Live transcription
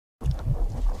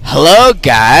Hello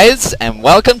guys, and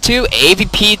welcome to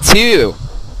AVP2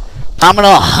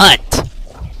 Primal Hunt.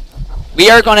 We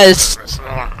are gonna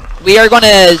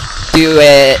do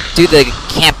the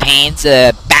campaigns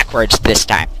backwards this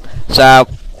time. So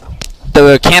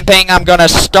the campaign I'm gonna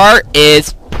start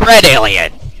is Pred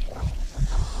Alien.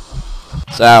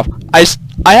 So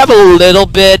I have a little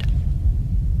bit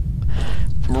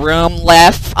room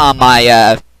left on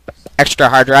my extra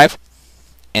hard drive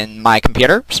in my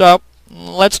computer, so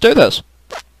let's do this.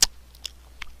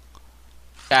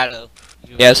 Shadow,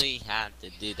 you Yes. really have to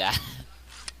do that.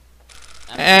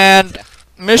 And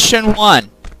mission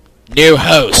 1, new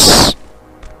hosts.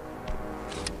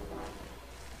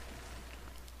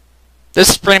 This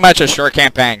is pretty much a short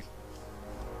campaign.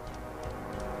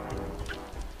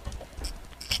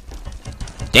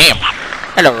 Damn.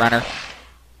 Hello, runner.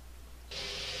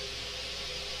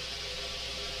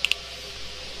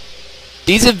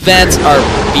 These events are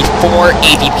before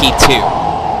AVP2.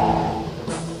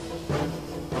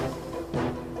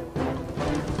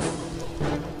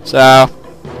 So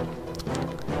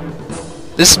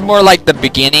this is more like the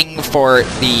beginning for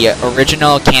the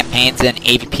original campaigns in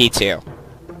AVP2.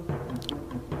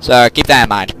 So keep that in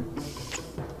mind.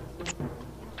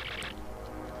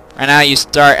 Right now you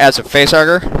start as a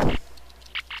facehugger.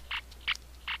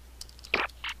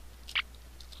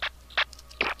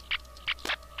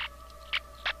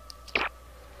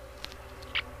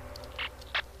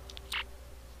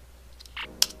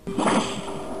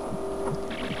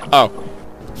 Oh.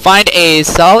 Find a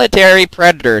solitary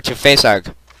predator to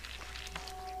facehug.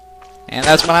 And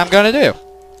that's what I'm gonna do.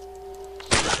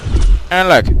 And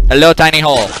look, a little tiny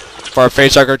hole for a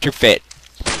facehugger to fit.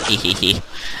 Hehehe.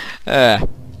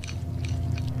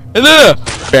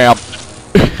 Bam.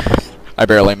 I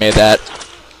barely made that.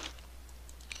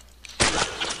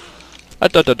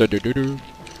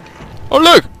 Oh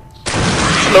look!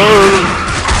 Hello!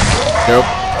 Nope.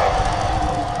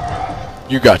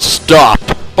 You got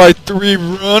stopped by 3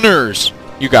 runners.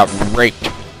 You got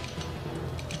raped.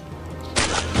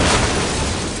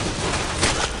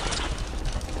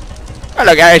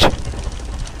 Hello guys.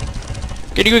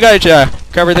 Can you guys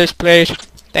cover this please?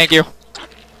 Thank you.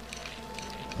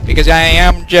 Because I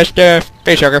am just a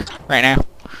facehugger right now.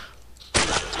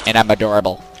 And I'm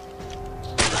adorable.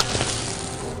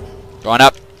 Going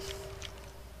up.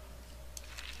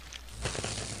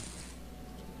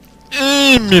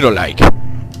 Me no like.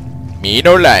 Me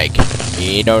no like.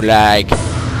 Me no like.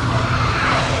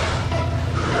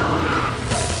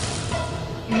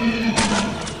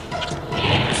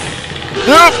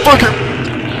 No, fucker!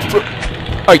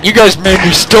 Oh, you guys made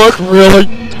me stuck, really?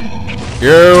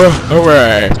 Go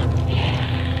away.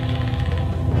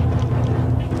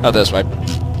 Oh, this way.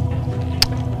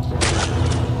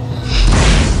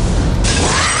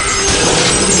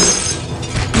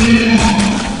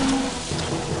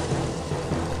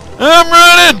 I'm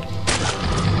running!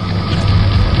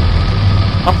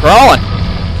 I'm crawling!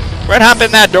 What happened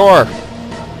in that door?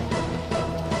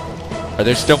 Are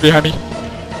they still behind me?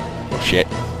 Oh shit.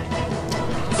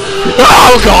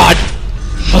 Oh god!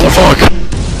 Motherfucker!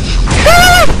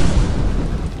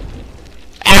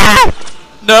 Ah!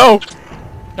 No!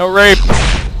 No rape!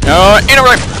 No, ain't no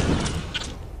rape!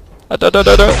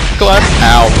 Climb.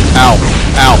 Ow, ow,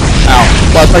 ow, ow.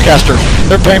 Lost my caster.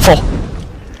 They're painful.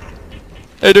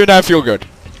 They do not feel good.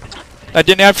 I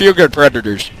did not feel good,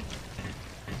 predators.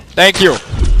 Thank you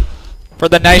for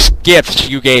the nice gifts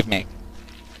you gave me.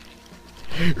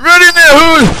 Run in the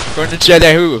hole! Run inside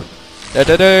the hole. Da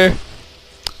da da.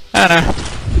 Na na.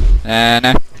 Na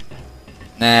na.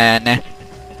 Na na.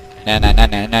 Na na na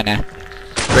na na na.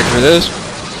 Break for this.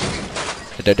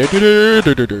 Da da da da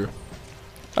da da da.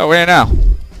 Oh wait now.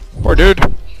 Poor dude.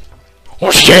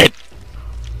 Oh shit!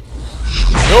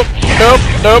 Nope, nope,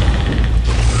 nope.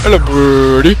 Hello,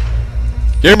 birdie.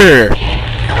 Give me here.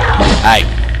 Hi.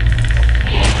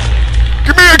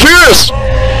 Give me a kiss!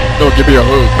 No, give me a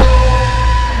hug.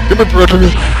 Give me a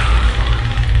predator.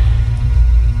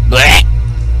 Blech.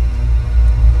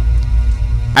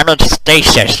 I'm in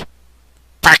stasis.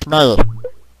 Fuck me.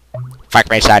 Fuck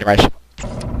me sideways.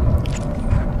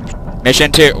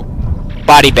 Mission 2.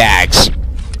 Body bags.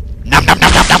 Nom nom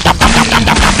nom nom nom nom nom nom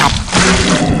nom nom nom.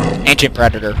 Ancient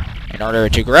predator. In order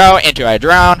to grow into a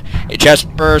drone, a chest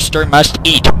burster must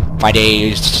eat. Find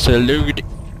a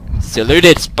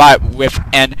secluded spot with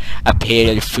an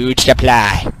appeal food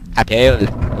supply. Appeal,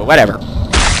 whatever.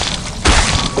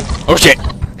 Oh shit!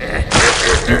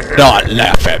 Do not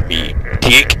laugh at me,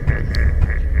 dick.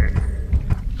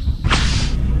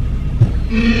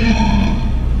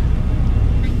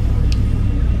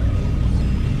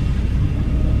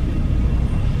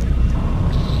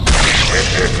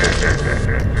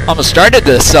 Almost started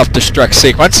the self-destruct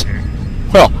sequence.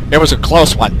 Well, it was a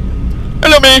close one.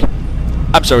 Hello, me.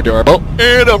 I'm so adorable,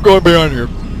 and I'm going beyond here.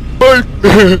 Bye.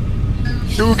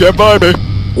 You can't buy me.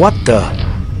 What the?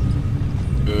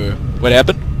 What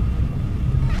happened?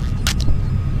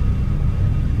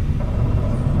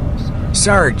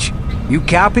 Sarge, you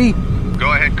copy?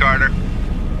 Go ahead, Carter.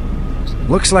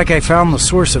 Looks like I found the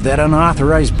source of that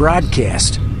unauthorized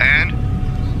broadcast. And?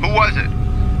 Who was it?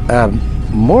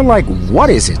 More like what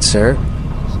is it, sir?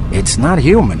 It's not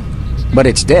human, but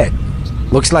it's dead.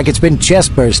 Looks like it's been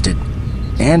chest bursted.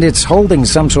 And it's holding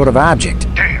some sort of object.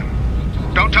 Damn.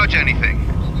 Don't touch anything.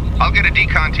 I'll get a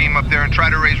decon team up there and try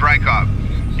to raise Rykov.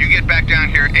 You get back down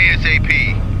here ASAP.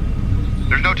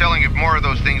 There's no telling if more of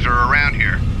those things are around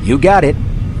here. You got it.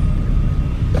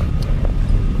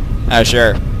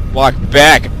 Sure. Walk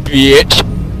back, bitch.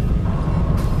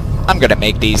 I'm gonna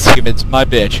make these humans my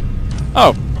bitch.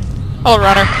 Oh. Hello,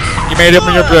 runner. You made it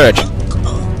on your bridge.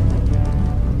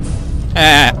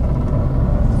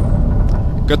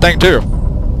 Good thing, too.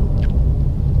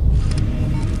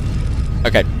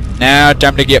 Okay. Now,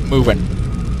 time to get moving.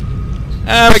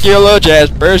 I'm a kilo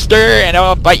chest burster, and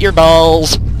I'll bite your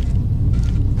balls.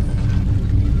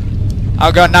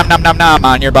 I'll go nom nom nom nom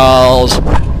on your balls.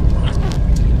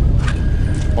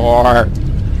 Or...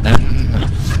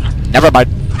 never mind.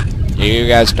 You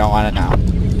guys don't want to know.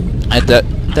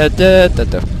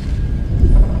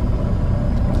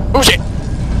 Oh shit!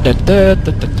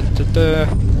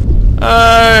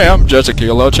 I am just a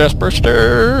kilo chest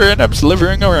burster, and I'm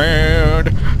slithering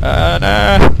around.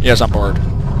 Yes, I'm bored.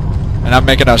 And I'm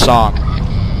making a song.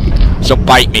 So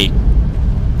bite me.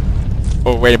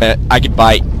 Oh, wait a minute. I can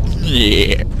bite.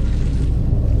 Yeah.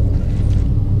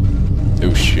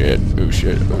 Oh shit. Oh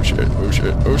shit. Oh shit. Oh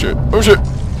shit. Oh shit. Oh shit.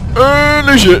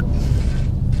 Holy shit.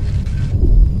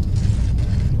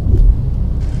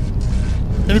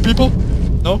 Any people?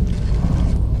 No?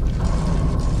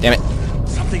 Damn it.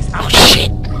 Something's Oh shit.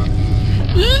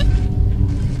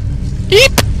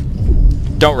 Eep.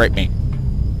 Don't rape me.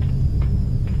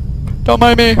 Don't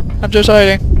mind me. I'm just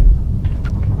hiding.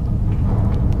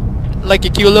 Like a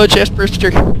cute little chest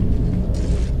burster.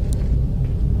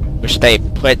 Wish they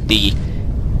put the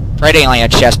Red Alien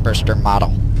chest burster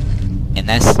model in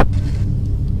this.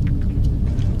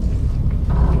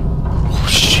 Oh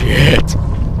shit.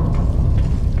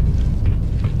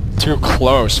 Too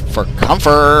close for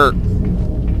comfort.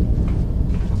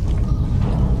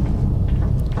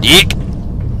 Yeek.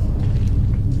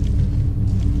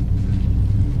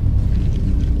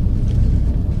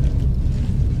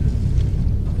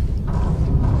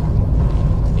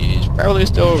 He's probably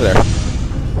still over there.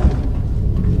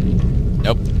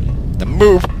 Nope. The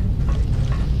move.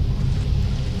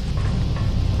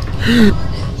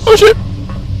 Oh shit.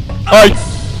 Hi.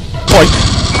 Boy.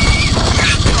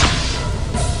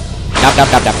 Nom nom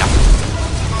nom nom nom.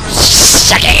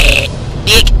 Suck it.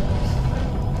 Yeek.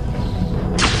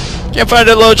 Can't find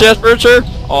a little chest burster?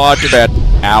 Oh, too bad.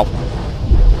 Ow.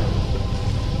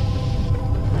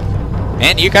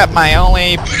 And you got my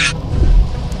only...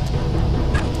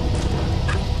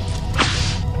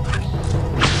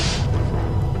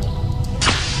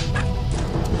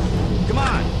 Come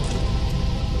on.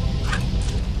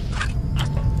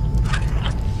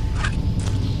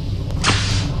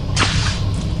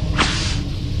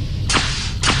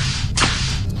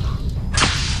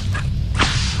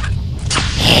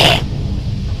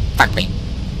 Fuck me.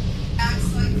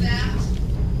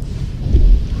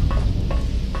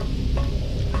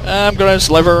 I'm gonna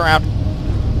sliver around.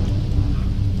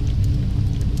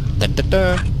 Da, da,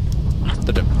 da.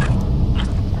 Da, da.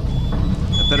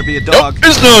 That better be a dog. Nope,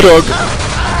 it's no dog.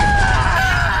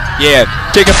 Yeah,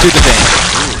 take him to the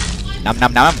thing. Nom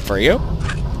nom nom for you.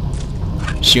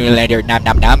 See you later, nom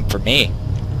nom nom for me.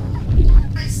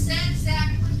 I said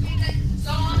Zach was being a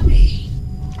zombie.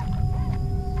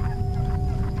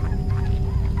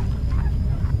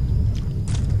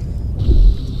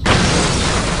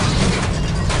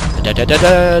 Da da da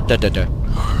da da da da.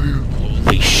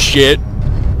 Holy shit.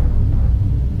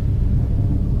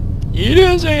 He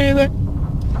didn't say anything.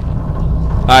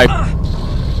 Hi.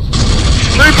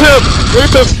 Rape him!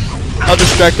 Rape him! I'll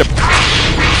distract him.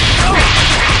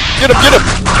 Get him! Get him!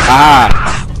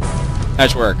 Ah!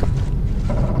 Nice work.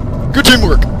 Good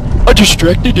teamwork. I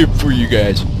distracted him for you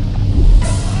guys.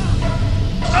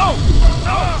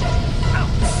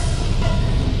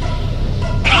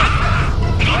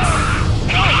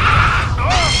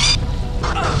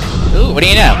 Ooh, what do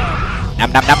you know?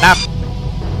 Nom nom nom nom.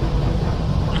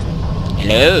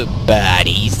 Hello,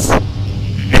 buddies.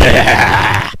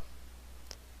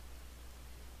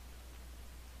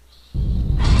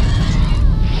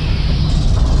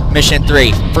 Mission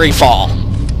 3, free fall.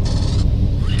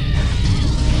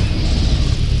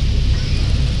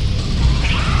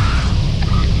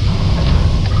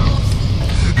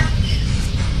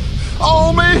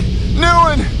 Oh me,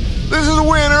 Newen, this is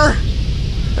Winter.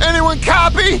 Anyone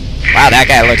copy? Wow, that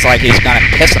guy looks like he's gonna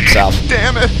piss himself.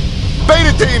 Damn it.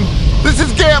 Beta team, this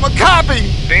is Gamma,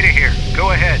 copy. Beta here.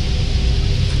 Go ahead.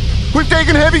 We've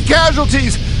taken heavy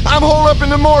casualties. I'm holed up in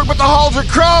the morgue, but the halls are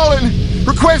crawling.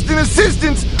 Requesting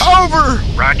assistance. Over.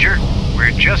 Roger.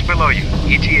 We're just below you.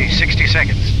 ETA 60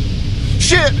 seconds.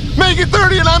 Shit, make it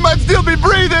 30 and I might still be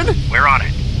breathing. We're on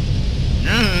it.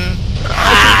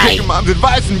 I've taken Mom's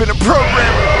advice and been a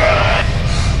programmer.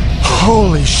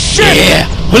 Holy shit! Yeah,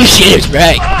 holy shit, it's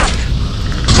right.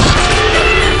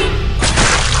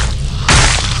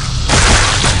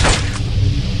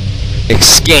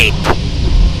 Escape.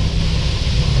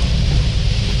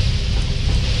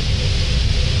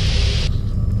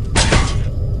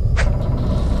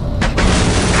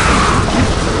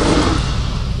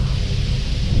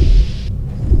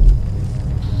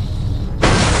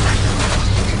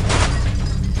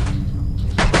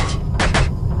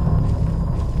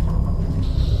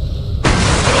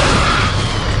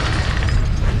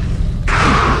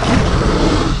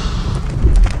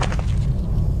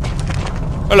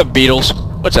 Hello, Beatles.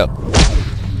 What's up?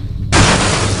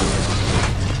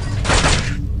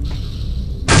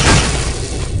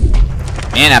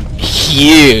 Man, I'm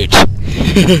huge.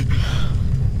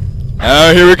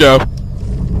 Oh, here we go.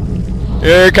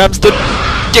 Here comes the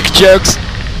dick jokes.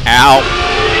 Ow.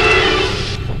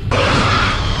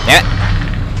 Damn it.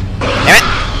 Damn it.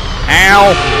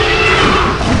 Ow.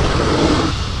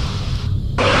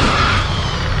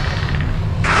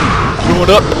 Going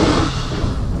up.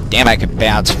 Damn, I can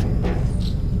bounce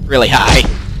really high.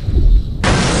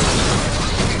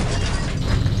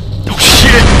 Oh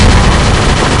shit!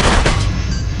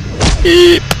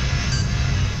 Eep!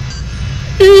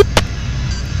 Eep!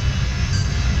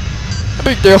 A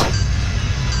big deal.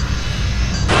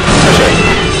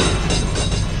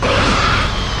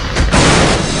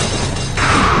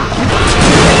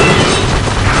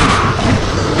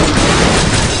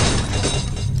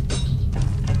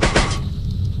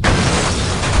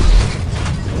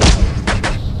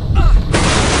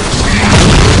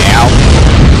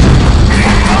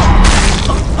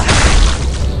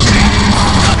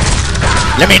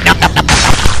 Let me nom nom nom nom.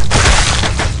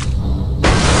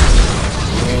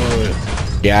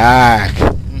 Dark.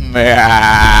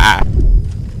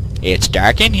 It's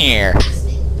dark in here.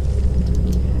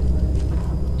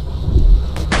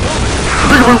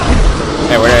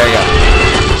 Hey, where are you?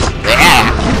 Yeah.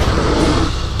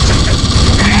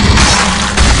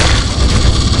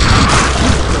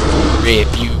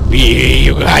 Rip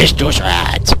you guys to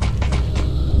shreds.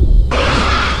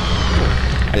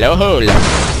 Hello, hole.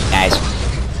 Nice.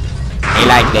 I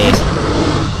like this.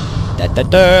 Da da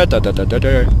da da da da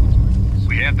da.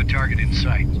 We have the target in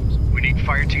sight. We need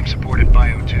fire team support at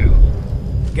Bio 2.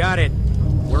 Got it.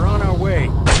 We're on our way.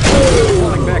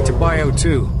 Falling back to Bio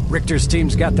 2. Richter's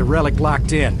team's got the relic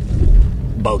locked in.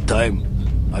 About time.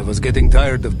 I was getting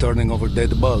tired of turning over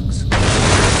dead bugs.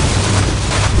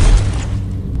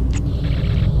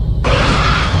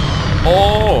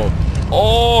 Oh!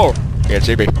 Oh! Can't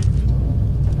see me.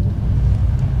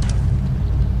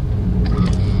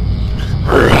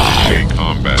 In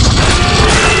combat.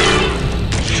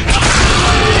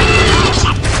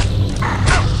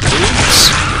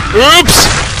 Oops!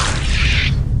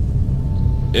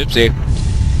 Oopsie.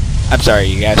 I'm sorry,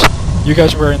 you guys. You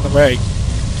guys were in the way.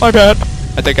 My bad.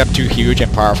 I think I'm too huge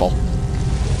and powerful.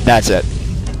 That's it.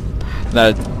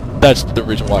 That's the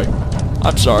reason why.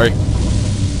 I'm sorry.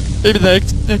 Maybe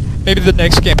the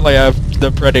next gameplay of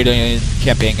the Predator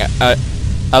campaign,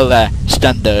 I'll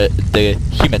stun the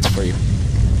humans for you.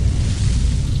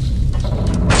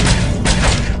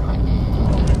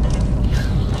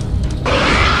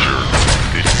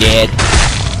 Dead.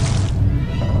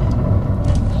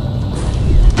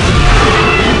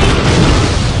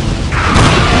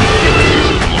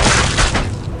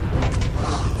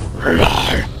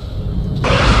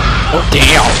 Oh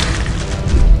damn!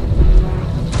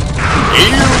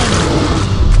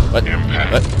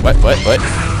 What?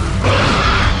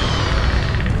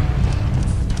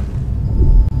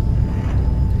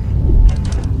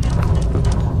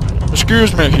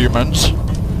 Excuse me, humans.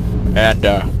 And,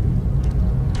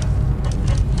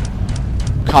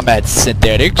 combat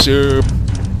synthetics,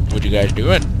 what you guys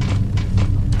doing?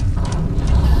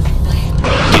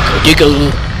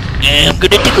 Tickle. I'm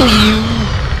gonna tickle you.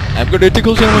 I'm gonna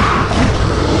tickle someone.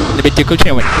 Let me tickle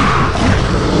someone.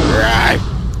 Right.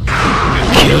 You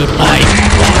killed my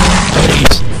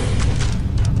buddies.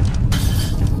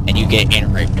 get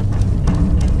en route.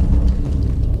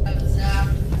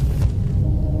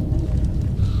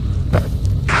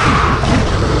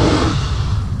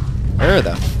 Where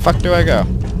the fuck do I go?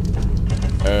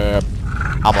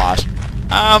 I'm lost.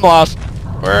 I'm lost.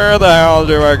 Where the hell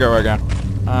do I go again?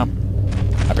 Up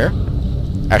here?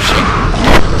 Oh shit.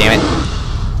 Damn it.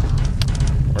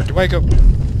 Where do I go?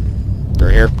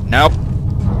 Through here? Nope.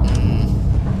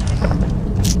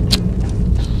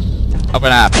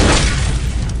 Open up.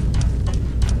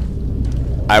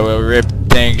 I will rip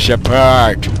things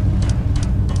apart.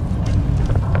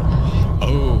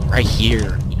 Oh, right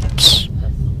here. Oops.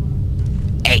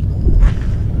 Hey.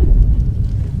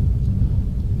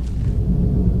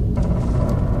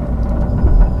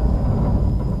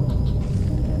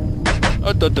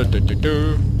 Oh,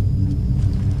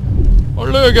 oh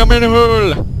look, I'm in a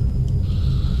hole.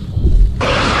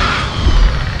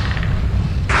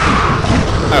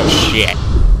 Oh shit.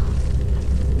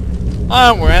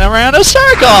 I'm running around in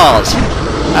circles!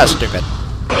 That's stupid.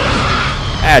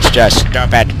 That's just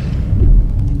stupid.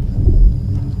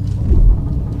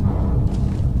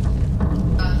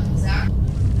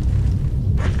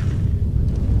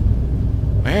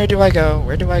 Where do I go?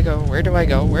 Where do I go? Where do I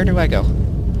go? Where do I go?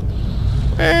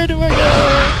 Where do I go?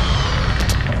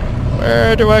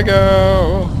 Where do I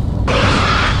go?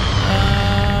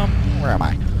 Where am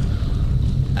I?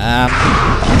 I'm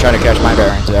trying to catch my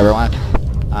bearings, everyone.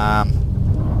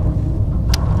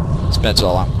 It's been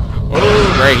so long.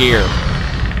 Oh, right here.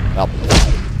 Well,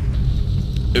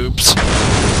 oops.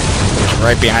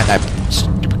 Right behind that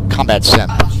stupid combat sim.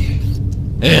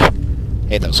 Ugh.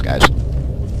 Hate those guys.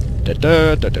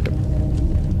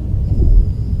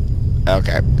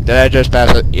 Okay. Did I just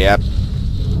pass it? Yep.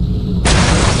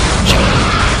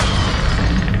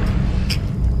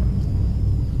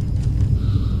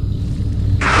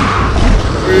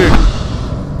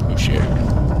 Oh shit.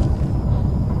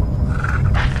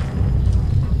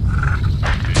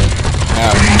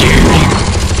 How dare you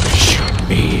shoot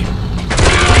me?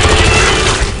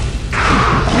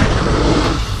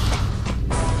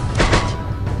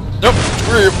 Nope,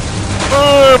 where are you?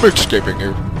 I'm escaping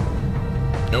you.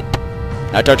 Nope.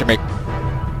 Not touching me.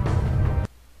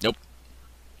 Nope.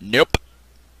 Nope.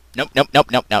 Nope, nope, nope,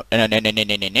 nope, nope. No, no, no, no, no,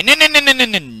 no, no, no, no, no, no,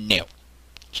 no, no.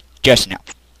 Just no.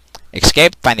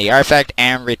 Escape, find the artifact,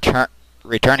 and return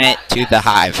it to the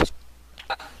hive.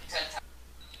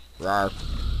 Rawr.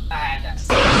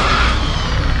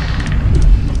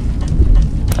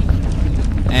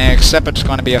 Except it's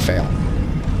going to be a fail.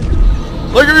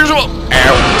 Like usual.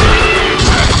 Ow.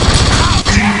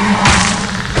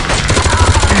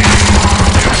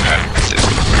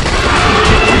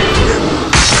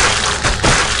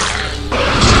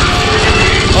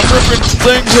 I'm ripping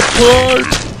things apart.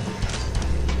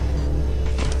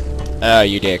 Oh,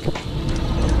 you dick. Yep.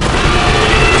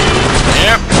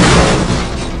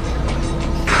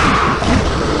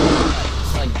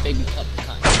 It's like baby cup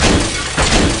kind.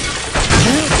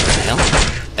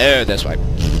 Oh, this way.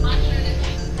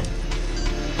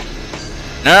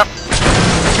 Nope.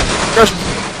 Just.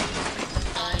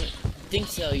 I think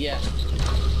so, yeah.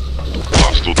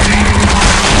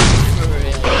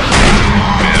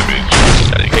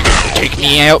 Take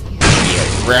me out.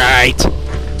 Yeah, right.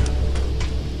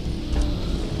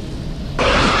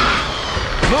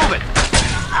 Move it!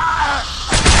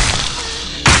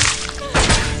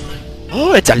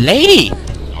 Oh, it's a lady!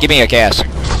 Give me a kiss.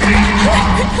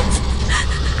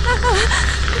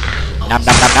 Nom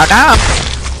nom nom nom nom!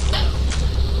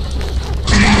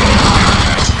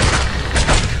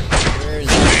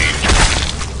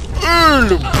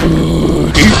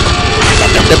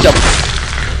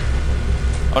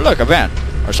 Oh look, a van.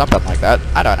 Or something like that.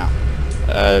 I don't know.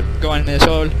 Go in this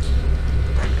hole.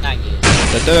 Not you.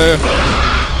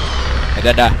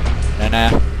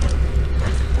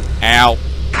 Ow.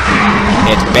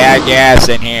 It's bad gas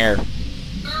in here.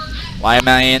 Why am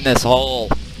I in this hole?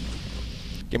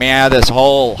 Get me out of this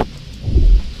hole.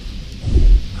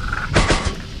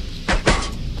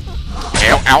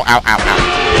 Ow, ow, ow, ow, ow.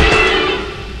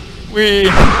 Wee.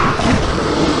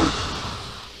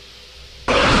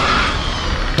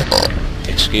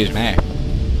 Excuse me.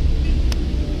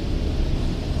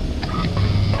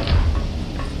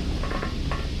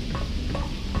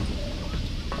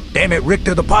 Damn it,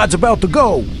 Richter, the pod's about to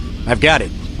go. I've got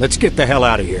it. Let's get the hell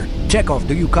out of here. Chekhov,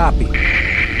 do you copy?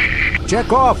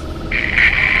 Chekhov!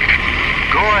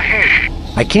 Go ahead.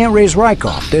 I can't raise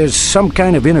Rykov. There's some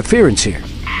kind of interference here.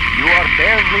 You are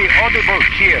barely audible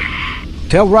here.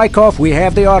 Tell Rykov we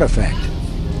have the artifact.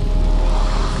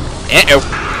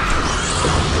 Uh-oh.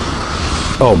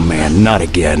 Oh man, not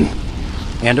again.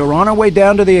 And are on our way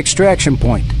down to the extraction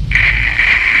point.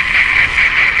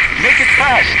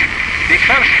 fast. The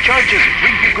first charges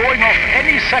will be going off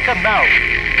any second now.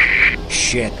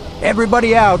 Shit.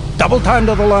 Everybody out. Double time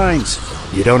to the lines.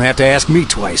 You don't have to ask me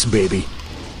twice, baby.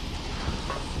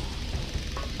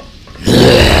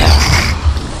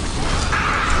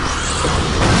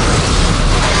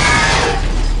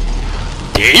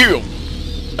 Damn!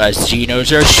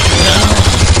 Casinos are strong.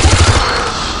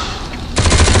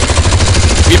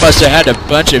 We must have had a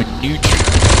bunch of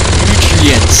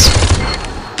nutrients.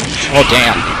 Oh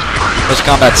damn. Those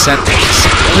combat sentences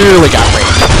really got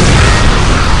raped.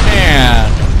 And...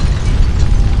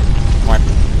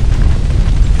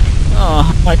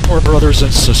 my poor brothers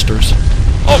and sisters.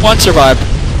 Oh, one survived.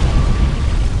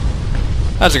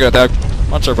 That's a good thing.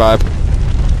 One survived.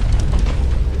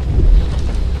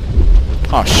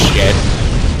 Oh shit.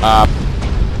 Off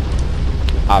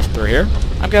through here,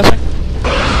 I'm guessing.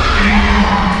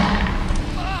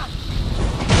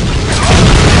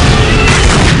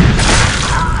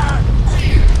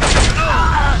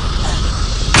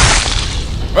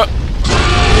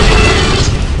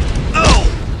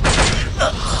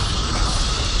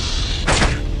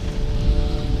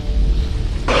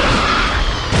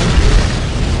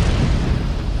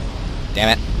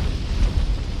 Damn it.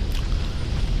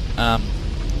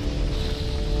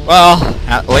 Well,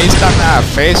 at least I'm not a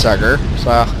face hugger,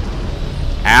 so...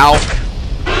 Ow.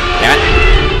 Damn it.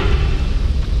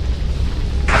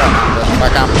 I don't know where the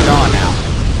fuck I'm going now.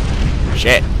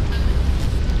 Shit.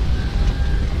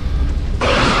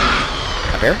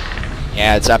 Up here?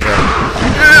 Yeah, it's up here.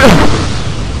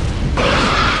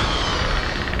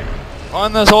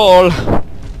 On this hole.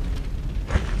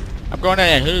 I'm going in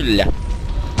a hole.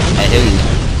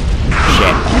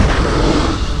 Shit.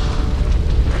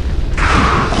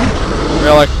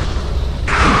 Really?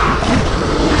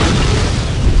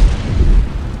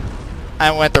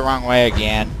 I went the wrong way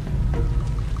again.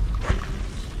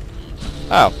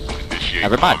 Oh.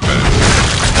 Never mind.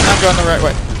 I'm going the right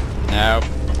way. No.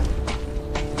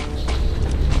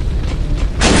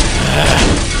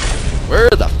 Where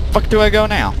the fuck do I go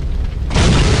now?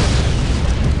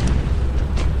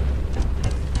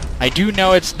 I do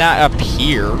know it's not up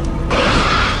here.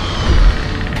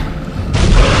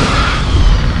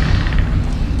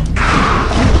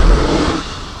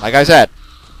 Like I said,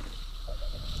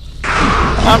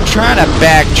 I'm trying to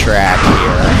backtrack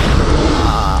here.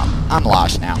 I'm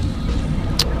lost now.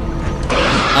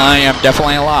 I am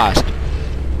definitely lost.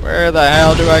 Where the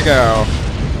hell do I go?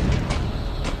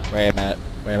 Wait a minute.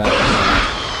 Wait a minute.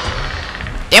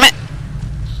 Damn it!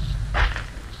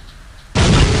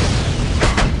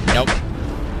 Nope.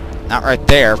 Not right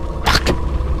there. Fuck.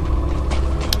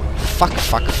 Fuck,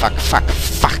 fuck, fuck, fuck, fuck.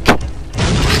 Fuck.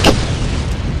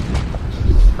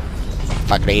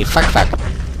 Fuckity, fuck, fuck.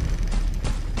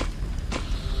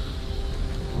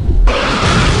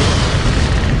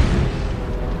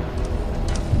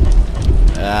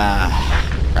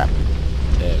 Crap.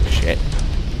 Oh, shit.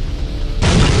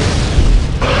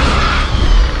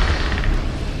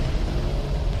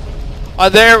 Oh,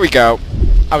 there we go.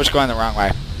 I was going the wrong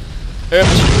way.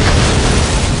 Oops.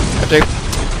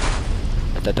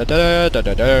 Da da da da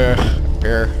da da.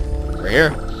 Here. We're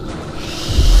here.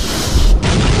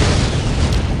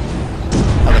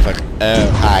 Motherfucker.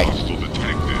 Oh, hi.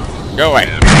 Go away.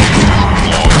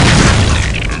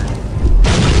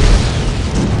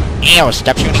 Ew,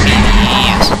 stop shooting me in the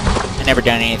ass. I never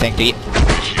done anything to you.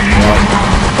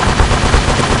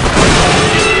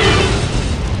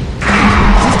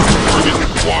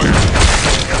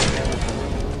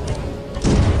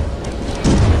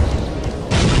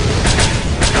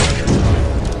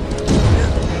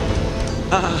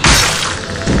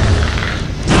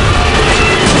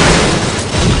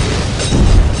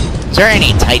 Is there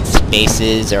any tight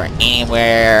spaces or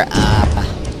anywhere,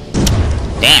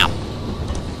 damn.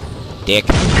 Dick.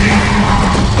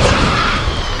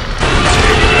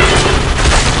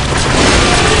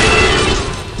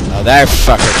 Oh, that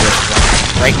fucker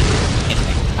just went right into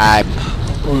me.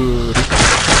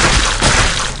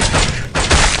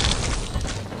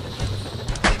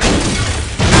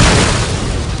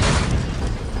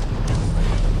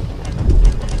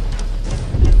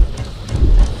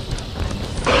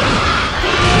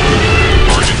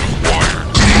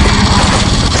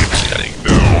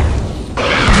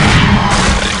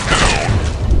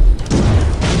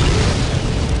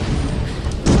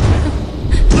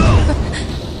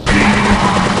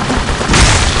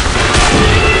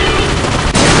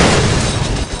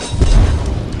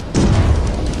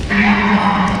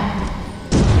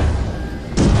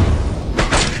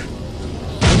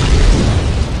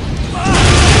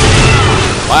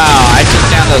 Wow, I took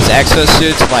down those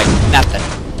exosuits like nothing.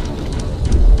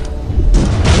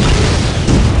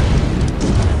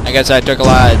 I guess I took a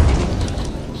lot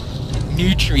of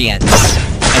nutrients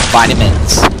and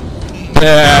vitamins.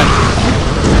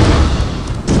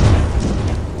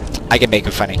 I can make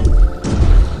it funny.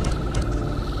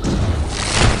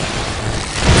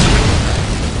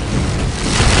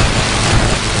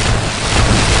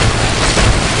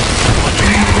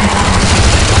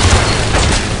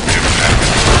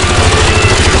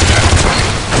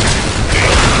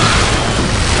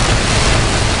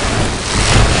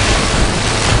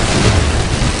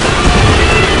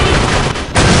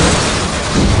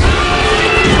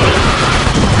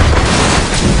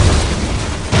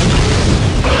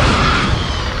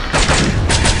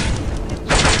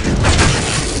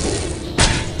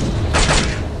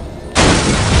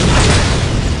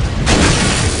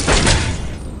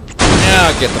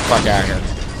 Now get the fuck out of here.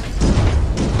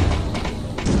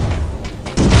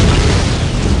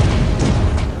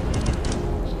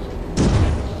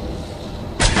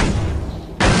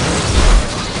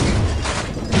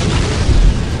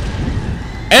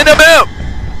 And I'm out!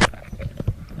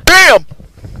 Bam!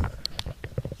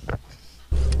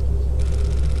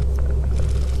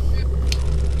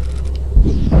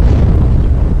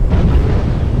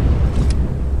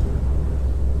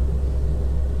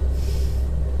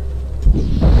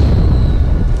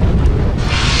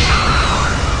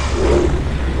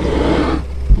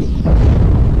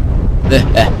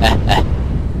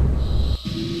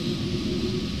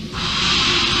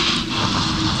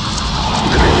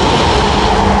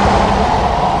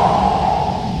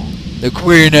 The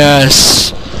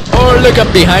queerness. Oh, look,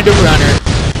 I'm behind a runner.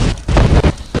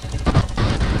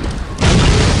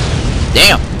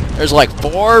 Damn, there's like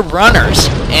 4 runners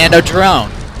and a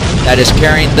drone that is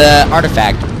carrying the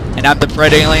artifact, and I'm the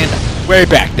Pred alien way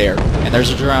back there, and there's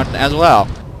a drone as well.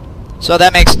 So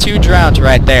that makes 2 drones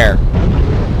right there.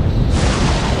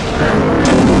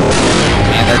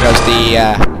 And there goes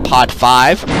the pod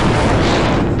 5.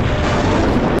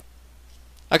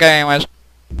 Okay, anyways.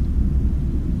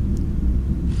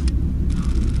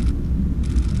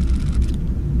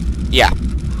 Yeah.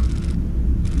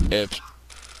 Oops.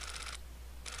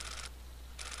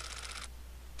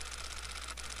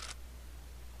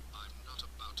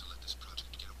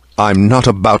 I'm not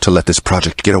about to let this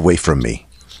project get away from me.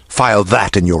 File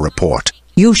that in your report.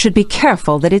 You should be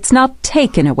careful that it's not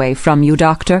taken away from you,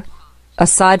 Doctor.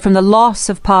 Aside from the loss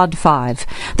of Pod 5,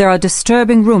 there are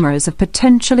disturbing rumors of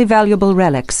potentially valuable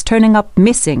relics turning up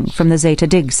missing from the Zeta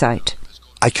dig site.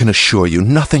 I can assure you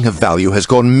nothing of value has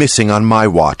gone missing on my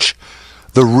watch.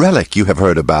 The relic you have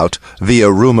heard about,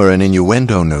 via rumor and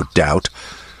innuendo no doubt,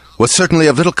 was certainly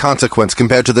of little consequence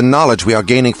compared to the knowledge we are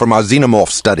gaining from our xenomorph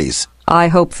studies. I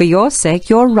hope for your sake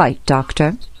you're right,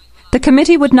 Doctor. The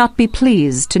committee would not be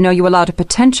pleased to know you allowed a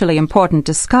potentially important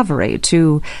discovery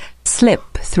to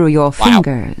slip through your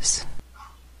fingers.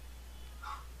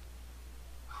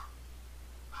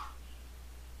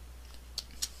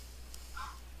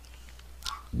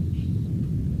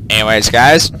 Anyways,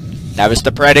 guys, that was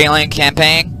the Pred Alien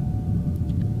campaign.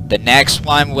 The next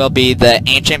one will be the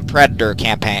Ancient Predator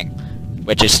campaign,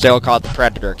 which is still called the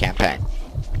Predator campaign.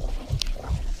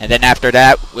 And then after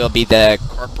that will be the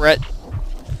Corporate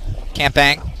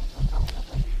campaign.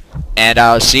 And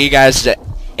I'll see you guys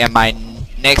in my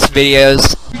next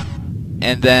videos.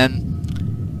 And then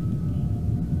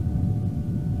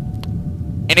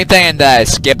anything that I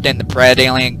skipped in the Pred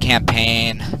Alien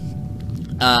campaign,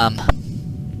 how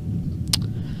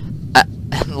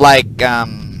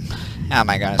am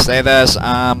I gonna say this?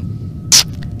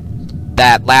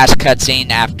 That last cutscene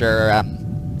after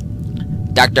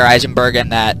Dr. Eisenberg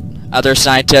and that other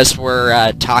scientists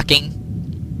were talking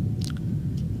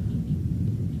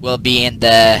will be in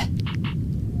the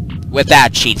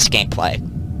without cheats gameplay.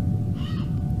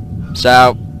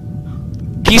 So,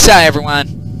 peace out, everyone.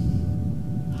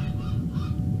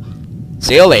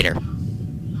 See you later.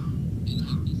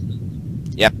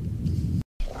 Yep.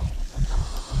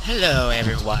 Hello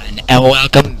everyone, and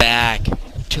welcome back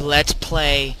to Let's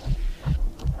Play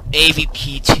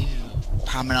AVP2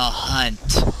 Primal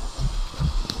Hunt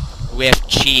with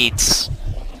cheats.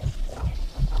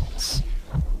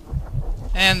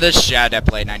 And the Shadow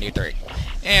Play 93.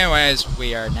 Anyways,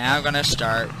 we are now gonna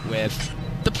start with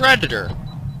the Predator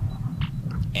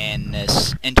in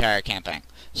this entire campaign.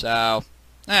 So,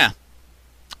 yeah.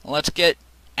 Let's get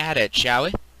at it, shall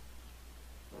we?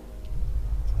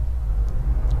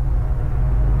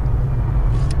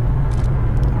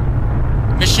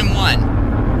 Mission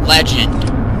 1. Legend.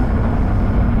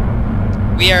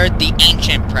 We are the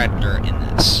Ancient Predator in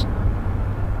this.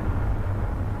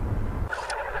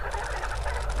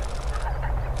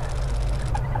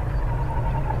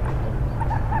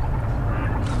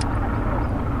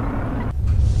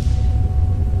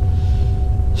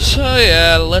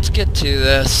 let's get to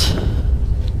this.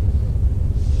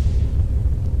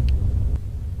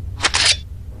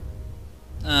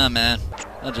 Ah, man.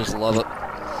 I just love it.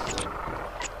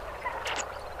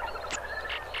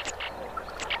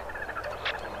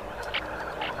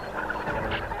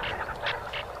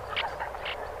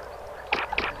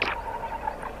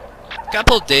 A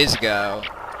couple of days ago,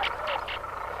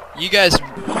 you guys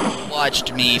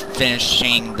watched me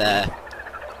finishing the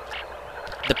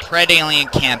Pred Alien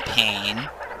campaign,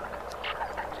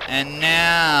 and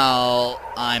now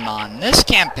I'm on this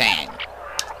campaign.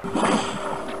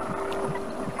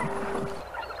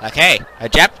 Okay,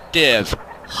 objective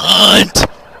hunt.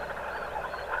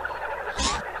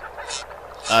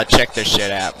 Check this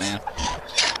shit out, man.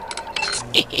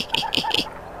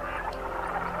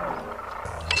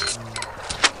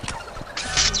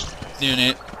 Doing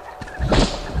it.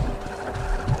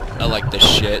 I like this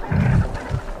shit.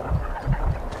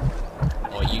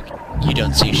 Oh, you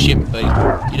don't see shit, buddy.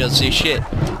 You don't see shit.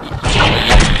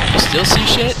 You still see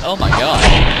shit? Oh my god.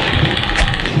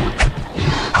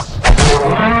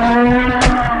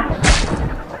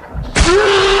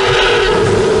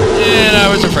 And I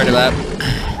was afraid of that.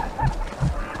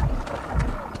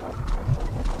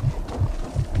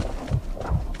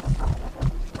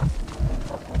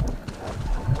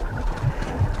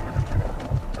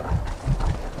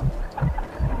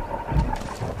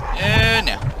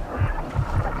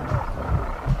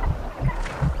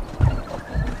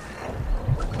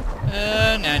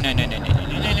 No.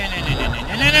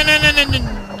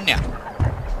 No.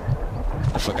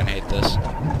 I fucking hate this.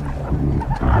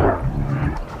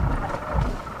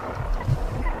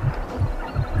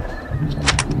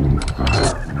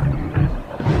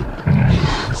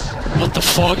 What the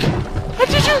fuck? How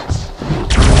did you?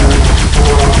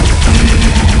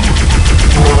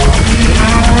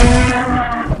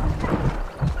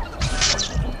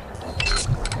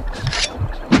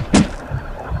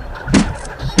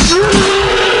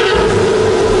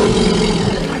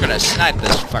 I'm gonna snipe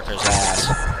this fucker's ass.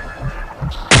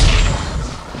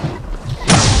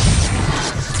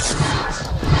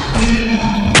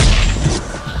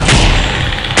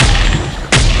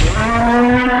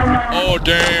 Oh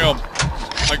damn!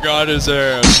 I got his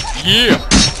ass. Yeah!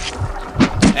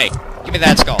 Hey, give me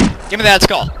that skull. Give me that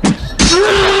skull.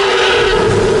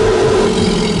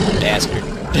 Bastard.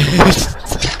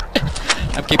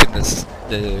 I'm keeping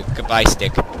the goodbye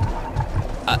stick.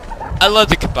 I love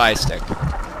the goodbye stick.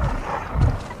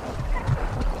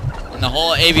 In the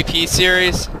whole AVP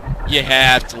series, you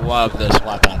have to love this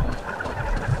weapon.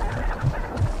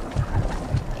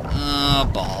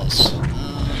 Balls.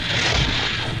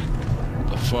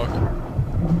 The fuck?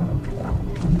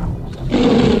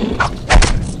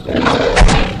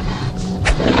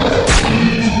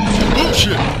 Oh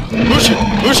shit! Oh shit!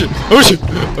 Oh shit! Oh shit!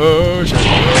 Oh shit!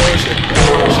 Oh shit!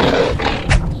 Oh shit!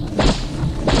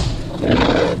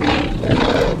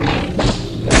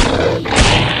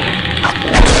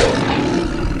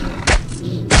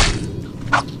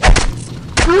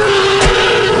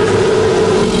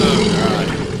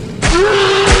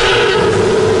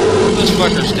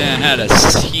 Fuckers didn't had a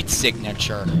heat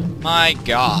signature. My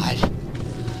god.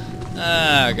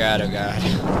 Oh god, oh god.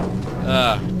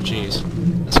 Oh, jeez.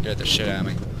 That scared the shit out of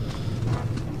me.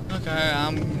 Okay,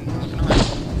 I'm looking around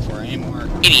for any more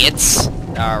idiots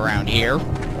around here.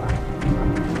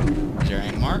 Is there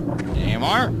any more? Any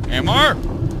more? Any more?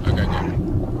 Okay, good.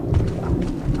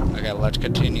 Okay, let's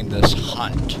continue this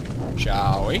hunt,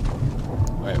 shall we?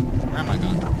 Wait, where am I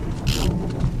going?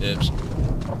 Oops.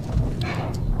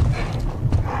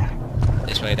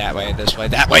 This way, that way, this way,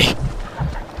 that way!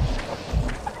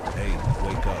 Hey,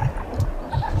 wake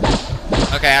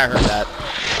up. Okay, I heard that.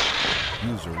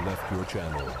 User left your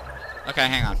channel. Okay,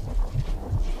 hang on.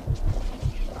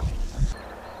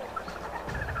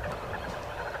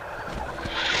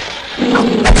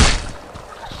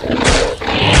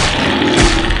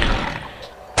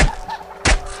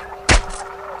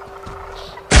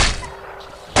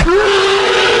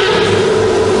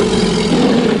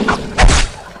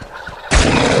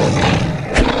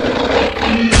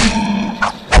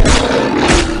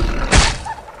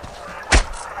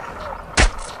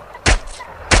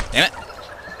 Damn it.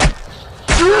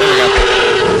 There we go.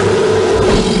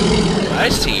 I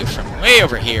see you from way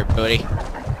over here, buddy.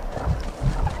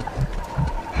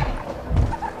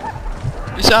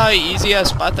 You saw how easy I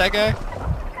spot that guy?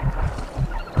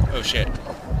 Oh shit.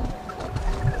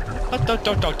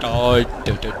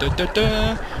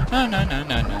 No, no, no,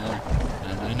 no, no.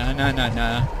 No, no, no, no,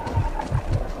 no.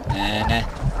 Nah, nah.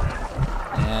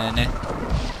 Nah, nah.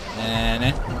 Nah,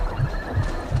 nah.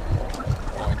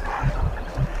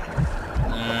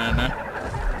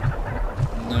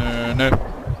 no.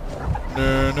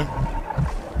 No, no.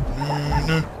 No,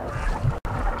 no.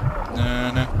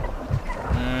 No, no.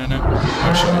 No, no.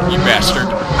 Oh shit, you bastard.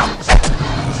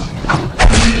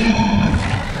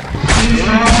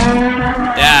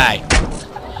 Die.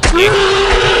 I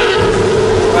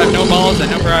have no balls and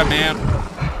no pride, man.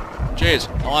 Jeez,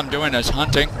 all I'm doing is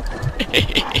hunting.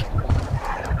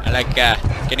 I like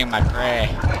getting my prey.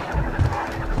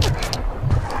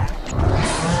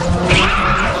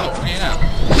 Oh, yeah.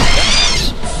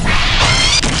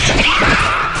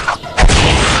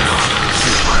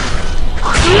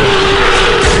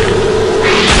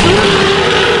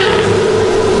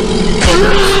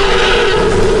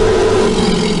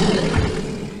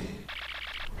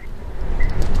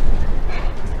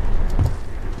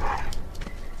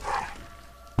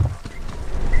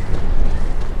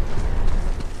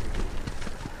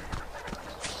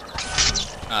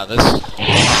 This.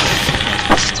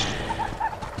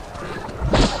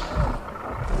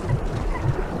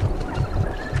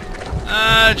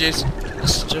 Jeez.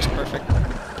 This is just perfect.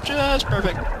 Just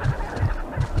perfect.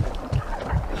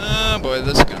 Oh boy,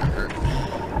 this is gonna hurt.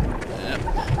 Yep.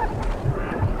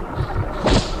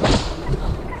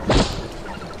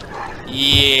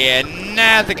 Yeah,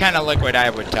 not the kind of liquid I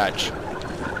would touch.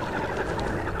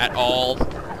 At all.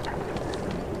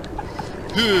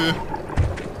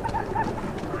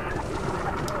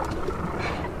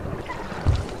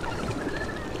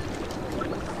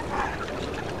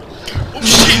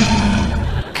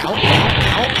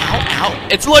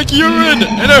 It's like urine, and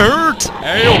it hurts. Ow,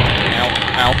 ow,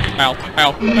 ow, ow,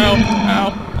 ow, ow, ow,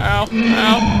 ow,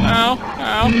 ow,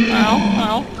 ow, ow,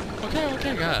 ow.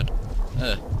 Okay, God.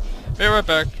 Be right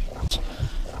back.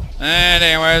 And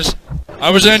anyways,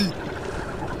 I was in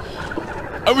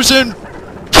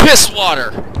piss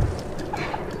water.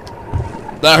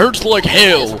 That hurts like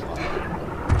hell.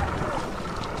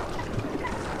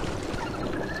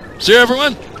 See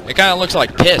everyone? It kind of looks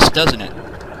like piss, doesn't it?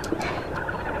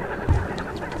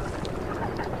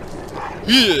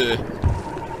 Yeah.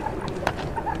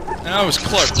 And I was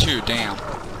Clark too, damn.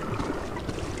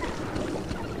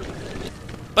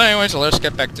 But anyway, so let's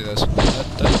get back to this.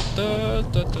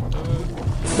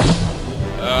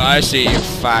 Oh, I see you,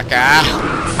 fucker.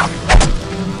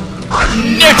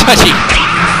 No touchy!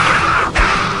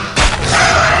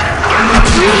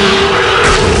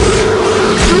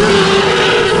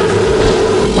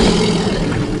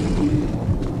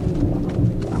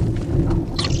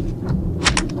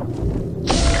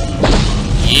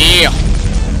 Yeah.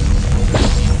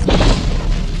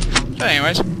 So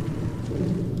anyways.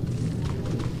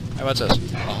 Hey, what's this?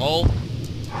 A hole?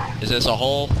 Is this a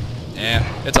hole? Yeah,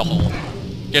 it's a hole.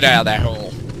 Get out of that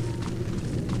hole.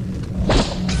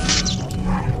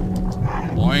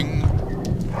 Boing.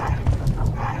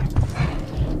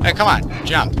 Hey, come on,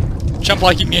 jump. Jump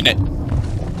like you mean it.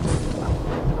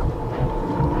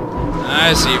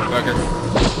 I see you, bugger.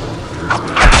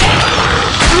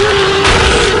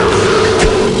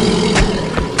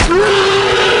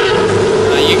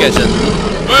 You guys are...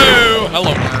 Whoa!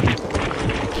 Hello, worm.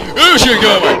 Oh, shit, go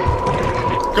away!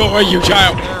 Go away, you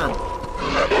giant worm!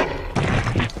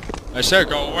 I said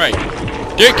go away.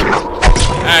 Dick!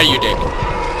 Ah, you dick.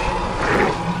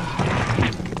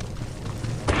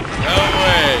 Go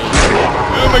away!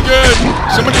 Oh my god!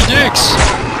 So many dicks!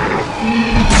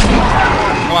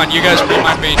 Come on, you guys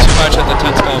remind me too much of the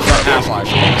tentacle from Half-Life.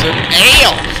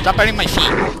 Ew! Stop biting my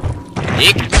feet!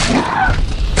 Dick!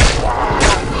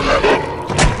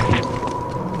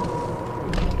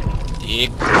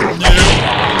 Dick.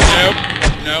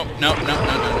 Nope. No.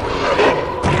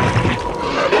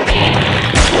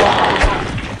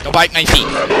 Don't bite my feet.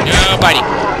 No biting.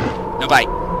 No bite.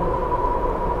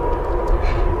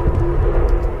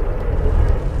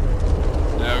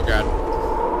 Oh god.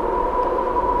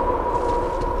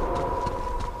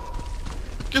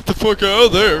 Get the fuck out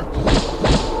of there.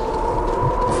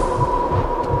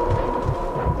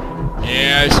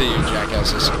 Yeah, I see you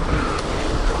jackasses.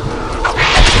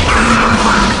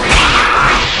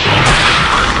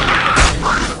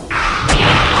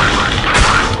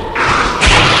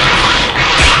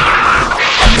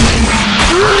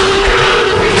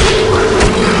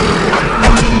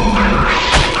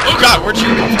 Oh god, where'd you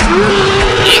come from?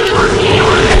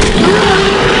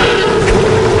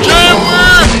 Giant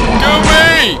worm! Go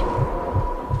away!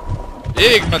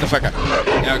 Big motherfucker.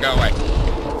 Now go away.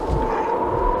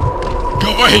 Go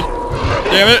away!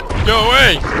 Damn it! Go away!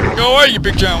 Go away, you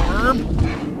big giant worm!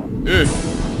 Ugh.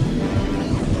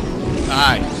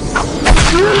 Hi.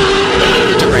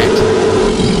 Direct.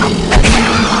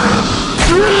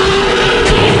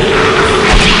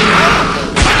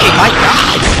 Oh my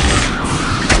god!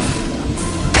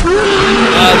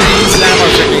 These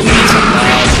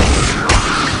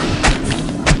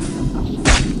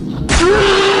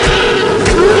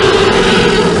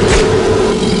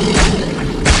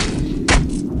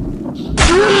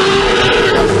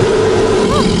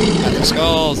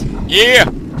Yeah!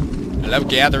 I love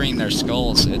gathering their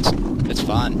skulls. It's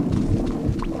fun.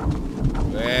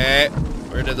 Wait,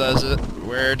 where does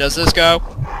this go?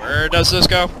 Where does this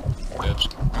go? Oops,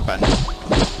 wrong button.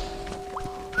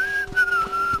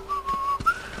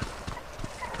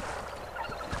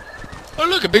 Oh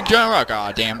look, a big giant rock.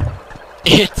 Aw, damn.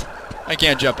 I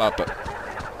can't jump up it.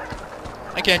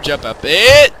 I can't jump up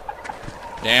it!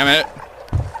 Damn it.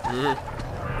 Ooh.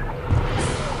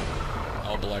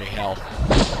 Oh bloody hell.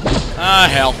 Ah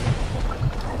hell.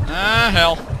 Ah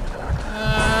hell.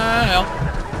 Ah hell.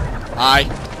 Hi.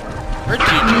 Where did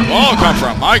you all come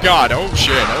from? My god. Oh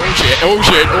shit. Oh shit. Oh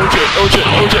shit. Oh shit. Oh shit.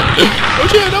 Oh shit. Oh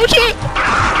shit. Oh shit.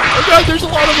 Oh god, there's a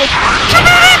lot of them. Come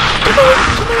on! Come on!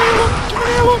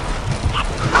 Come on!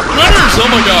 Runners! Oh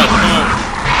my god. No.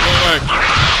 Go away.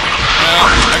 No.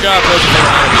 I gotta push it.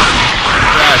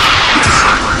 Crash.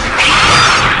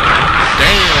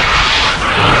 Damn.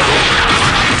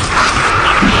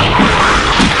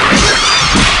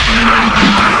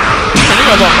 Many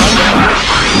of them. Oh god.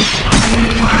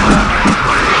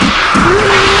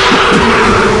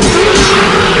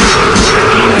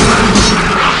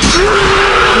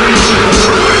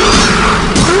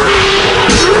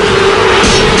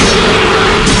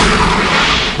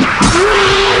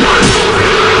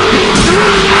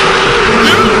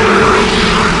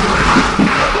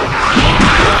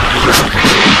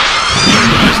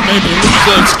 Maybe lose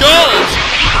those skulls!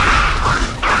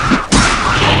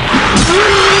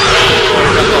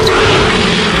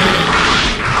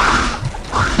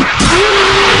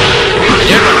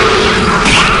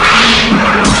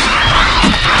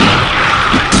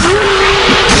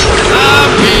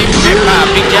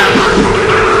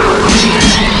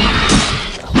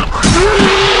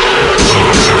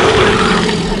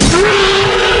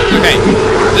 Okay,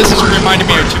 this is reminding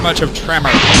me of too much of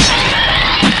Tremor.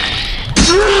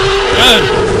 Run!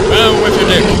 Run with your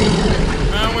dick!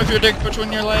 Run with your dick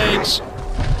between your legs!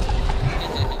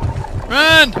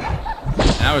 Run!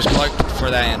 And I was plugged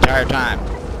for that entire time.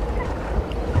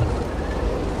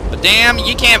 But damn,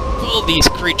 you can't fool these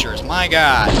creatures, my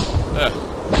god. Ugh.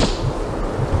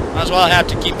 Might as well have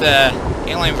to keep the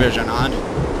alien vision on.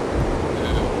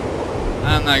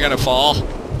 I'm not gonna fall.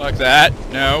 Fuck that.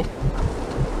 No.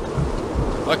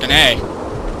 Fucking A.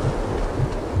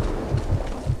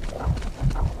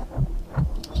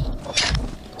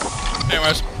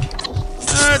 Anyways.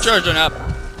 Charging up.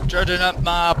 Charging up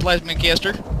my plasma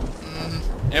caster.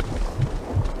 Yep.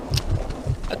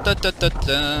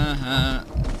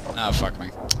 Oh, fuck me.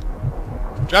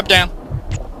 Drop down.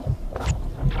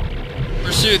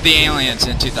 Pursue the aliens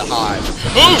into the hive.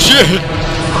 Oh shit!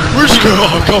 Where's it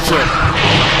all come from?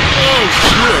 Oh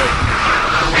shit!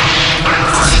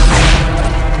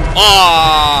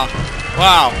 Ah!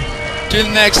 Wow. To the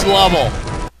next level.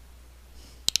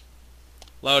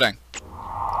 Loading.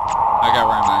 Okay,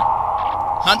 where am I?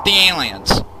 Hunt the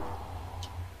aliens.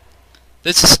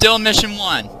 This is still mission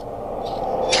 1.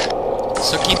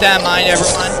 So keep that in mind,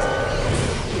 everyone.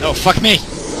 Oh, fuck me.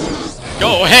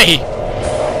 Go away.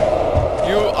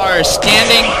 You are a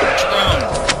standing drone.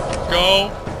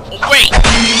 Go away.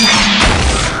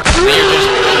 You're just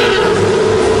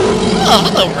oh,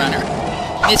 hello, runner.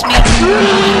 Miss me?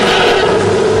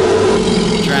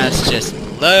 Drones just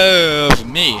love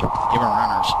me. Even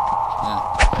runners. Yeah.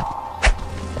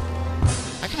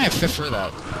 How can I fit through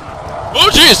that? Oh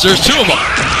jeez, there's 2 of them!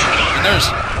 And there's...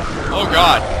 oh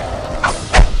god.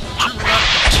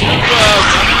 2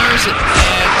 runners and 2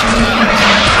 runners.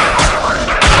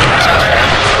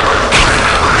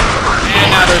 And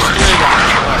now there's 3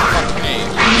 runners. Oh, fuck me.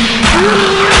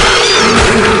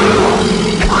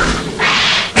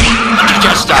 You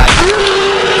just died.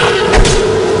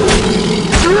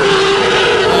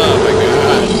 Oh my god.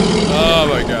 Oh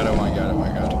my god, oh my god, oh my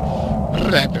god.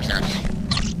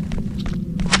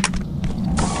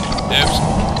 Oops.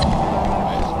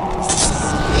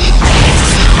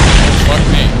 Fuck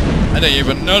me. I didn't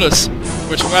even notice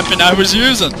which weapon I was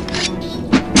using. What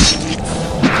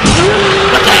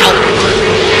the hell?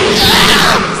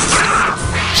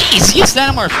 Jeez, you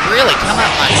xenomorphs really come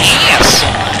out my ass so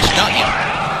much, don't you?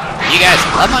 You guys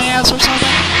love my ass or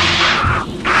something?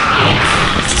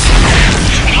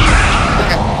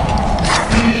 Okay.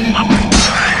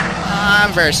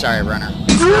 I'm very sorry, runner.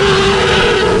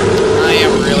 I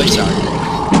am really sorry.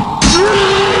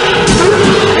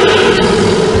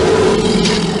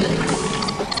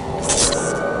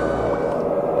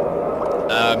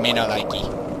 Me no likey.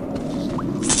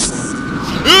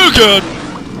 Oh god!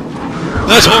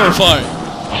 That's horrifying!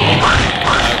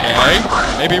 Okay,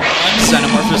 maybe one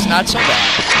xenomorph is not so bad.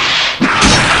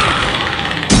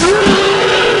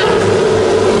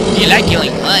 You like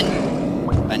killing one,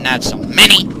 but not so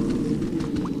many.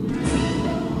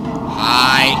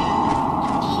 Hi.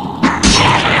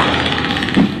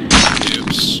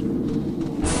 Oops.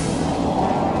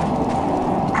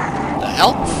 The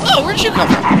hell? Oh, where'd you come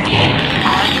from?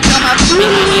 You come up to me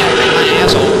and break my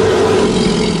asshole.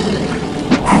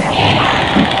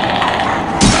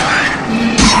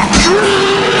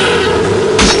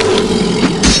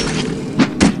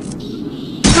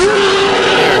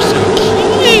 You're so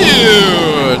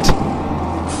cute.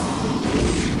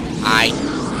 Hi.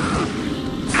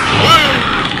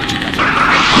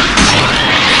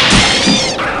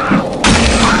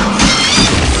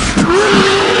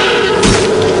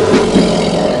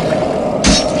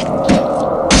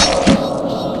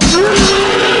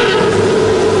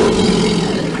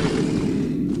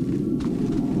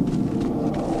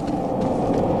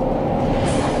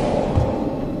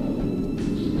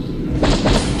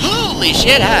 Holy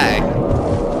shit, hi.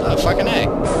 Oh, fucking A.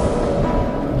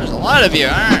 There's a lot of you,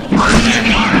 aren't there?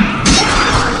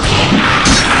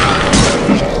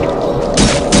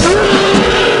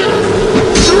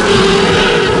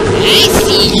 I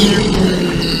see you,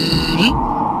 buddy.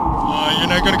 You're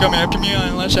not gonna come after me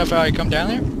unless if I come down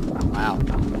there? Wow.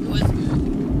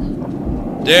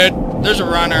 Dude, there's a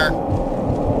runner.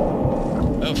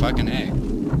 Oh, fucking A.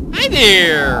 Hi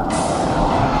there!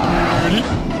 Buddy.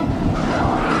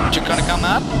 You gonna come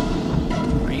up?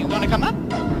 Are you gonna come up?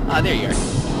 Ah, there you are.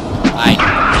 Hi.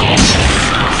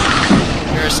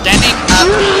 You're standing up.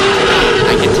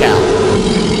 I can tell.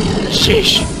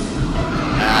 Sheesh.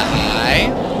 Hi.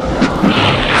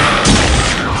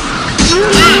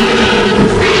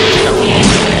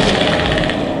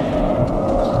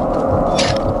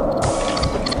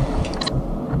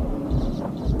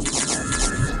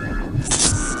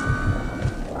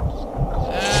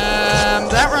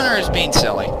 That runner is being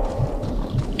silly.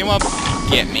 He won't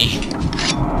get me.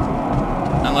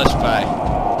 Unless if I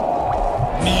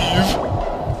leave.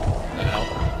 The hell?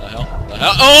 The hell? The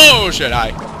hell? Oh, shit,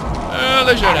 hi.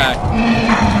 Holy shit, hi.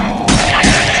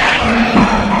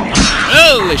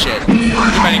 Holy shit.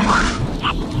 Too many.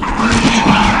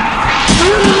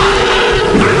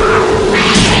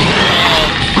 Oh,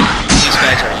 these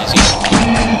guys are easy.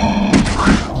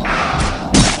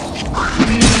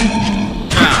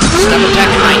 Stop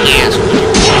attacking my ass.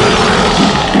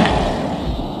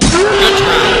 Good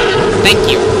try. Thank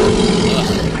you. Ugh.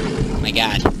 My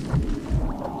god.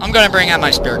 I'm gonna bring out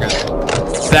my spear gun.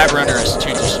 That runner is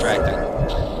too distracting.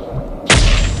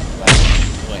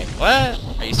 Wait, what?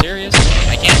 Are you serious?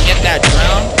 I can't hit that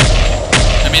drone?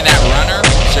 I mean that runner?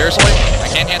 Seriously? I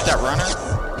can't hit that runner?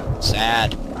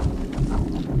 Sad.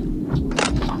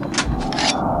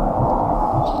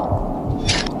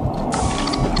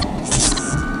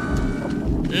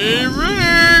 Hey,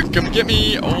 runner! Come get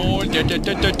me! Oh, da da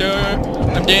da da da!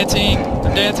 I'm dancing!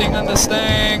 I'm dancing on this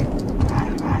thing!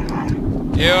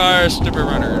 You are a stupid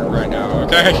runner right now,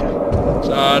 okay?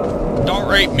 So, don't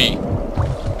rape me.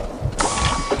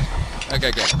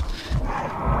 Okay, good.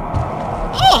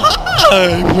 Oh,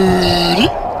 hi, buddy!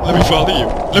 Let me follow you.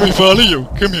 Let me follow you.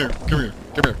 Come here. Come here.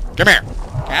 Come here. Come here.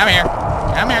 Come here.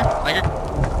 Come here. Like a...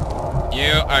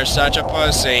 You are such a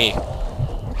pussy.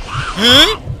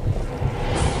 Huh?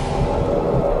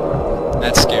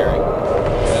 That's scary.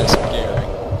 That's scary.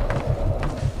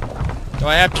 Do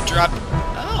I have to drop...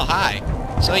 Oh, hi.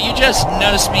 So you just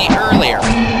noticed me earlier.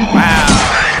 Wow.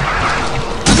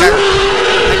 Okay.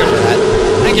 Thank you for that.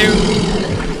 Thank you.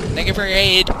 Thank you for your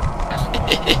aid.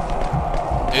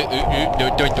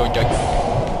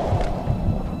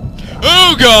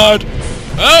 Oh, God.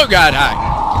 Oh, God, hi.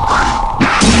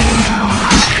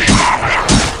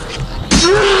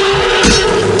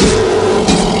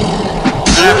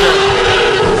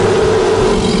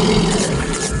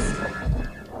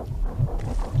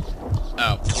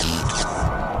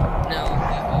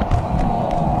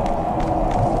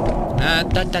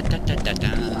 Da da da da da da.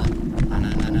 Na na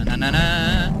na na na na.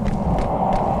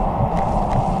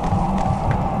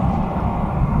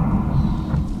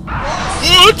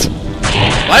 What?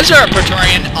 Why is there a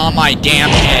Praetorian on my damn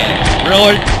head?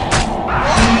 Really?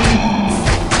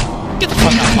 Get the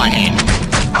fuck off my head.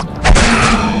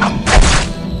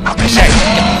 I say,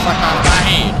 get the fuck off my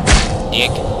head,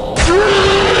 dick.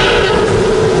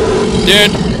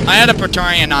 Dude, I had a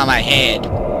Praetorian on my head.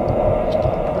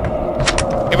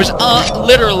 It was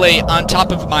literally on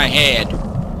top of my head.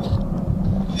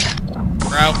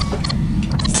 Bro.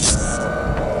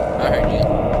 I heard you.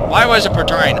 Why was a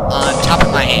Praetorian on top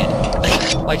of my head?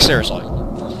 Like, seriously.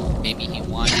 Maybe he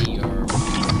wanted your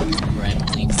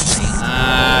friendly face.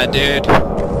 Dude.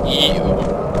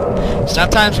 You.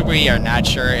 Sometimes we are not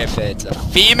sure if it's a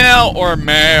female or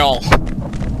male.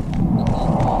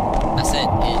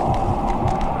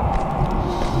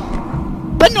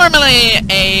 Normally,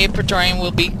 a Praetorian will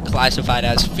be classified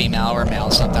as female or male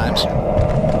sometimes.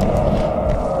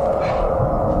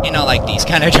 You know, like these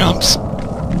kind of jumps.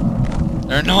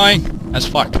 They're annoying as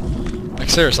fuck. Like,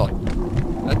 seriously.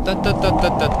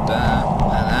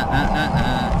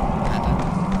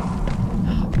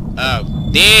 Oh,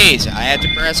 these! I have to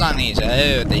press on these.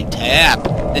 Oh, they tap.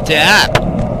 They tap.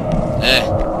 Ugh,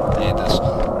 I hate this.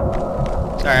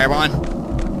 Sorry, everyone.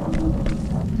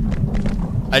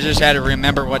 I just had to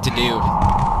remember what to do.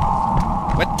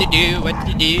 What to do, what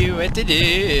to do, what to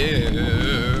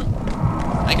do.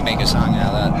 I can make a song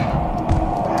out of that.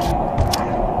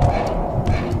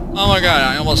 Oh my god,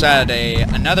 I almost had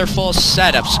another full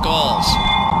set of skulls.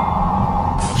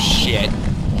 Oh shit.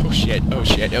 Oh shit, oh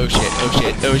shit, oh shit, oh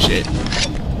shit, oh shit.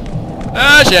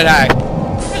 Oh shit, hi.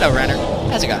 Hello, Renner.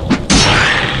 How's it going?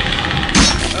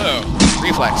 Oh,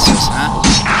 reflexes, huh?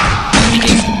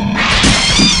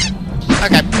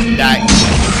 Okay, die.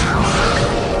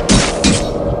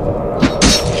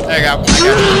 There you go, I got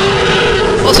you.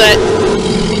 Full set.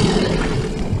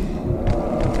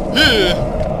 Oh,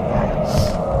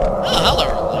 hello,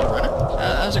 Runner.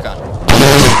 How's it going?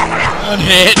 One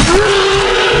hit.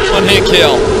 One hit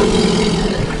kill.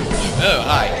 Oh,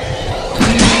 hi.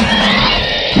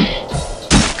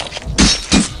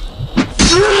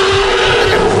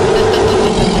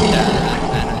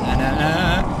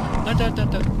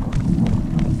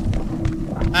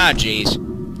 Ah, jeez.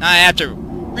 Now I have to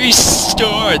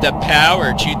restore the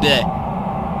power to the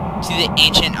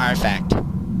ancient artifact.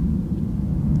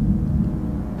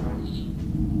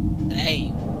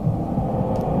 Hey.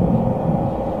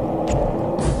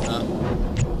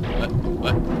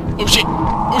 What? Oh shit!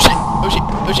 Oh shit! Oh shit!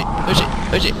 Oh shit! Oh shit!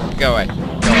 Oh shit! Go away! Go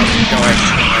away! Go away!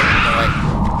 Go away!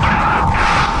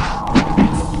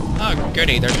 Oh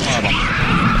goody! There's more of them.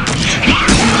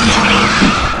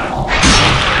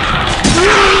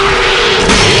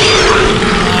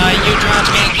 You drones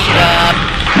can't keep up.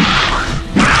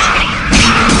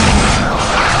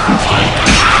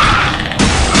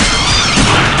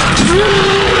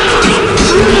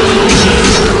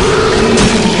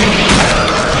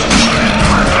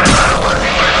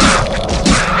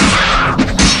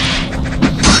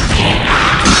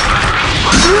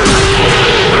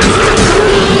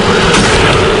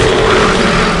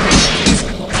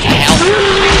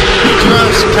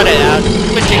 Cut it out.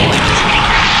 Quit tickling.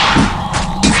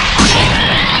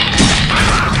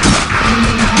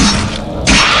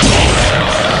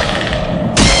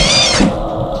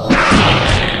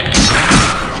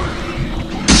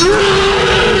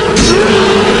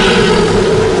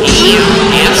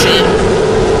 Acid.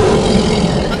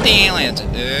 Not the aliens.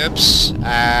 Oops.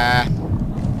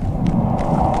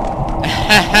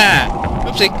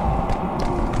 Oopsie.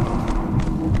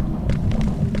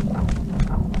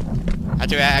 How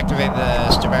do I activate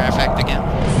the stupid effect again?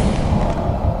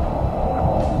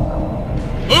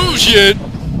 Oh shit!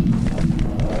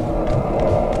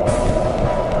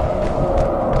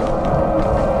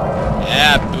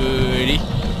 Yeah, buddy.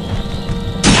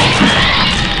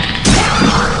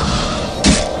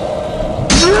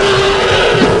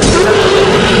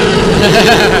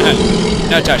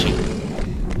 No touching.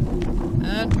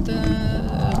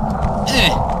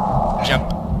 Jump.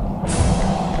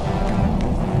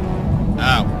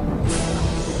 Oh.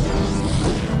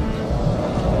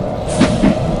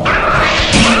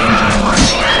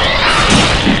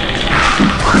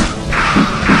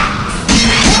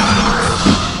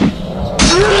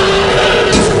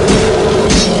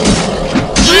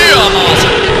 Yeah, I'm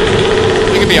awesome.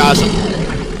 You can be awesome.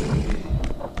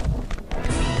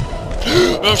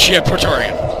 Oh shit,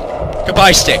 Praetorian.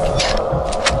 Goodbye, stick. Oh,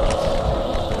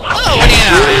 what do you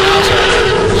know?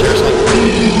 Seriously.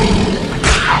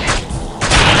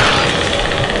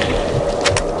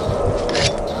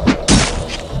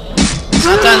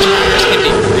 Sometimes runners can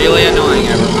be really annoying,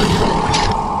 everyone.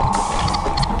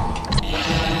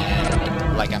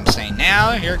 And like I'm saying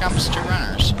now, here comes two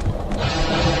runners.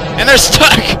 And they're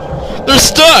stuck! They're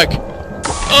stuck!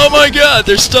 Oh my god,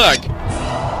 they're stuck!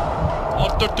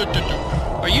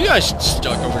 Are you guys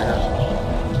stuck over here?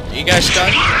 Are you guys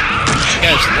stuck? You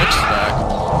guys look stuck.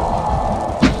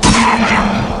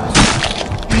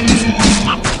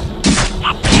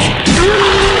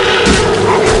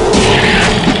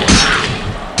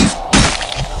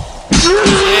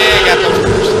 Yeah, I got those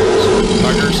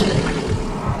buggers.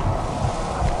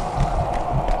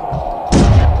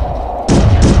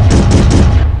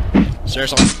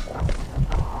 Seriously?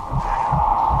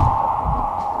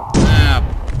 Ah,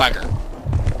 bugger.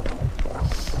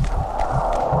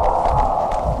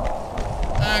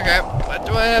 Okay, what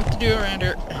do I have to do around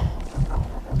here?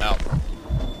 Oh.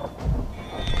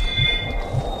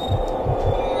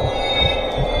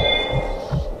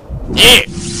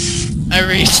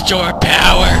 restore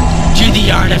power to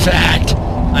the artifact.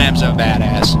 I am so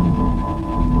badass.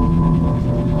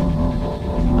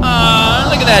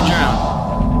 Look at that drone.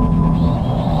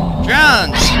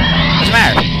 Drones! What's the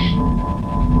matter?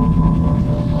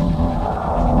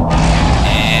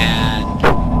 And...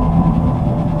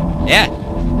 yeah.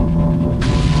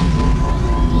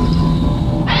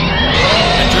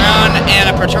 A drone and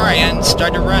a Praetorian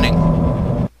started running.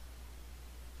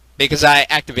 Because I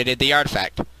activated the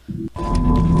artifact.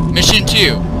 Mission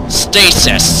 2.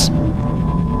 Stasis.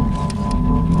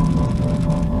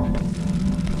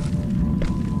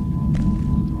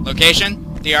 Location?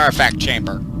 The artifact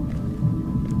chamber.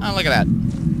 Oh, look at that.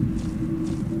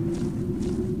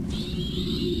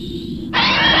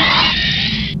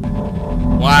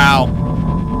 Wow.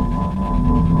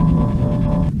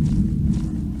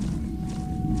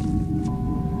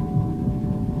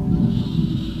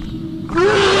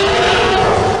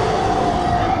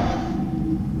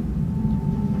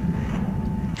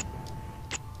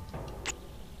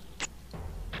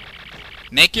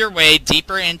 Make your way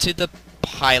deeper into the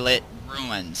pilot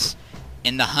ruins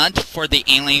in the hunt for the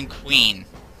alien queen.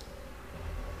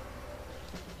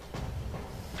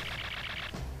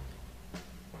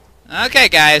 Okay,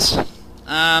 guys.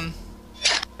 I'll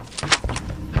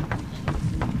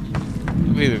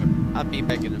be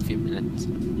back in a few minutes.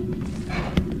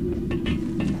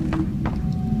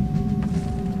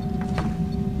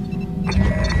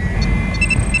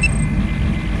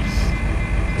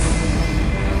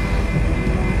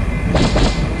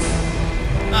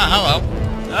 Hello.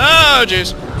 Oh,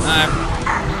 jeez.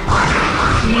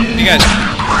 You guys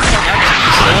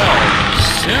so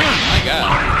soon. My God.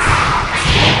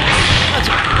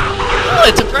 Oh,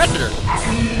 it's a predator.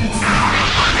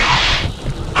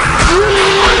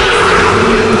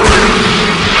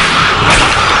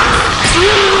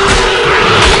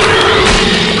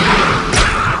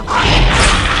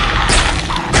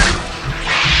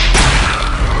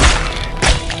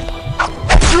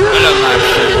 Hello, my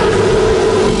friend.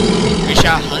 We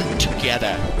shall hunt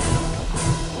together.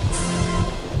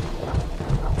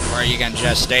 Or you can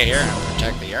just stay here and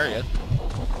protect the area.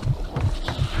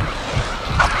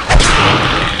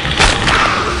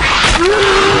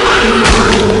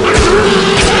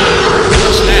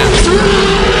 Snap.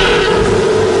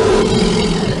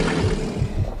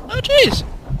 Oh, jeez.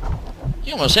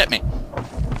 You almost hit me.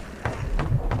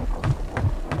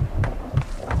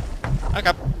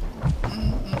 Okay.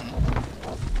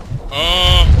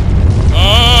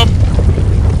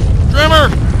 Drummer!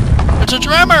 It's a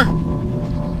drummer!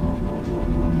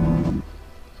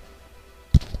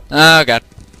 Oh, God.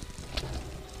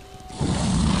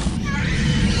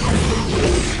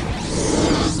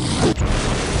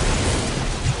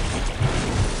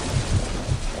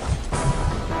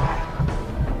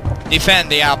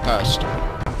 Defend the outpost.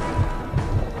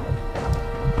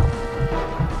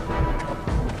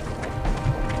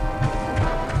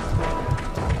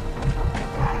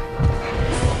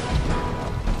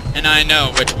 And I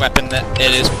know which weapon that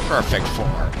it is perfect for.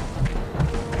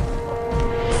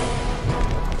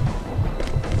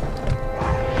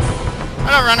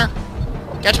 Hello, runner.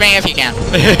 Catch me if you can.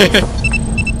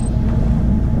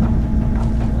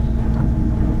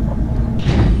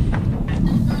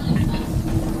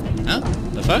 Huh?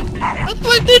 The fuck? What the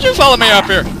fuck did you follow me up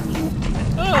here?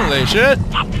 Holy shit.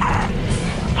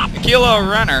 A kilo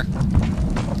runner.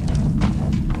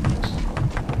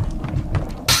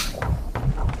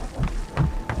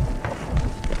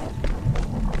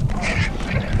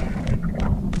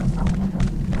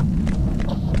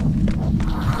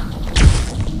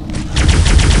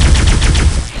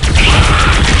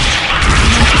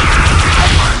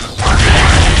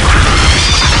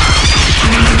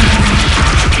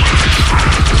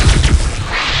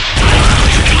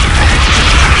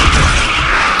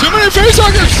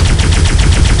 Facehuggers!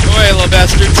 Go away, little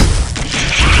bastards.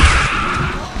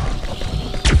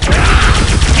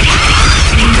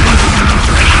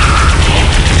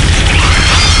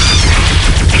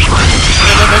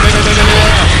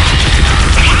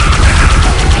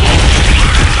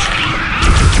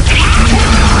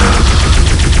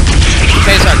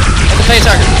 Facehugger! It's a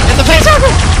facehugger! It's a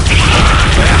facehugger!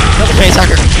 It's a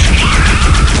facehugger!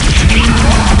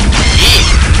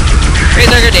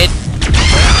 Facehugger dead.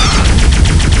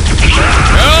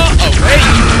 Oh, wait,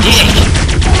 you dick!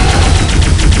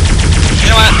 You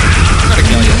know what? I'm gonna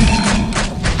kill you.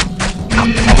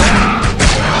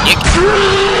 Dick.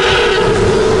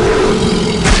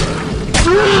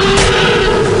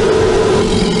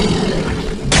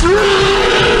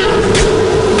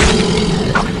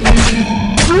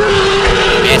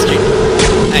 Bastard.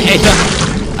 I hate them.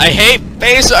 I hate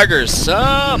facehuggers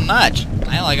so much.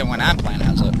 I like it when I'm playing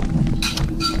as it.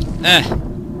 Eh.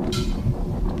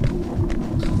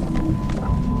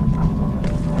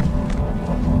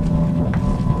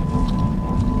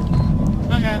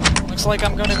 Okay, looks like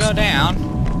I'm gonna go down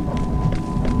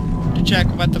to check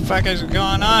what the fuck is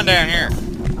going on down here.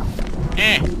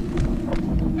 Eh.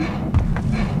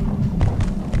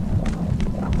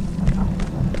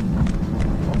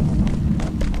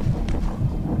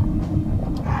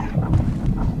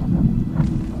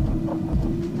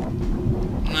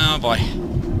 Oh boy.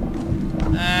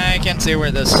 I can see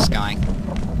where this is going.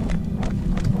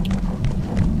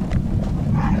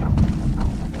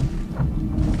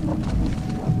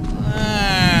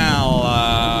 Well,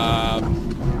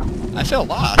 I feel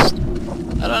lost.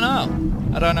 I don't know.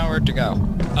 I don't know where to go.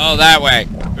 Oh, that way.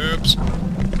 Oops.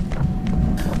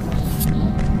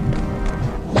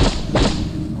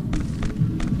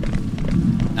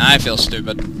 I feel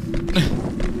stupid.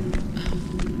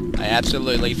 I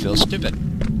absolutely feel stupid.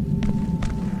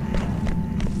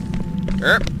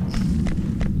 Derp.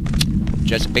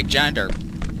 Just a big giant derp.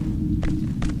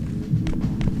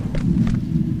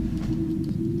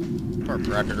 Poor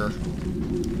predator.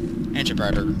 Ancient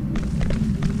predator.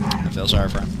 I feel sorry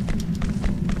for him.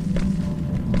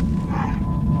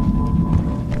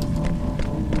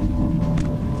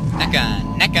 Neck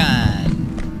on, neck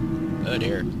on. Oh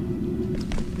dear.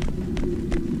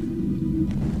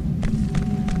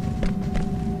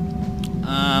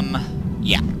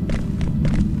 Yeah.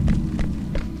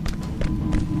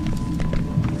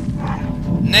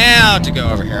 Now to go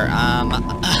over here.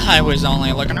 I was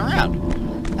only looking around.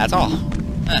 That's all.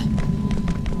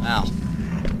 Well,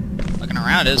 looking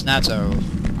around is not so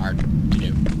hard to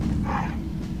do.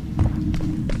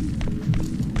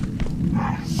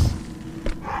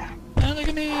 Oh, look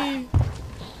at me.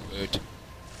 Boot.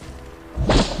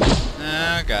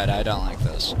 Oh god, I don't like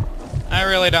this. I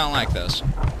really don't like this.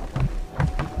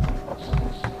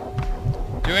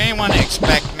 Do anyone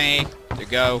expect me to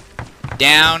go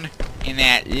down in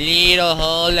that little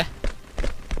hole?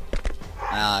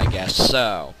 Well, I guess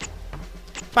so.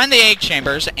 Find the egg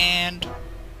chambers and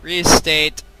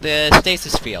restate the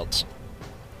stasis fields.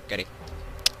 Goody.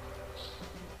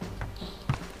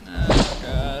 Oh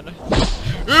god.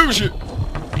 Oh shit!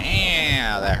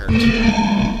 Yeah, that hurts.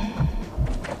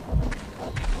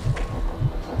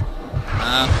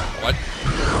 What?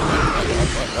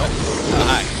 Oh,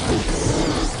 hi.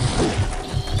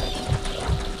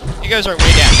 You guys are way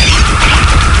down here.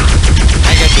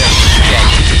 I got this.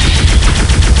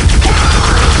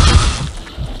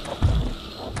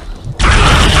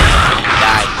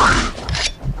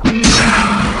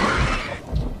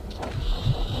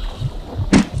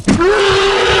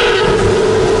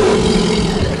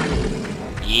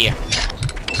 Yeah.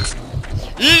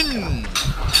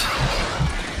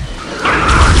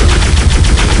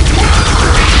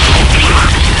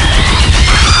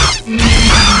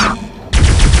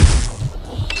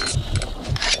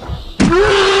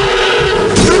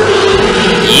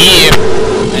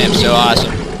 I am so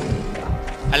awesome.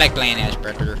 I like playing as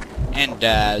Predator and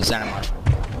Xenomorph.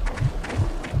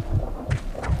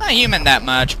 Not human that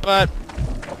much, but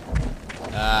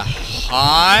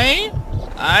hi.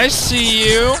 I see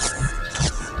you,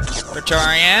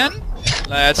 Praetorian.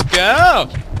 Let's go.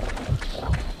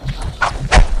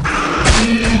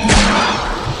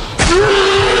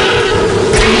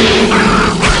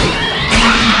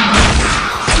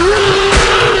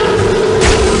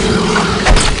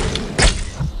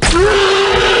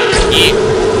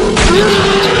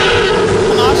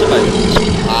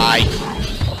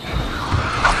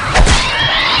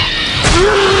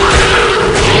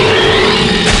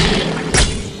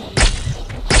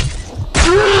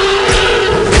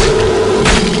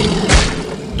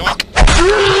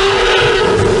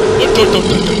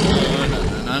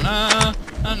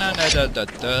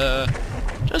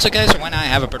 Just in case when I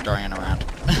have a Praetorian around.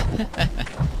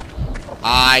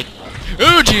 Hi.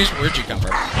 Oh jeez, where'd you come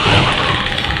from?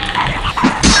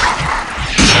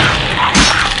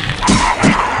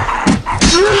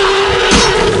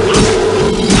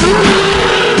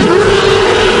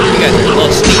 You guys are a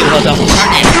little sneaky little devils,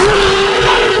 aren't you?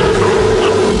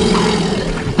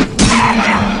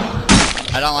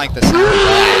 I don't like the sound of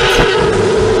that.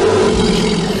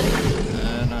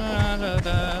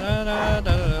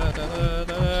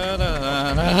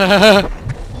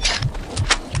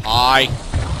 Hi.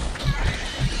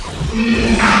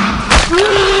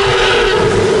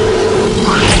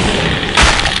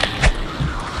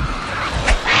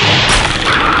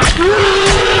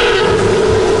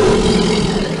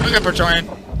 Okay, Praetorian.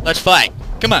 Let's fight.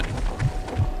 Come on.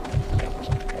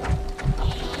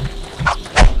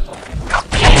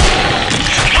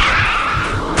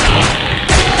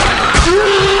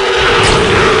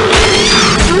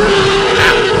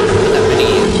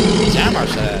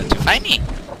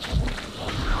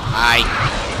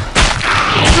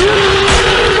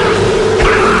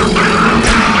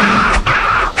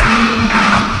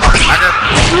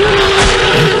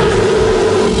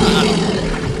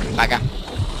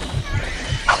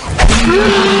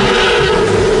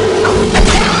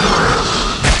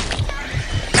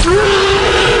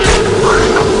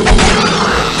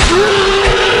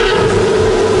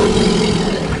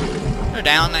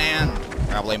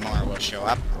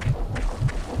 up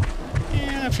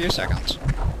in a few seconds.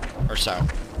 Or so.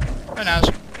 Who knows?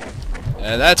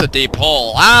 That's a deep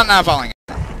hole. I'm not falling.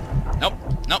 Nope.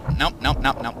 Nope. Nope. Nope.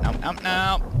 Nope. Nope. Nope. Nope.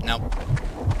 Nope. Nope.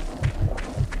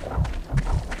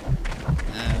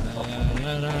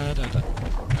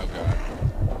 Oh god.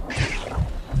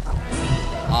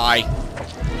 Hi.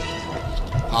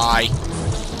 Hi.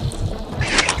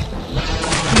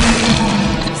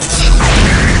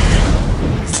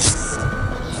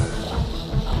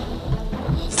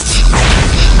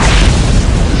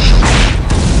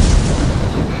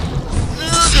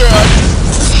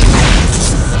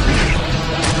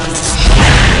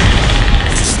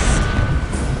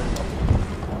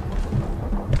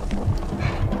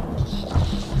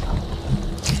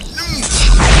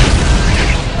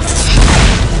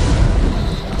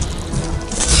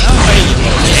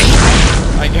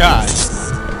 God.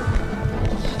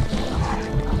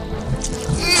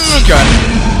 Oh god.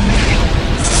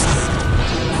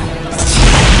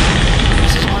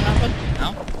 Is this one open? No?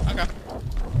 Okay.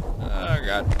 Oh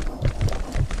god.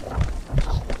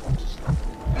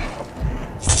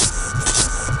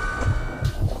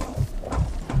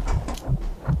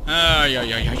 Oh yeah.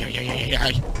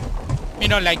 Me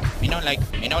no like.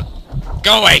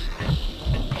 Go away!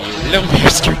 You little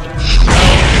bastard.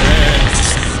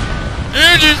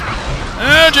 Oh jeez!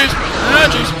 Oh jeez! Oh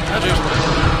jeez! Oh jeez!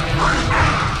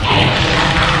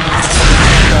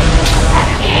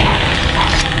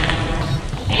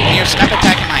 Can you stop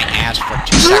attacking my ass for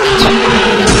 2 seconds?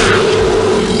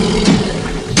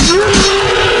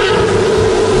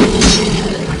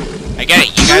 I get it,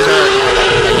 you guys are...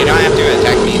 But you don't have to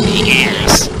attack me in the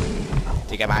ass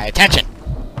to get my attention.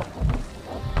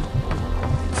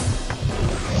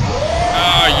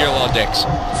 Oh, you little dicks.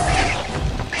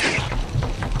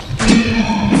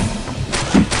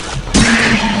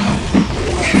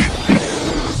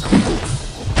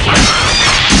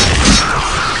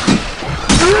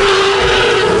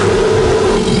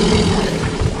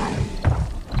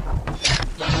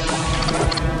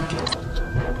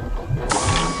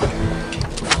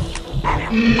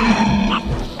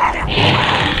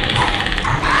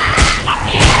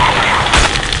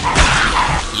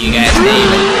 You guys didn't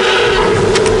even...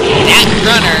 That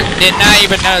runner did not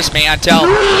even notice me until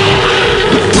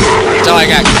I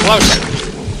got closer.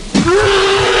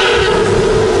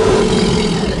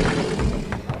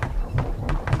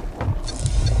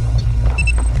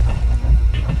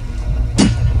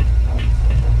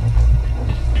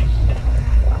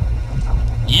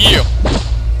 You.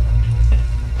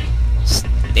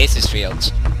 Stasis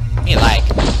fields. Me like.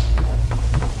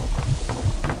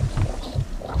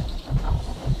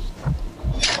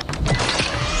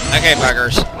 Okay,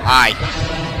 buggers. Hi.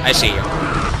 I see you.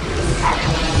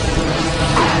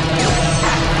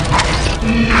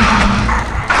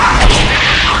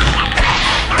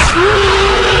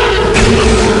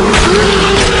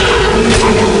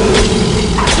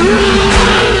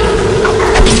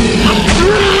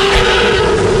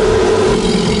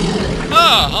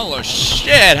 Oh, holy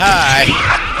shit, hi.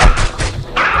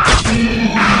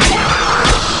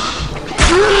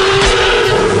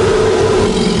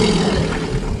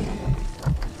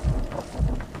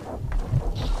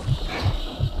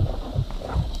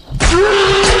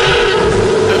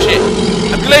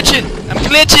 I'm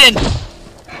glitching!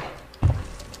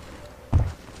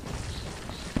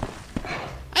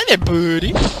 Hi there,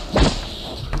 buddy.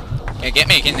 Can't get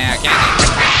me now, can you?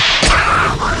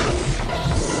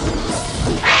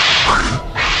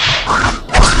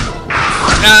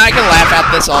 No, I can laugh at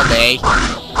this all day.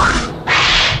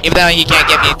 Even though you can't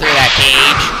get me through that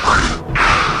cage.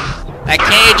 That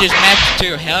cage is meant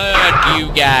to hurt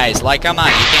you guys. Like, come on,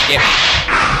 you can't get me.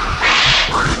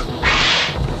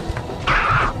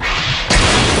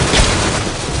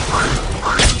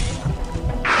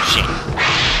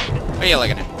 What are you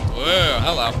looking at? Whoa,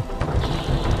 hello.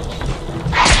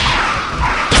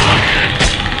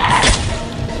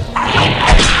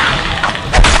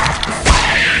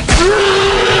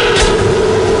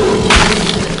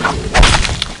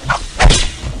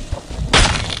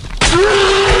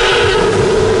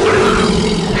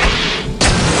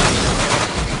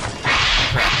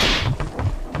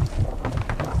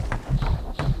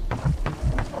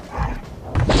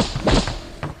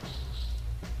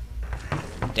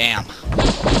 Damn.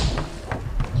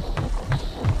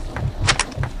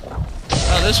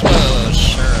 Oh, this will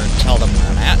sure tell them where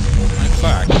I'm at. Like,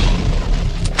 fuck.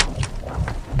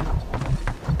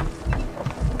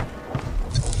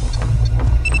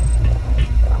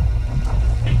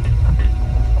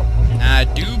 I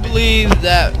do believe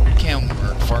that can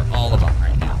work for all of them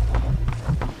right now.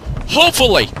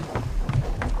 Hopefully!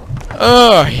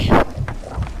 Ugh.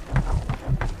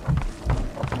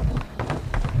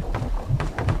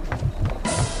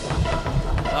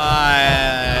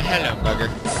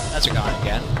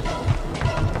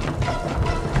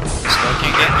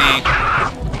 me.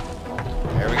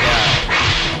 There we go.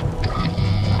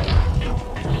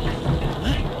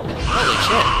 What? Holy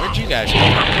shit, where'd you guys go?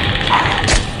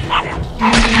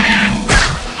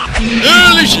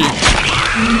 Holy shit!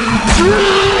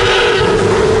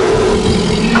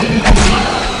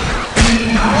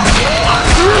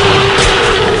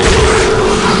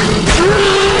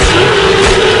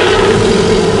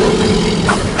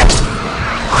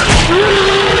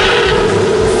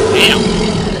 Damn!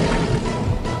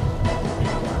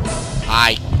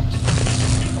 Hi.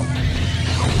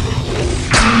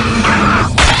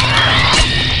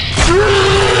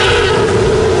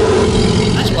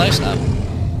 Nice place though.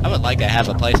 I would like to have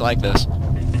a place like this.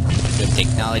 Good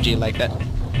technology like that.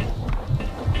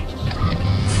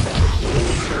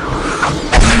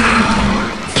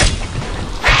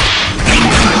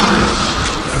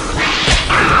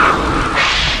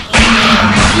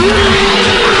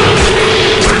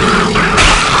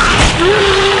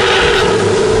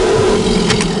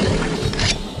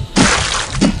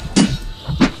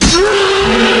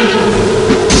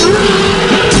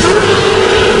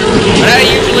 What I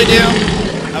usually do,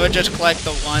 I would just collect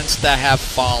the ones that have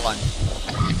fallen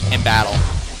in battle.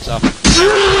 So,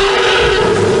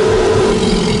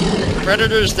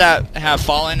 predators that have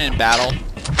fallen in battle,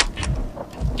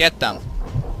 get them.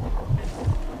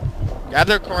 Grab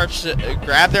their corpses,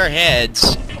 grab their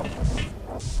heads.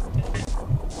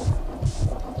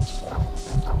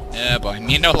 Oh boy,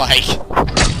 me no like.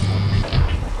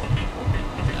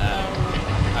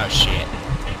 Oh shit.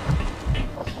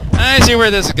 I see where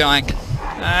this is going.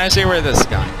 I see where this is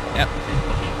going. Yep.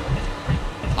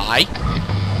 Hi.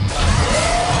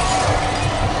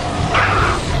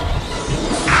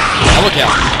 Double kill.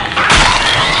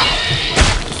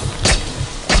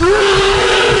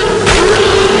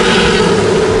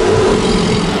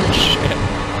 Oh shit.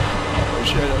 Oh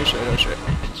shit, oh shit, oh shit.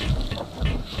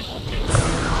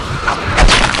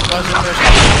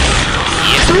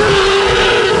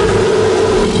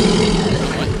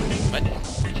 What?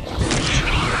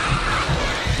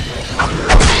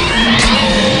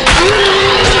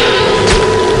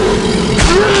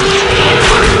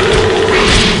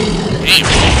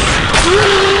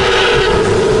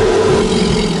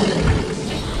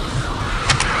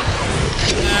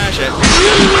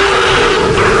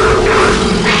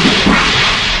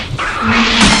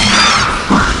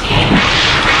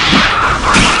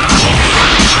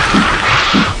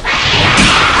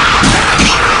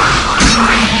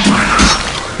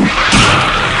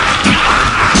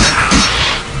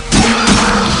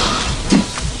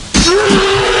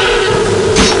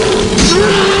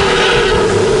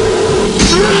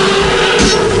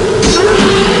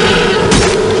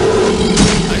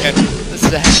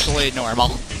 Normal.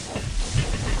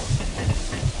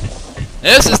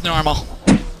 This is normal.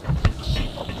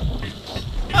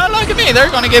 Oh, look at me. They're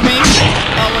gonna give me.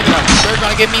 Oh, look at them. They're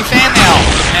gonna give me fan mail.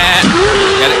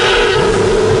 Get it?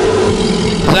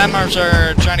 The Zemmers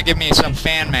are trying to give me some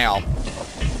fan mail.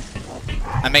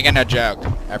 I'm making a joke,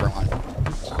 everyone.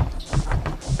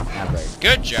 Not a very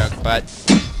good joke, but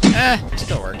it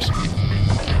still works.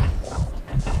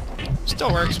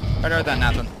 Still works. Better than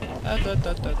nothing.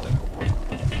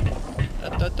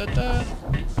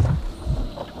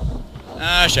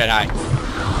 Oh shit, hi.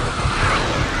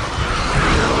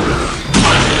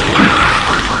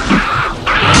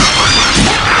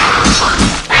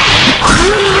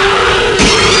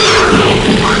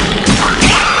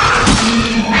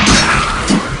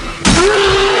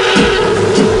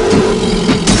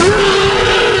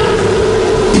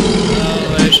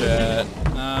 Holy shit.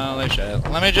 Holy shit.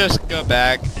 Let me just go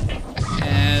back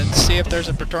and see if there's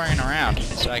a Praetorian around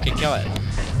so I can kill it.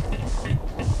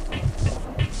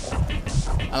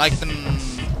 I like them.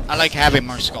 I like having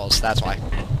more skulls, that's why.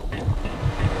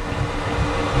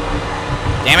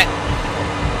 Damn it.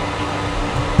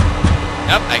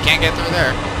 Nope, I can't get through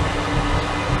there.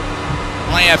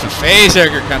 Only if a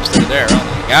facehugger comes through there. Oh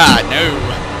my god, no.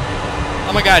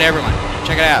 Oh my god, everyone.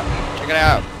 Check it out. Check it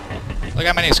out. Look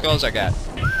how many skulls I got.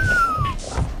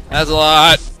 That's a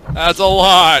lot. That's a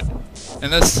lot. In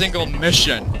this single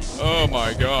mission. Oh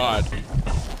my god.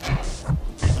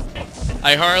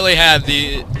 I hardly had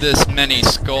this many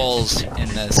skulls in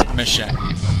this mission.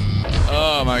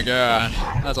 Oh my god.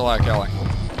 That's a lot of killing.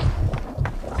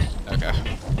 Okay.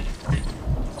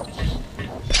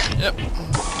 Yep.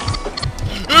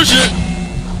 Oh shit!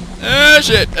 Oh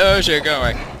shit! Oh shit, go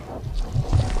away.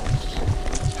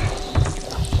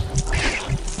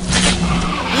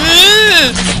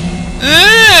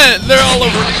 They're all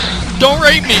over me. Don't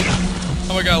rape me!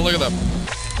 Oh my god, look at them.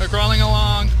 They're crawling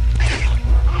along.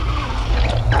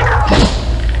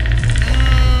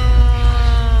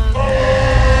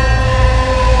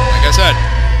 said.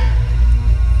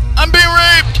 I'm being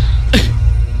raped!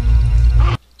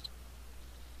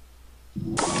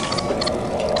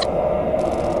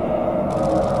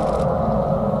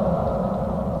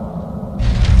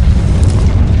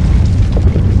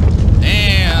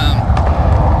 Damn.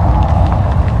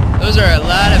 Those are a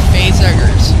lot of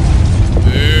facehuggers.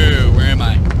 Ooh, where am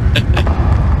I?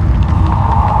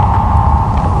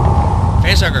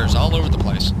 Facehuggers all over the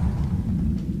place.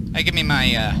 Hey, give me my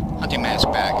hunting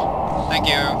mask back. Thank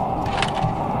you.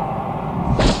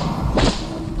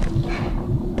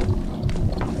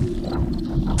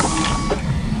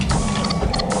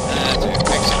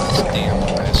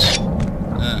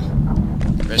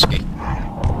 Risky.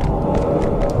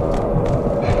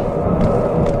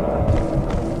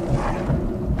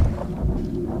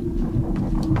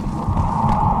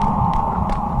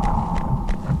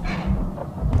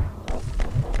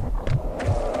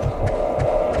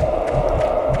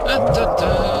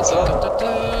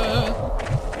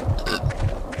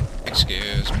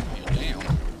 Excuse me. Damn.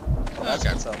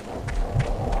 Okay.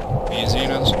 Easy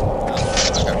enough.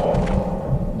 Okay.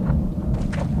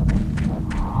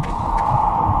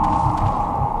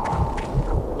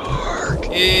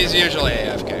 He's usually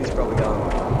AFK. He's probably gone.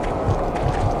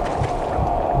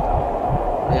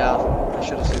 Yeah, I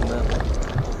should have seen that.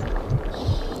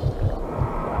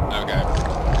 Okay.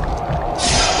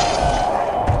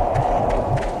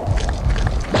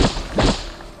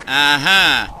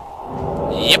 Uh-huh.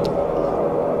 Yep.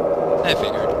 I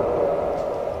figured.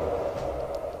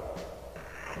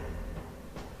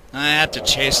 I have to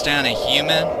chase down a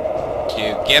human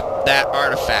to get that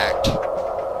artifact.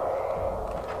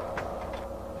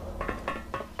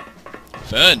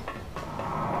 Fun.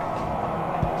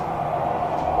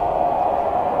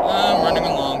 I'm running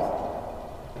along.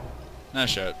 Nice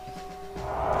shot.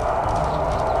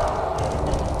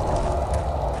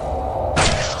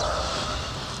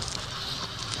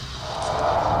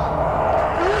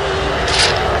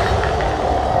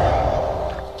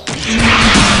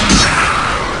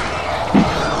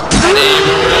 I didn't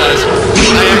even realize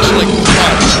I actually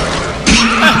crouched.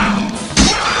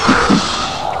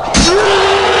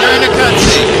 During a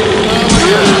cutscene. Oh my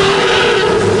god.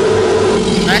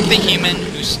 Track the human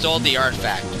who stole the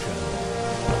artifact.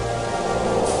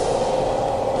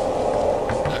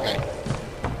 Okay.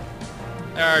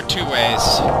 There are two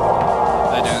ways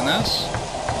of doing this.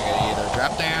 You gotta either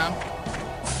drop down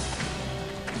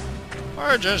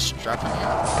or just drop from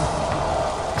here.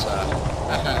 So,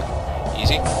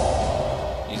 easy.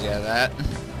 Easy out of that.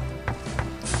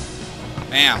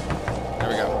 Bam. There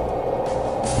we go.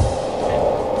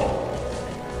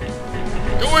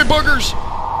 Go away, buggers!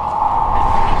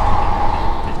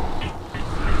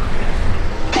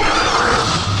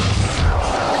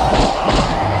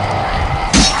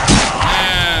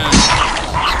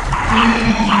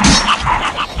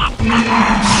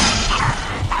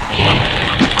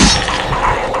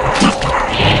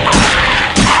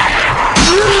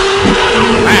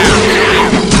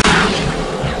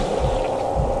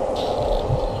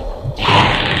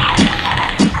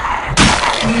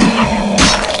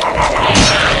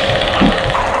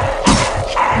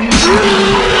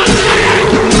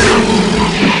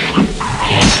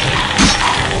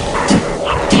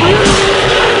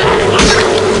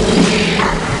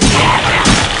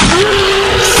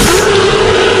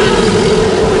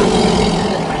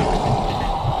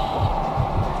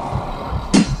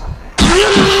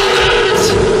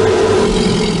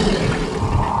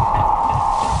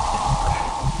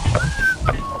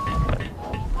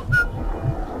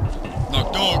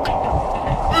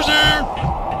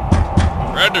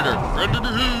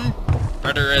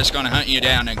 Predator is going to hunt you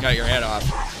down and cut your head off.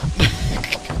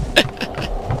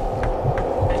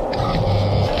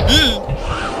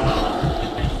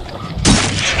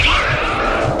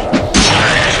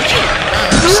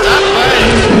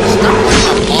 Stop putting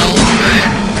my balls in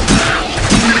there.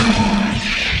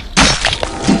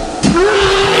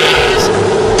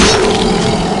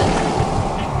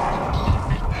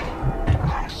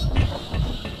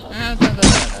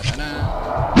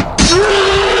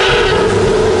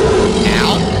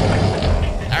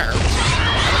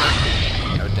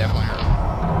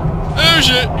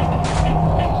 Shit.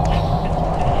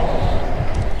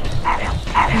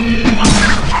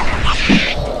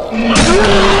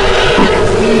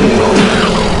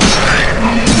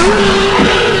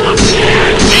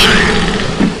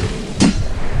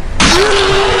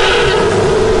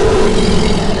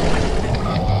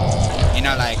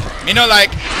 Me no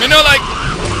like.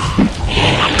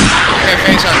 Okay,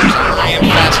 face up. I'm running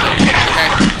faster.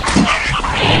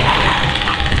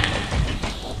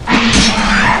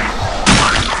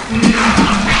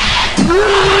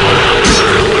 Okay.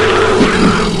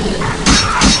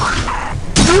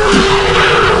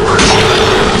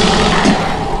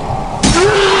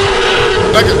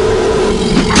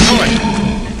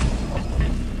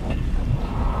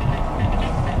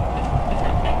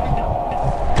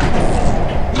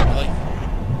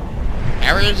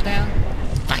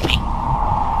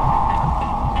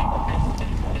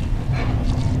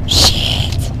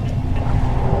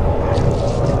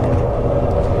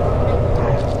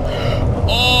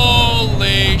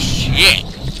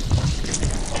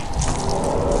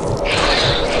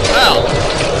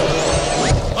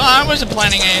 Well, I wasn't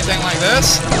planning anything like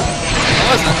this. I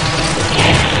wasn't.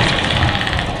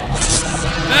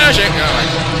 Oh shit, go away.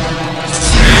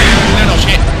 Little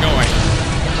shit, go away.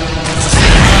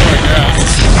 Oh my god.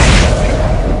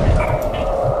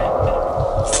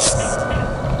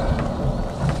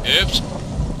 Oops.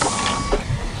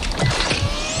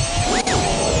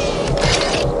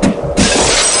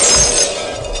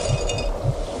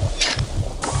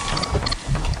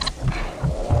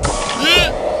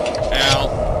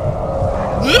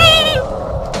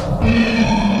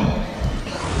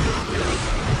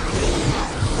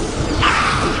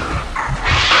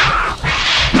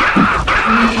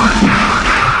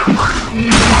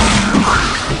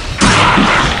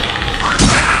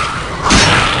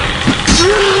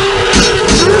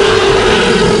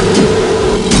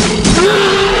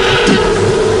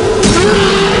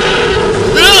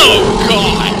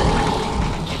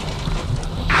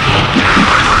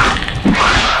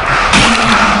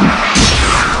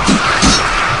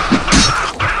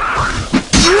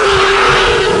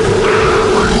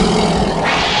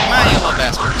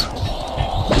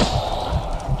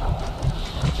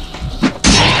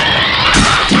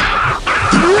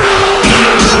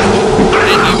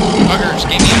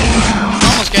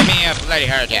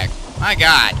 Heart attack. My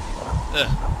god. Ugh.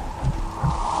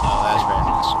 Oh, that's very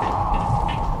nice.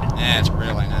 That's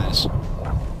really nice.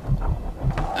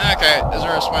 Okay, is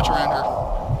there a switch around here?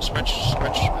 Switch.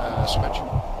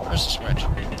 Where's the switch?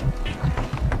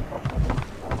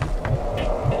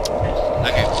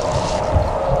 Okay.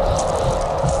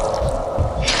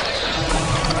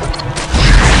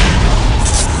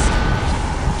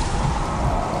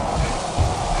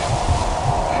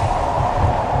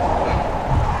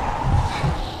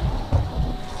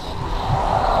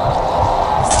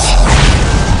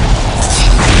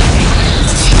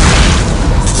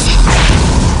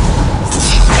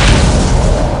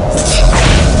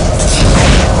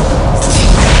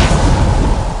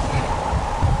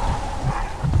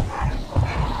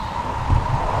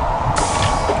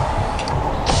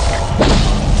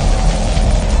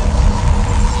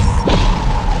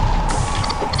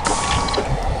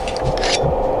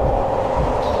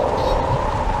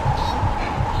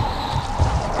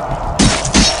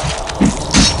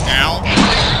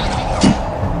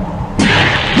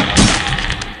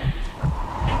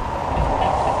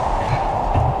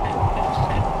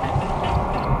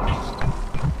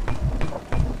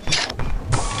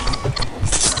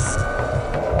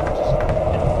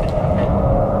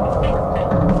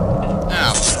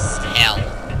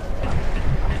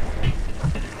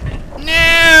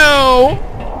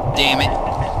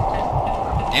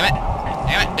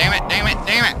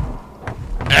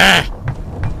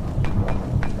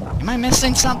 Am I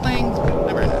missing something?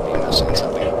 I better not be missing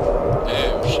something.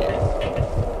 Oh, shit.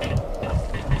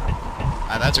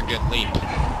 Ah, that's a good leap.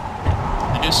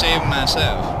 I do save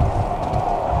myself.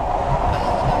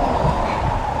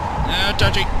 No,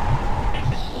 touchy.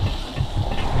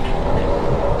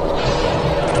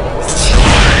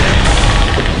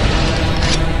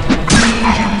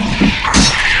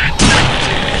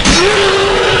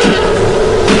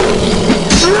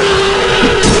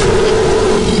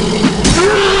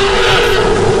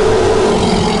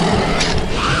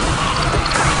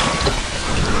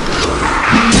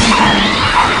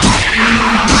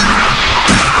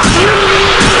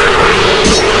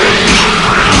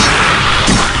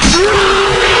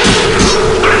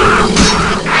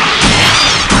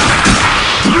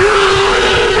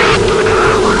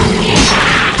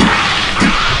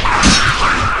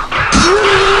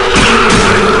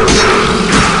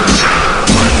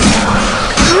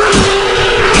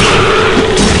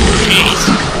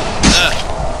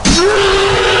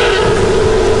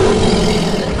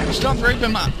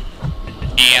 Him up.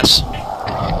 Yes. And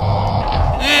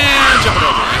jump it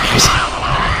over, I guess.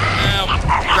 Oh,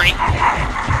 great.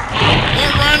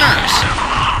 More runners.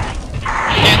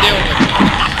 Can't deal with it.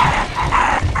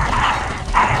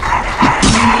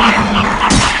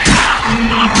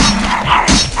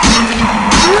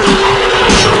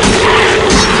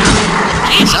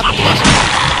 Jeez, up close.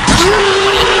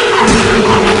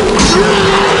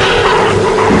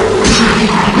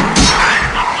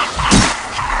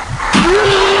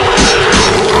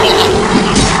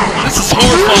 This is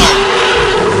horrifying.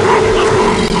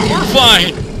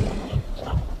 Horrifying.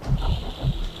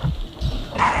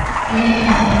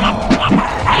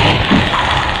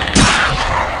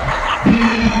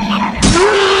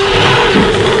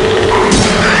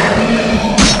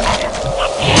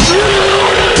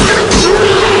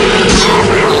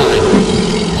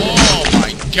 Oh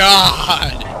my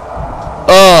god.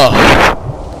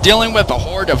 Ugh. Dealing with a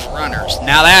horde of runners.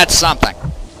 Now that's something.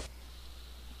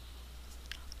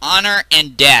 Honor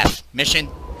and Death, Mission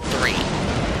 3.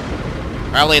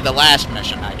 Probably the last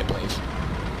mission, I believe.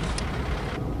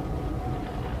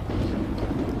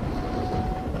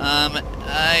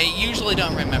 I usually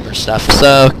don't remember stuff,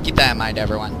 so keep that in mind,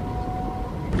 everyone.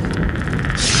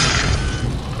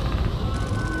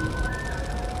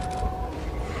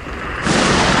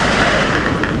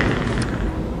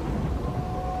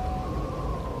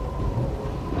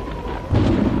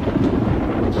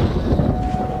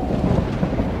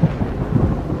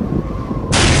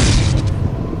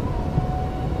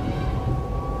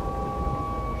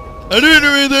 I didn't do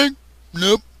anything.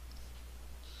 Nope.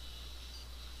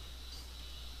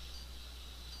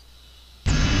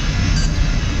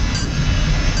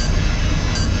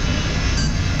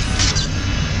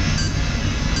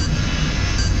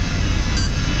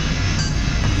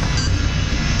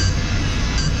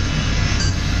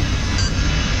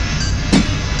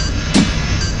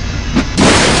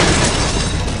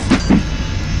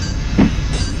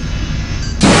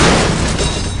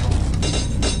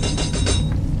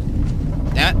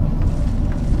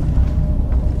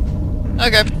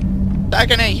 Okay,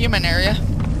 back in a human area.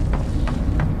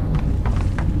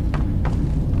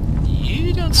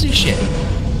 You don't see shit.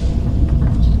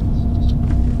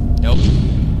 Nope.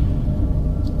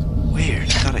 Weird,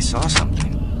 I thought I saw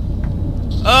something.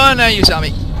 Oh, now you saw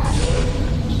me.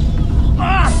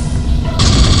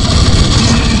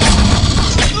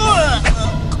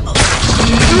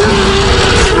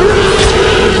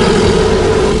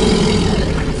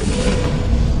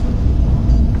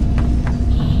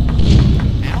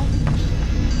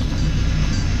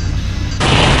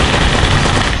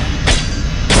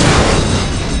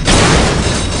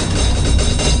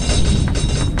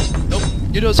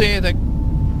 You don't see anything.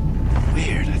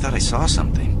 Weird, I thought I saw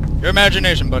something. Your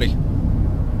imagination, buddy.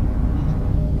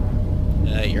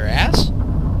 Your ass?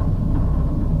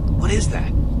 What is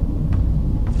that?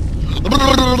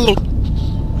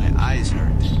 My eyes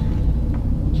hurt.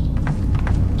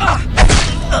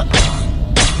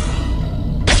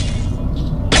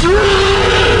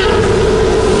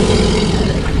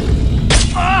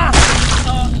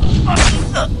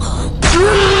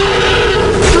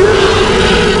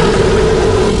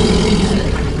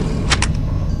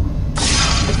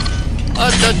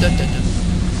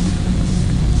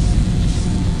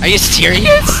 Are you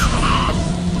serious?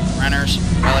 Runners,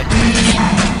 really?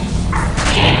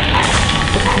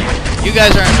 You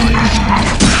guys are annoying.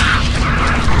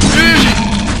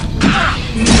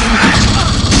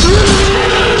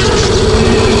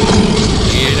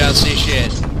 You don't see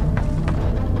shit.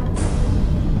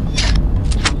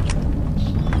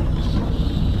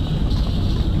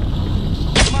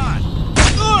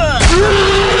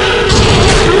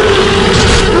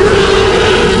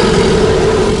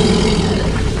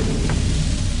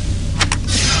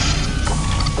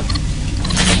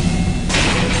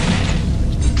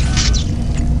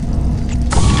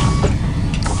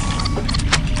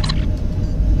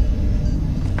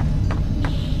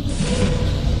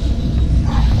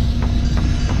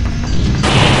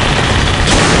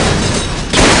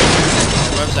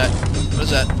 What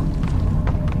is that?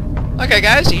 Okay,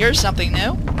 guys, here's something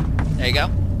new. There you go.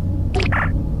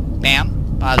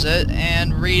 Bam. Pause it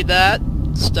and read that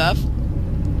stuff.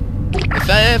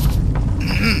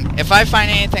 If I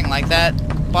find anything like that,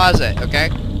 pause it, okay?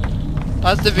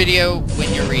 Pause the video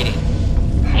when you're reading.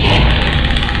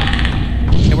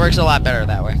 It works a lot better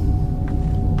that way.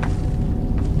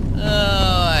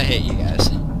 Oh, I hate you guys.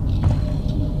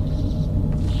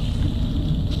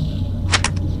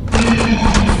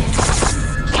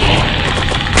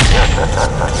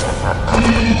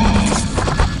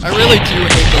 I really do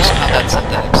hate those combat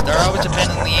synthetics. They're always a pain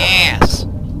in the ass.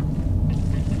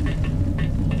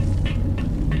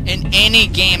 In any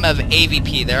game of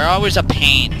AVP, they're always a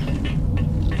pain.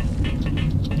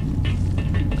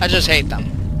 I just hate them.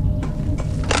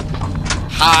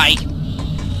 Hi.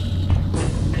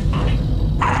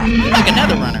 Like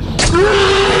another runner.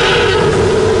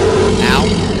 Ow.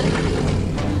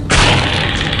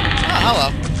 Oh,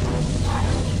 hello.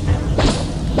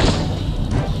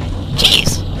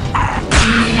 Jeez.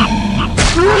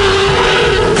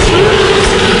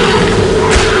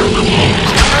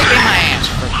 Stop breaking my ass,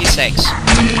 for Pete's sakes.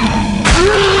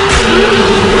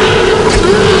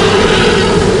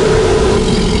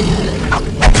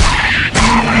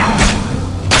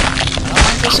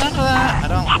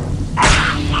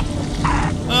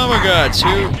 Oh my god,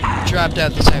 two dropped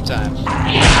out at the same time.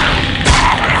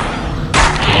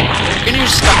 Can you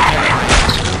stop carrying my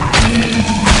ass?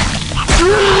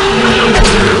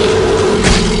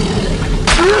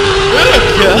 Oh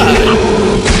god!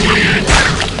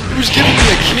 Who's giving me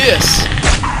a kiss?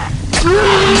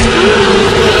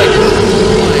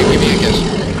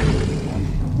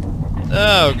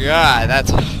 Oh god,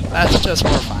 that's just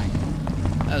horrifying.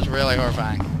 That's really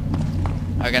horrifying.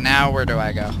 Okay, now where do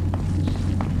I go?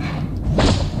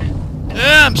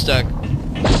 Yeah, I'm stuck.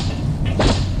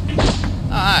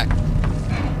 Oh, hi.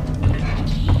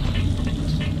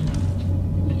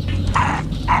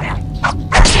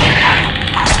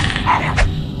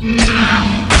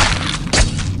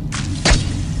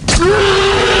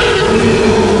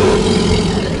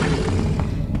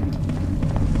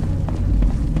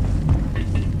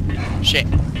 Shit.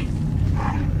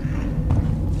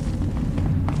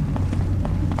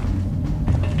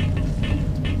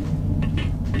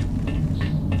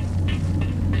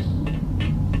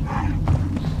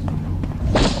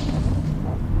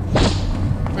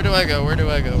 Where do I go? Where do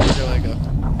I go? Where do I go?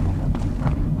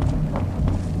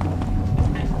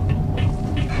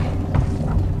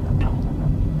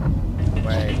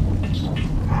 Wait.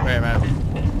 Wait a minute.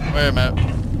 Wait a minute.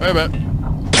 Wait a minute.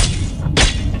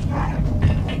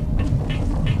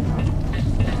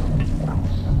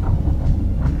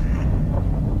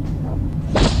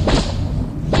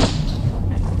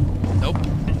 Nope.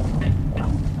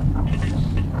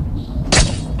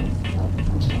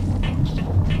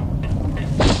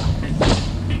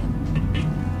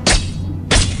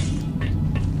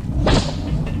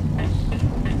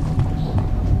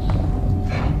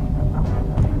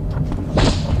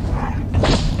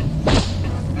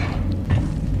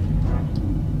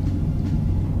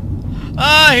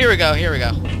 Ah, here we go, here we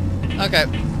go. Okay.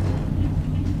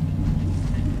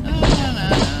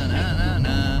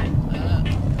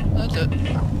 That's it.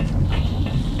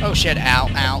 Oh shit, ow,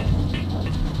 ow.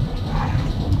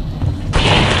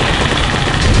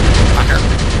 Fucker.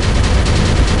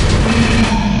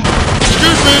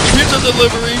 Excuse me, pizza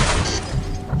delivery.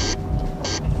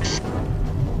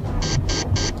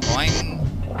 Boing.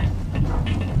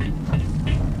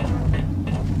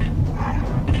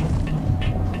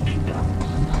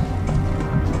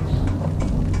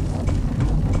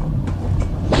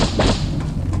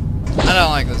 I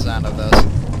don't like the sound of this.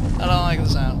 I don't like the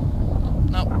sound.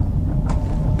 Nope.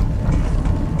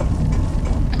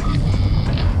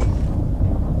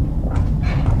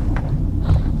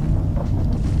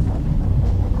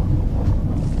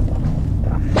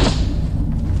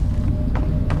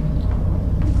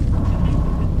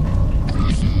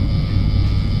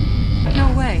 No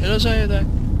way. You don't say anything.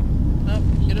 Nope.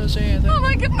 You don't say anything. Oh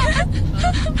my god.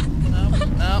 Nope.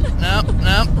 Nope. Nope.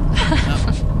 Nope.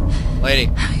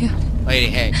 Lady. Lady,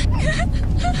 hey.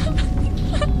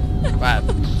 What?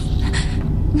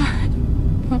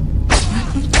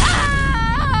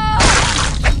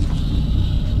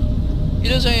 You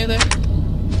don't say anything.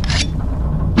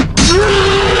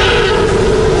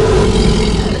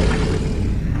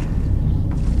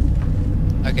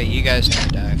 Okay, you guys can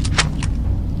die.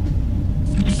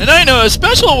 And I know a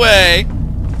special way!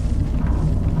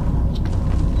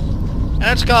 And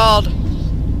it's called...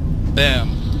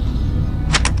 Boom.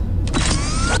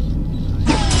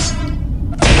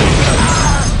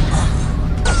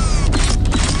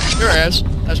 Sure is.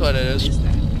 That's what it is.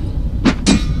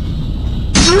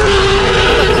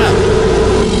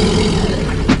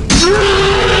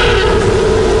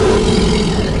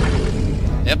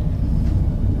 Yep.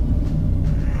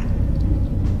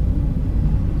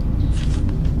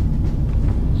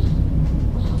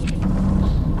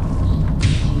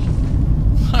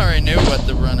 I already knew what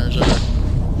the runners are.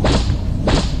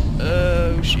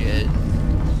 Oh shit.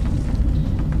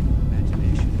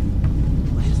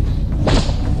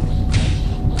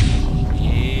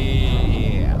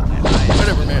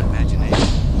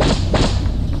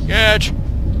 Catch! Wow,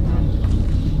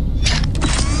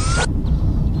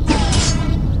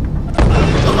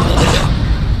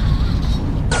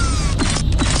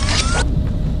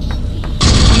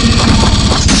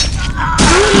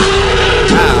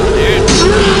 dude.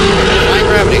 Defying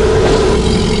gravity.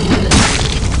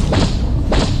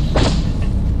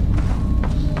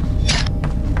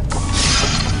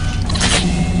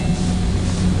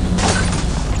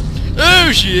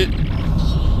 Oh shit!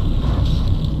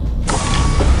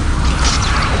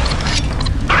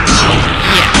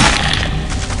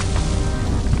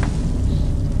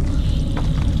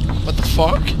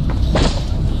 Fuck?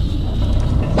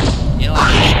 You know,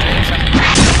 like straight from...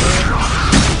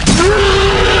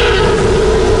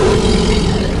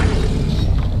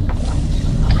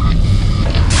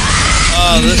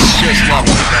 Oh, this is just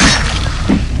level.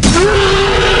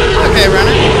 Okay,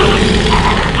 runner.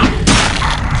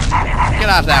 Get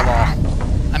off that wall.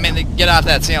 I mean, get off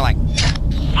that ceiling.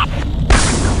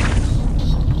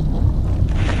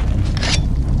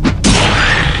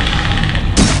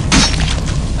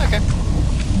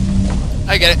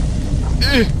 I get it.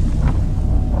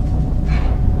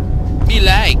 you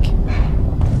like?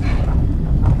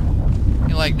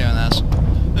 You like doing this?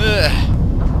 Ugh.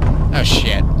 Oh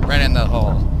shit! Right in the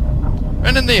hole.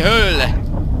 Right in the hole.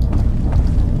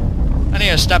 I need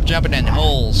to stop jumping in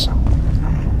holes.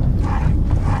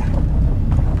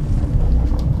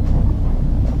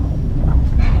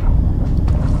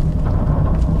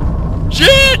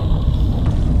 Shit!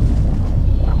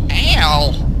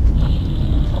 Ow!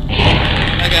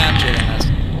 Okay, I'm shooting this.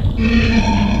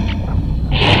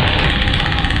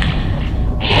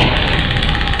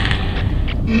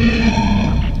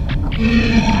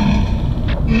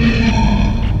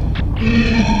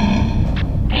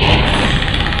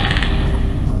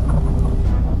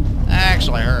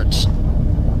 Actually hurts.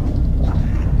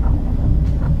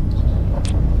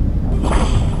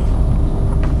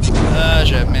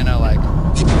 Shit, man, I like.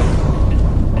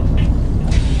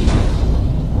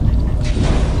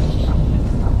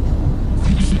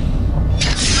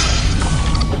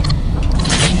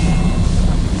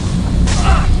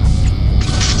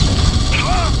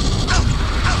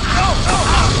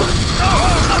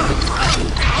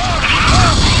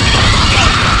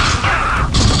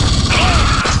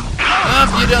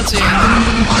 You don't see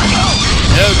anything.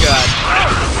 Oh god.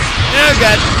 Oh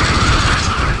god.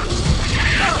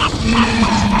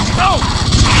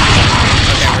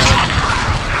 Okay, really?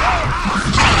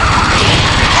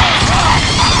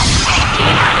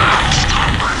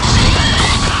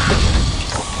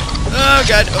 Oh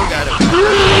god, oh god, oh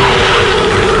god.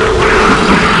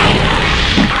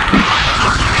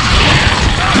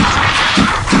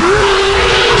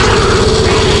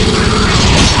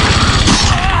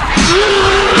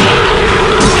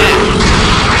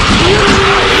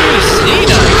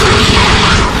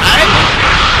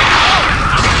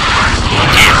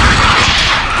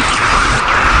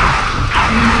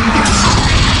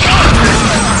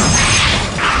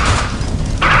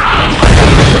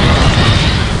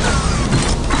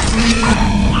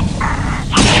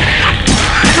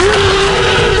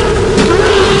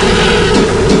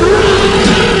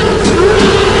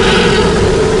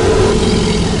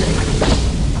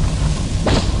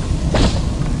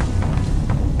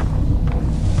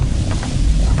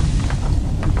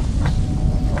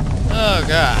 Oh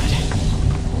god.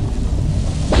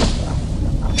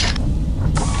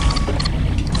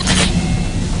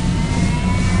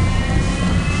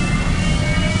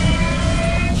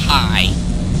 Hi.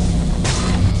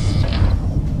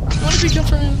 You want to become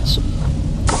friends?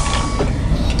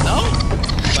 No?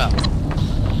 Well.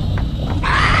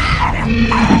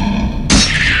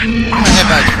 I'm gonna head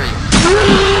back for you.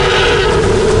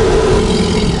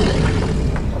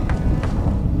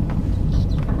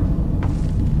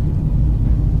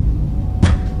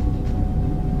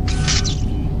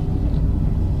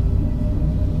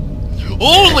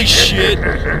 Holy shit!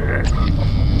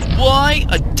 Why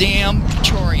a damn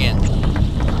Praetorian?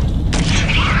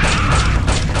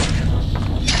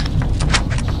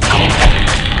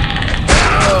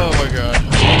 Oh my god.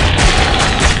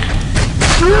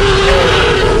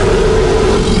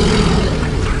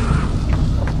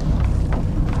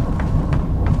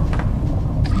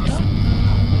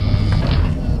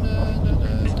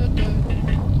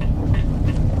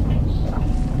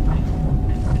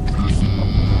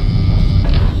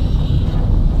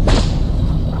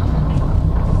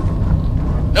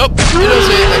 Nope, you don't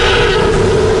see anything.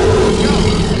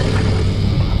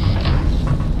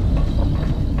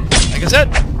 Like I said.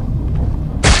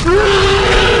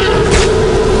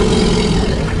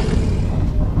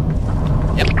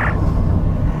 Yep.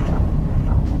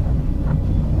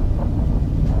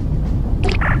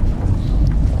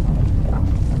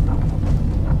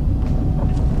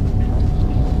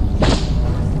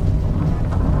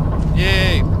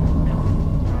 Yay.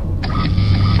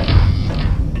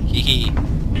 Hee hee.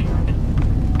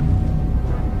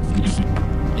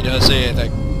 You don't see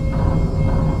anything.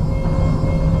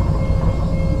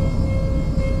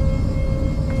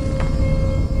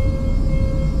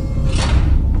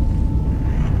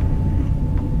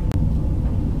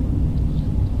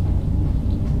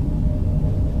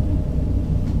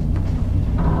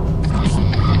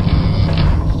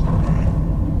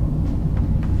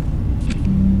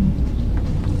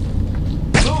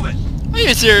 Move it! Are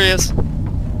you serious?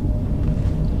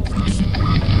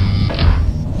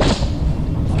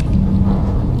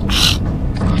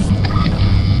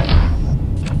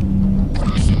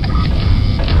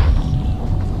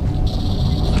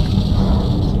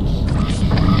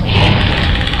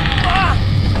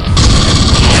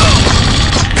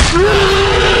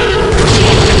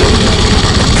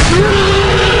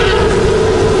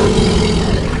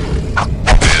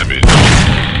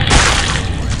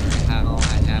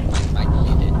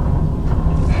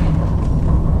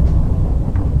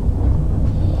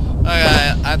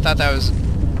 that was...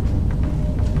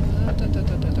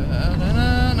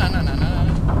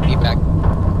 Be back.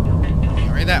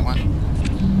 Read that one.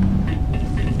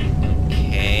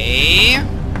 Okay.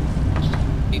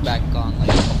 Be back on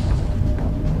later.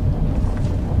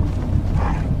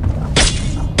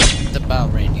 It's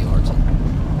about Randy Orton.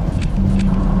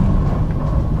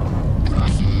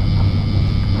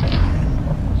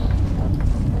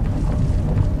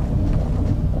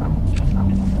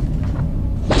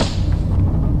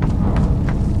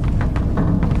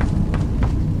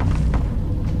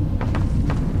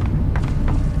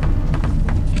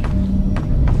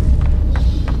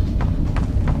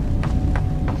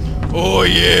 Oh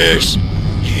yes!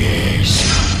 Yes!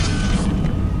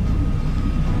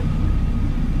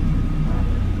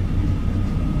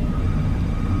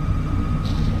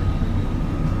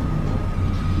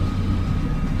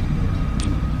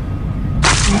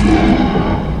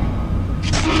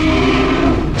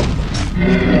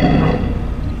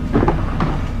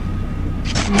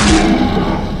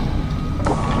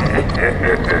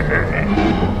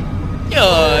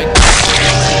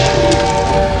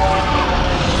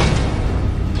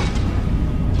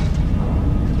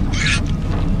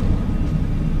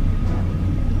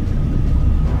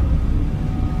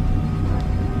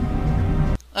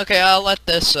 Okay, I'll let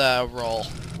this roll.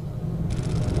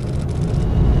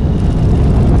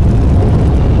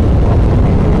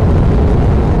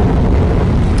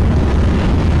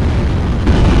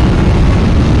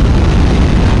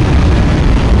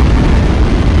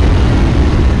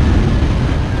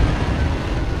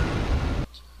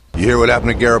 You hear what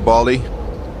happened to Garibaldi?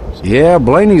 Yeah,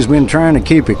 Blaney's been trying to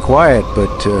keep it quiet,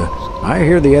 but I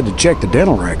hear they had to check the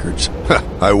dental records.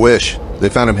 I wish. They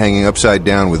found him hanging upside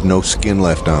down with no skin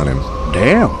left on him.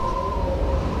 Damn.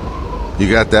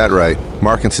 You got that right.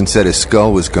 Markinson said his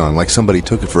skull was gone, like somebody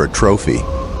took it for a trophy.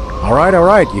 All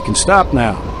right, you can stop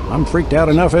now. I'm freaked out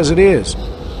enough as it is.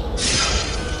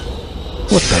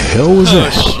 What the hell was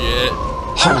that? Shit.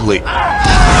 Holy...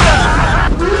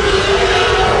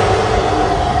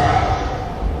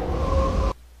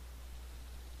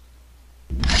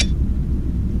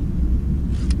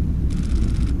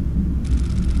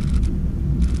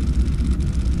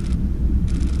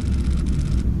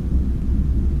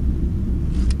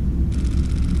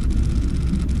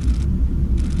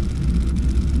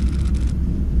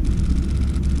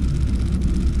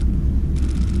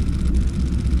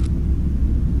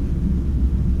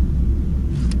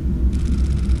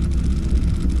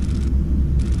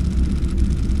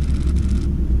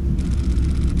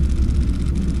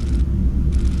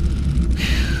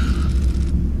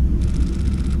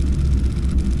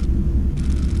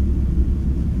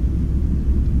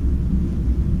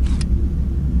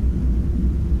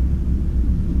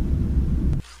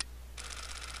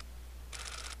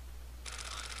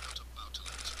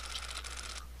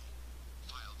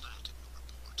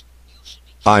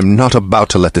 I'm not about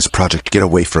to let this project get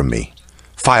away from me.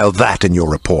 File that in your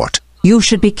report. You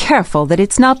should be careful that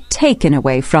it's not taken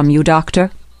away from you,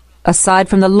 Doctor. Aside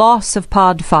from the loss of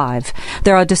Pod 5,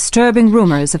 there are disturbing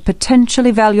rumors of potentially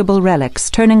valuable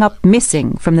relics turning up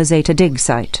missing from the Zeta dig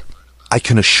site. I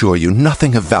can assure you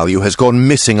nothing of value has gone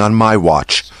missing on my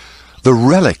watch. The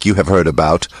relic you have heard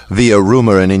about, via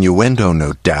rumor and innuendo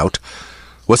no doubt,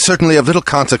 was certainly of little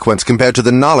consequence compared to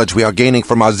the knowledge we are gaining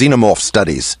from our xenomorph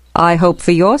studies. I hope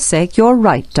for your sake you're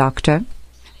right, Doctor.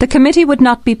 The committee would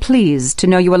not be pleased to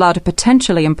know you allowed a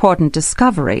potentially important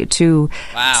discovery to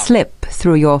slip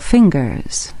through your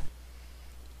fingers.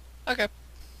 Okay.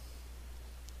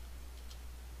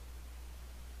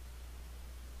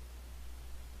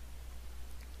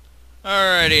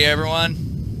 Alrighty, everyone.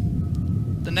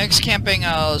 The next camping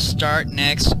I'll start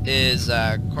next is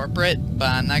corporate, but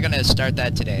I'm not gonna start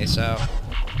that today, so...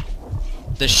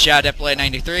 The Shot at Blade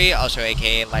 93, also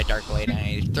aka Light Dark Blade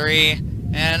 93,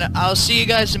 and I'll see you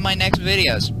guys in my next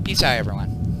videos. Peace out, everyone.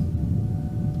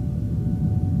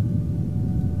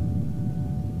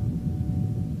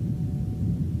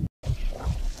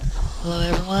 Hello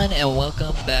everyone, and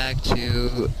welcome back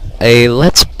to a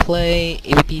Let's Play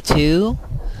AVP2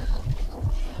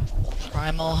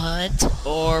 Primal Hunt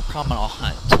or Primal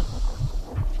Hunt.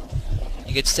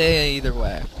 You could say either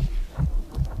way.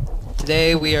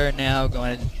 Today we are now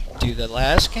going to do the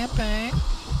last campaign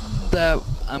that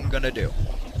I'm going to do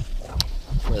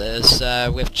for this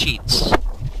with cheats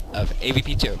of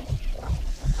AVP2.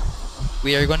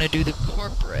 We are going to do the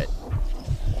corporate,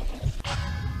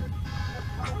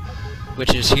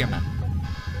 which is human.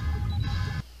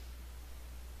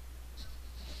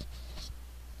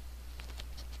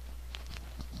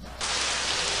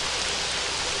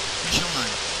 Mission 1,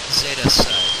 Zeta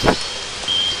Site.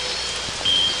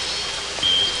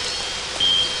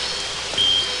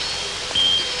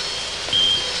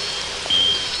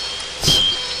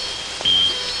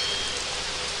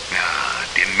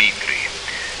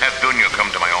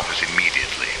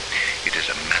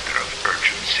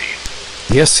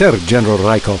 Yes, sir, General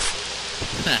Rykov.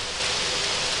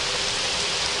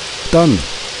 Done.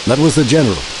 That was the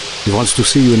General. He wants to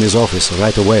see you in his office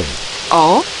right away.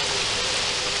 Oh?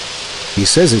 He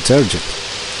says it's urgent.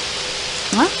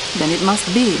 Well, then it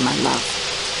must be, my love.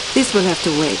 This will have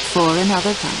to wait for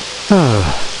another time.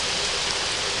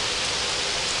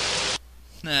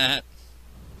 Nah.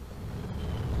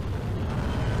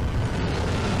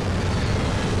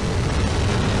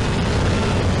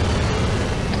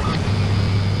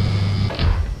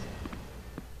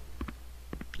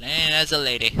 Plain as a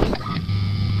lady.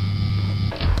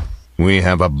 We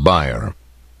have a buyer.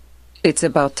 It's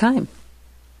about time.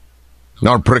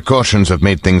 Our precautions have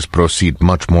made things proceed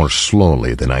much more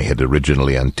slowly than I had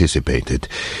originally anticipated.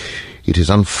 It is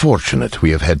unfortunate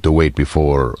we have had to wait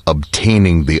before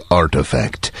obtaining the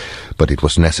artifact, but it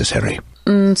was necessary.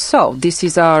 So, this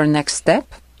is our next step?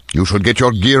 You should get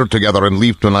your gear together and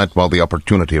leave tonight while the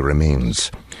opportunity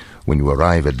remains. When you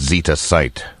arrive at Zeta's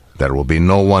site, there will be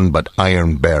no one but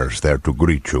Iron Bears there to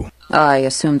greet you. I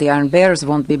assume the Iron Bears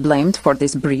won't be blamed for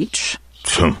this breach.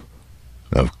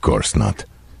 Of course not.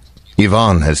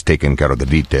 Ivan has taken care of the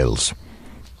details.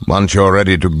 Once you're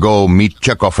ready to go, meet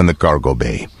Chekhov in the cargo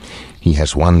bay. He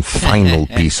has one final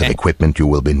piece of equipment you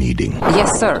will be needing.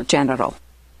 Yes, sir, General.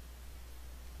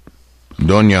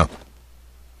 Donya,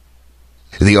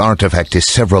 the artifact is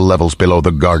several levels below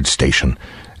the guard station,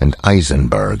 and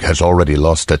Eisenberg has already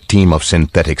lost a team of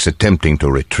synthetics attempting to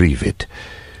retrieve it.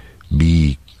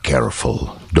 Be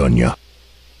careful, Donya.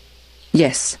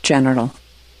 Yes, General.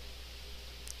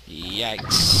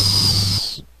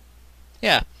 Yikes.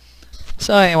 Yeah.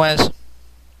 So anyways.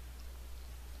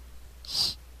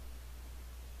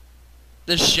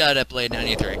 Just shut up, Blade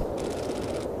 93.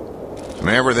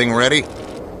 Everything ready?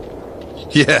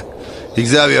 Yeah,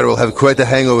 Xavier will have quite a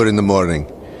hangover in the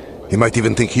morning. He might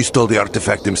even think he stole the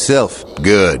artifact himself.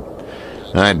 Good.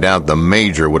 I doubt the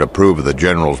Major would approve of the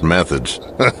General's methods.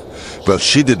 Well,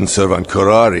 she didn't serve on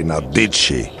Korari, now did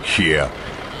she? Yeah,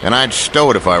 and I'd stow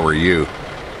it if I were you.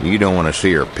 You don't want to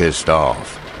see her pissed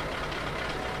off.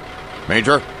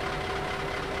 Major?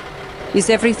 Is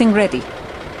everything ready?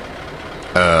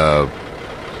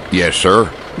 Yes, sir.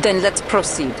 Then let's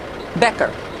proceed.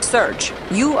 Becker, Serge,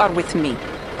 you are with me.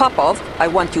 Popov, I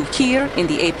want you here in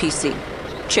the APC.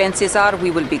 Chances are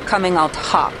we will be coming out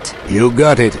hot. You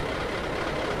got it.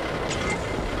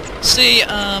 See,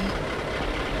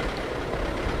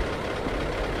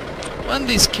 one of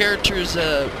these characters,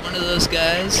 one of those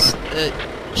guys that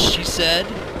she said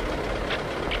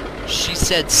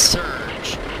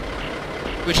Surge,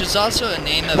 which is also a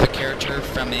name of a character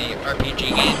from a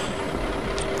RPG game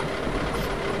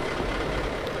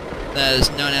that is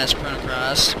known as Chrono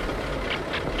Cross.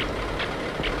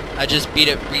 I just beat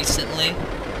it recently.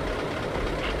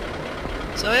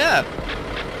 So yeah.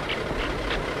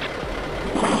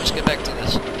 Let's get back to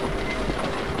this.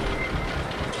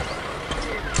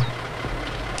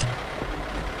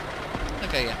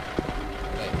 Okay, yeah.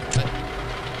 Wait, what?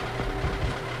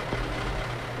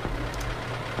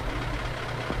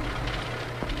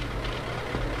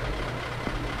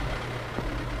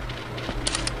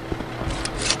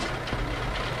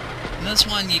 In this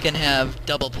one, you can have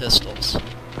double pistols.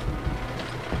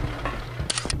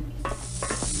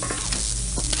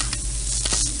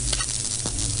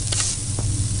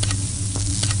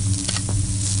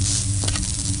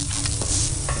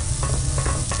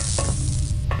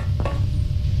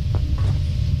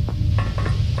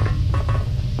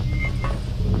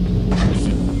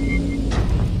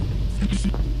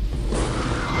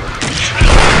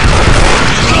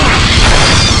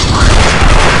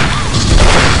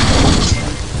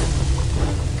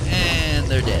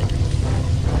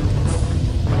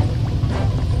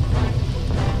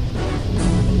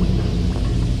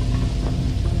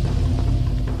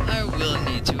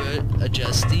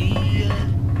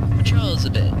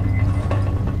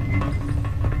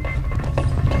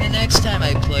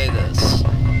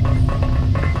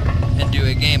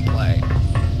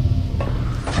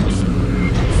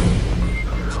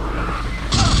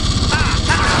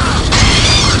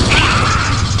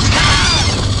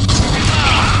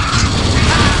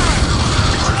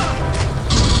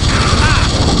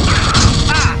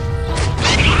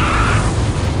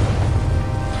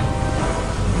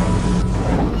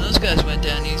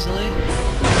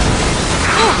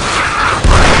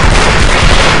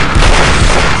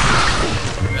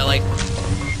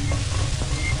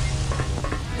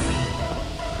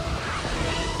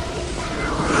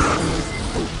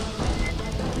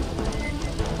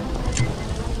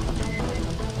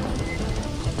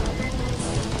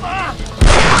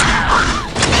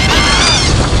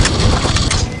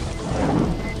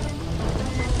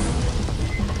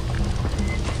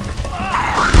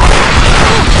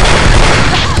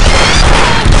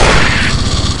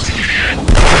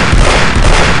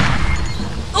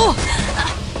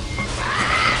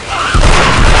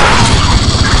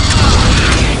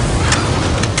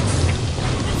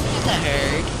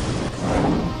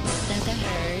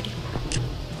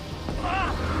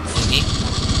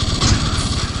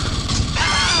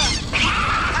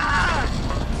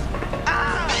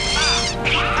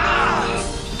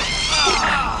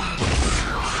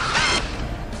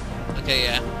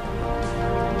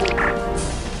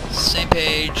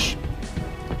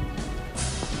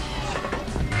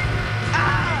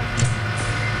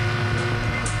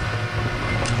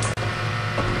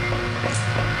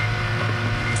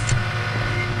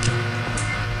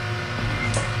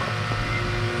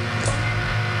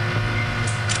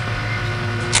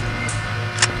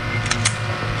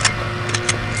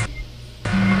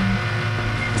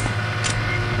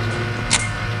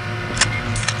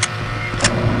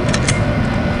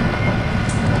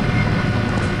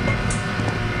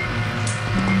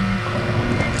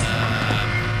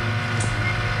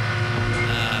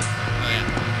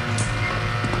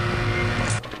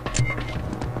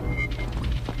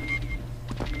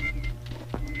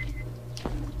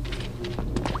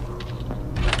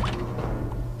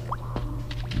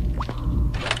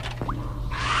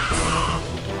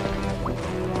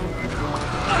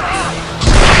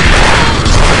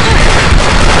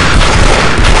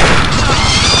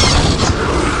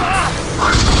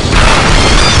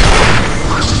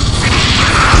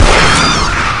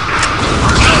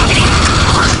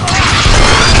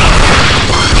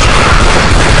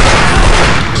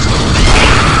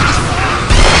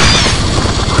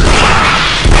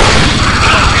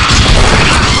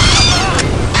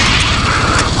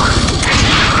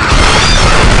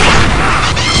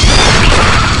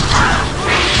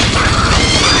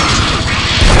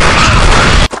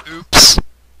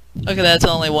 that's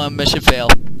only one mission fail.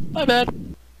 My bad.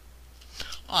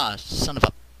 Ah, son of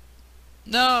a...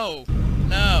 No!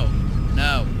 No!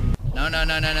 No! No, no,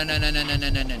 no, no, no, no, no, no, no, no,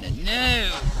 no, no, no,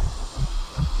 no!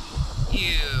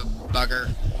 You bugger.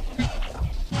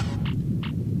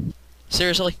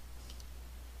 Seriously?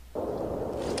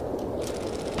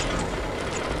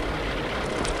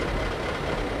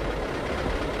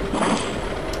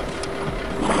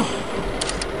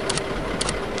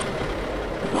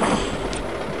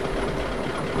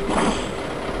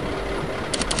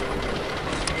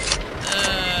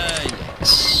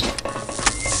 Yes.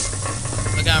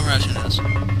 Look how I'm rushing this.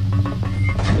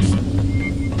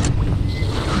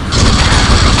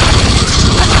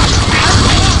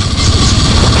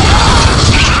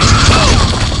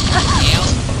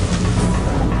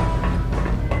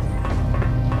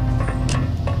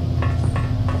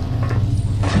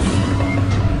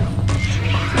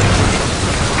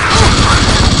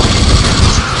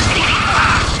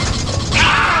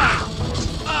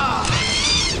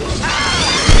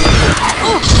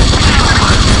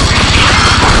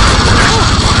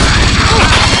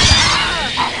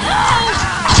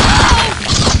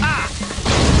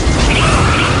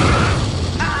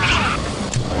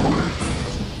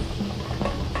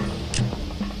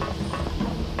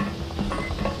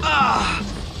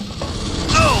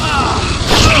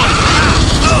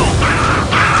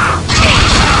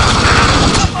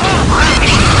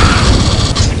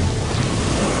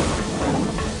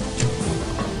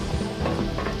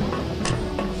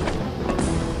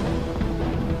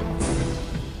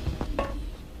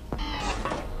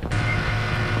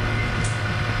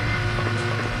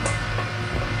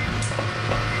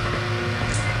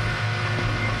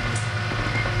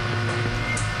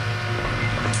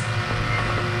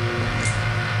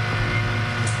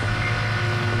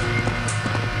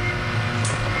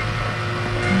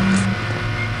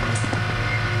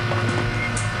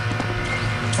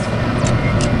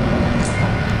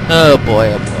 Oh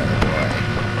boy, oh boy, oh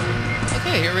boy.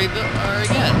 Okay, here we are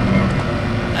again.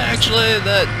 Actually,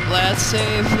 that last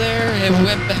save there, it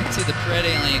went back to the Pred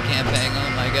Alien campaign, oh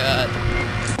my god.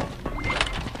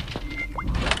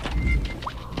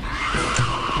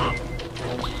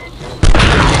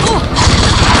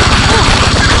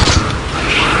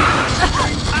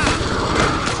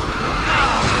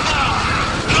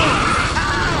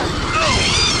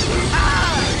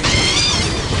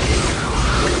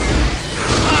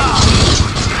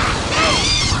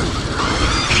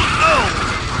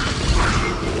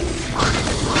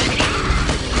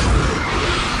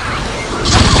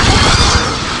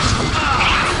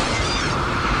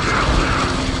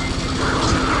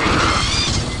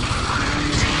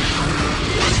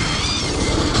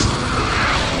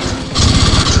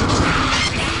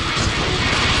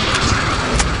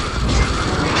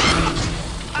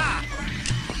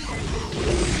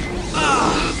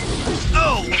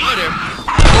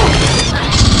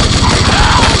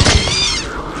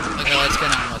 Okay, let's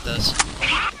get on with this.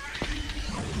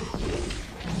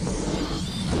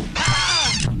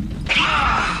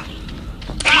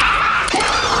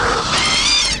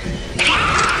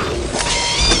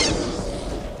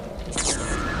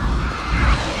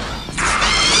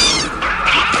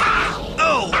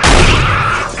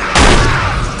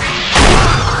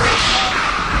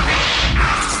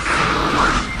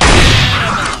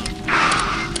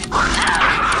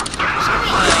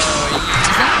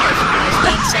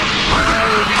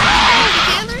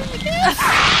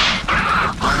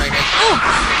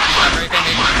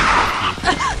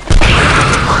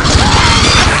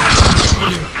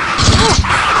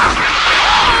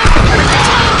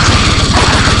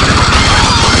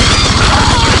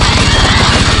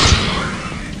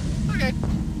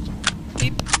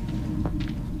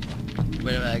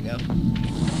 Where did I go?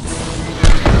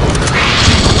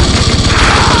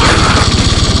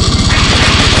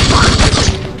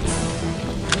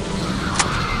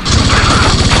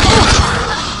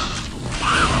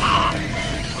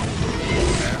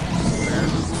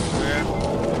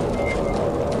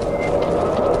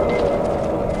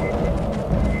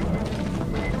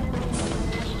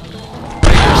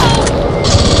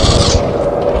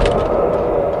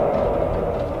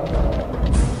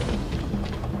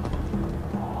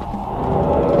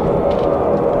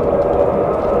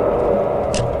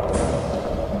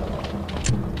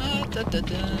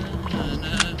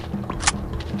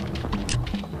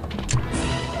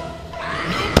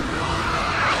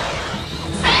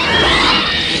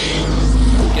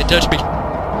 Can't touch me.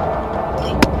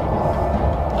 Nope.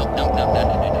 No, no, no,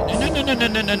 no, no, no, no, no, no,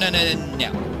 no, no, no, no, no.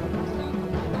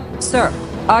 Sir,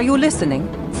 are you listening?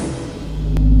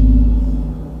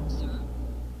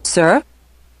 Sir?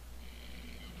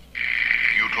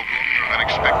 You took long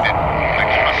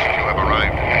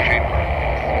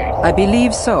I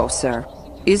believe so, sir.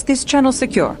 Is this channel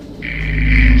secure?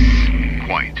 Yes,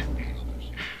 quite.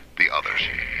 The others,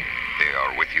 they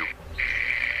are with you?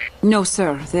 No,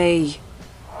 sir. They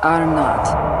are not.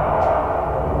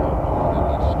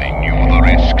 They knew the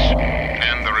risks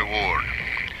and the reward.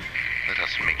 Let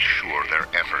us make sure their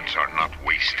efforts are not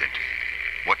wasted.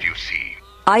 What do you see?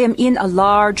 I am in a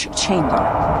large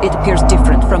chamber. It appears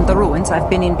different from the ruins I've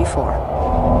been in before.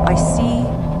 I see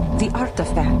the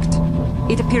artifact.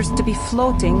 It appears to be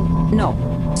floating, no,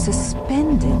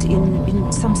 suspended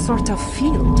in some sort of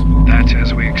field. That's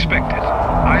as we expected.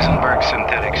 Heisenberg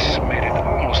Synthetics made it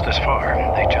almost this far.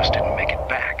 They just didn't make it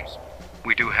back.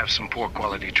 We do have some poor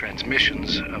quality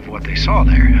transmissions of what they saw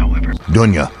there, however.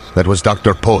 Dunya, that was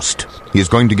Dr. Post. He is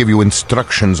going to give you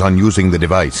instructions on using the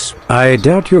device. I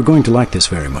doubt you're going to like this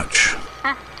very much.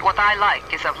 What I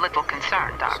like is of little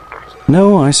concern, Doctor.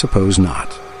 No, I suppose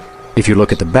not. If you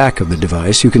look at the back of the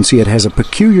device, you can see it has a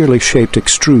peculiarly shaped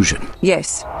extrusion.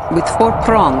 Yes, with 4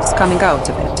 prongs coming out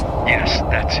of it. Yes,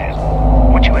 that's it.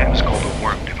 What you have is called a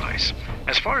worm device.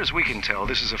 As far as we can tell,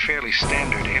 this is a fairly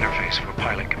standard interface for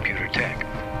pilot computer tech.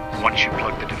 Once you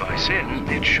plug the device in,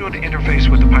 it should interface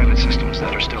with the pilot systems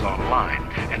that are still online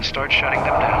and start shutting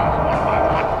them down one by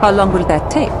one. How long will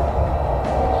that take?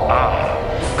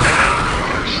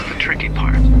 That's the tricky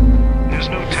part. There's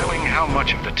no telling how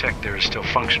much of the tech there is still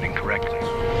functioning correctly.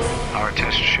 Our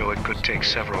tests show it could take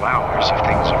several hours if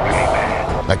things are really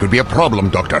bad. That could be a problem,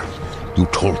 Doctor. You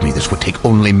told me this would take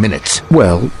only minutes.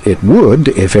 Well, it would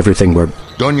if everything were...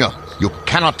 Dunya, you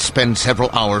cannot spend several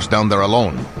hours down there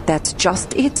alone. That's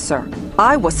just it, sir.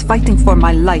 I was fighting for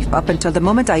my life up until the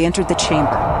moment I entered the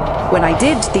chamber. When I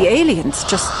did, the aliens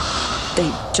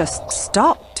they just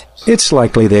stopped. It's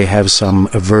likely they have some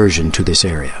aversion to this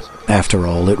area. After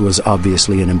all, it was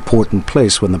obviously an important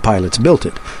place when the pilots built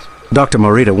it. Dr.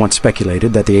 Morita once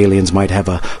speculated that the aliens might have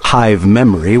a hive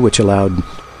memory which allowed...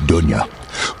 Dunya,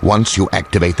 once you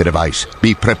activate the device,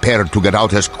 be prepared to get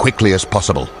out as quickly as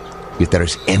possible. If there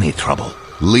is any trouble,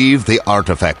 leave the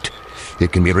artifact.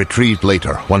 It can be retrieved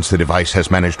later once the device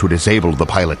has managed to disable the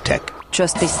pilot tech.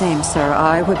 Just the same, sir.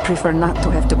 I would prefer not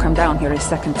to have to come down here a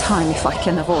second time if I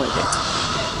can avoid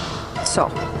it. So,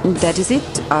 that is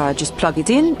it. Just plug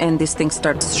it in, and this thing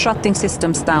starts shutting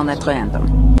systems down at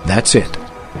random. That's it.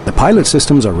 The pilot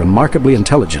systems are remarkably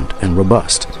intelligent and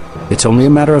robust. It's only a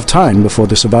matter of time before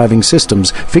the surviving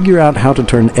systems figure out how to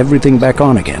turn everything back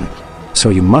on again. So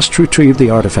you must retrieve the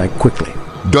artifact quickly.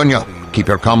 Dunya, keep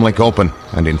your comlink open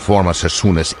and inform us as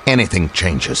soon as anything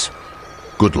changes.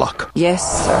 Good luck.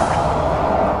 Yes, sir.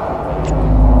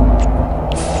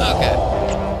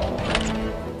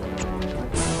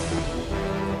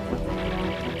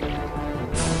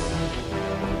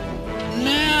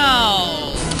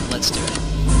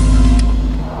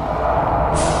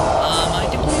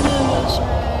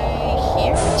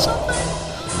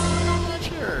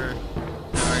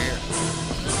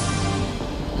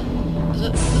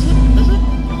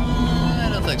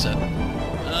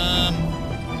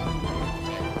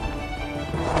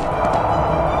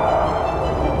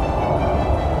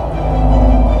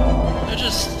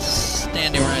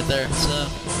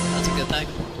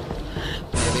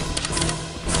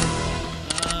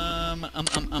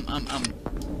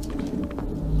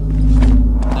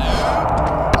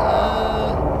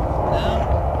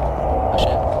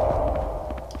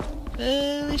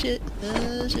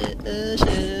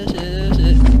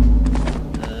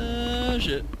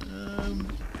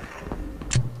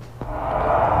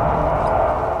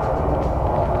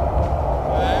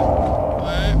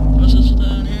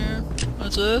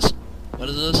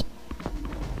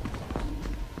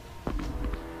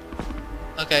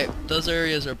 Okay, those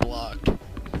areas are blocked.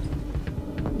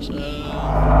 So...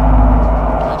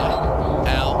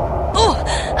 Ow.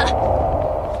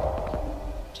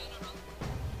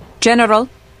 General?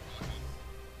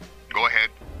 Go ahead.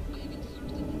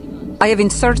 I have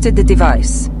inserted the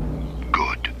device.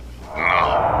 Good.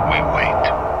 Now, we wait.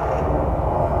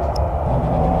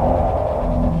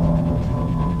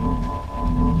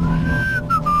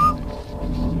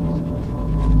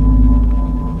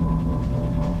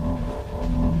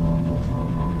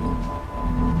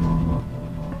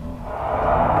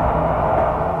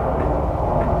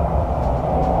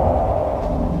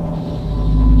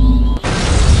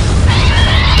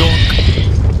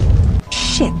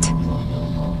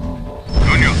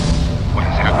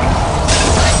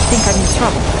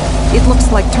 It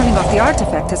looks like turning off the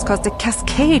artifact has caused a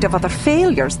cascade of other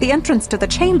failures. The entrance to the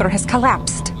chamber has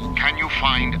collapsed. Can you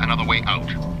find another way out?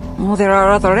 Oh, there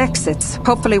are other exits.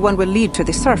 Hopefully one will lead to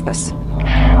the surface.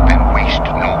 Then waste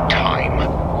no time.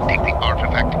 Take the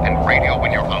artifact and radio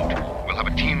when you're out. We'll have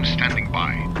a team standing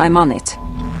by. I'm on it.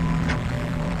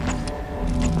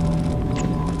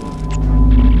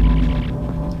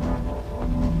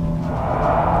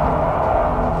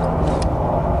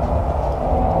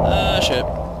 Shit.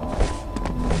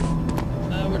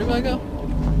 Where do I go?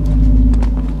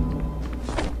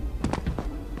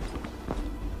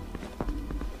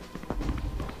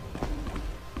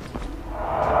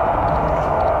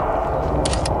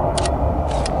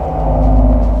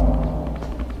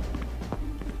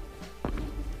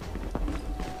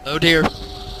 Oh dear.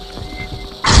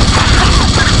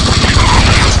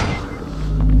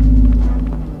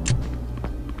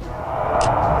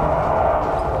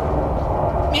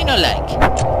 Me no like.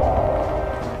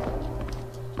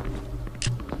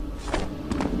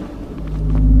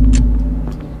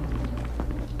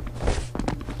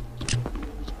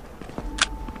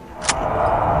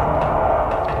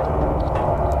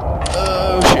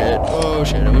 Oh shit, oh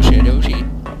shit, oh shit, oh shit.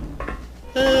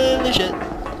 Holy shit.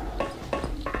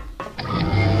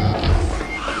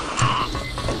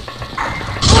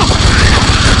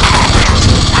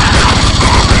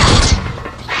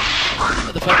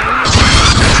 What the fuck are you?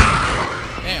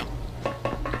 Damn.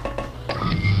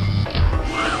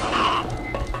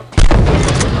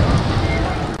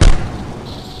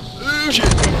 Oh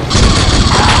shit.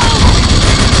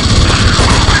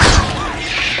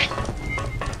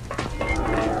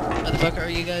 What the fuck are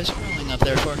you guys rolling up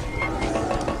there for?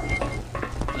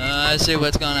 I see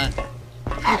what's going on.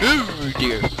 Oh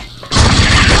dear. Shit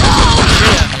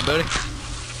at me, buddy.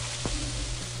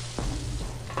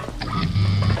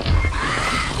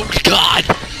 Oh god!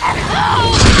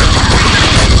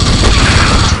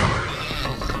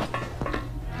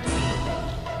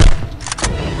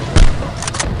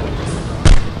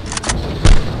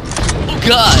 Oh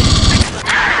god!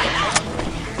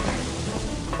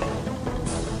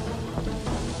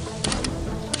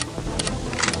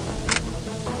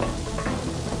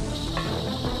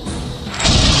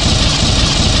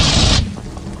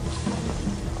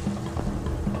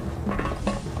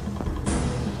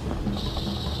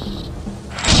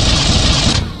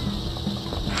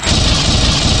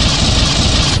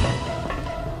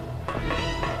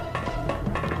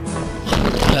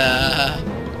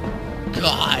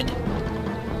 God.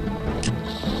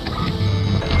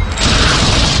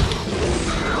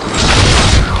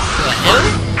 The hell?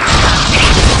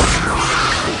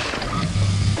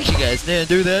 You guys didn't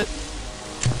do that?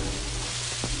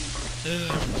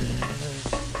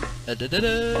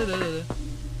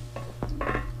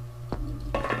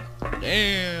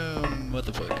 Damn, what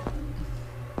the fuck?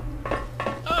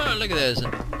 Oh, look at this.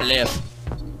 Left.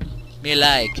 Me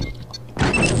like.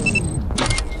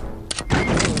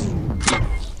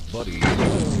 Buddy, your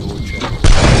channel.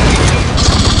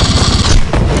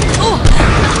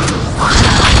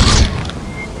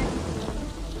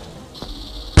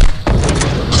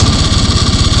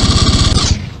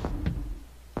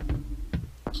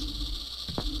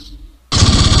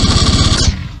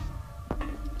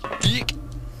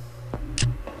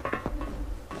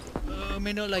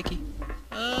 Me no likey.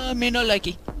 Me no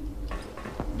likey.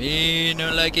 Me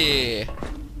no likey.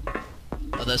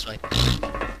 Oh, that's fine.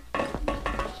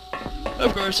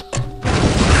 Of course.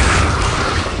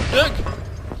 Look.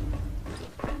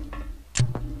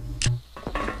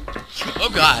 Oh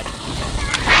god.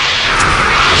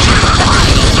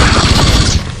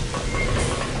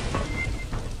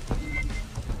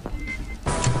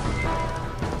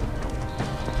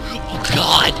 Oh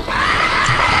god.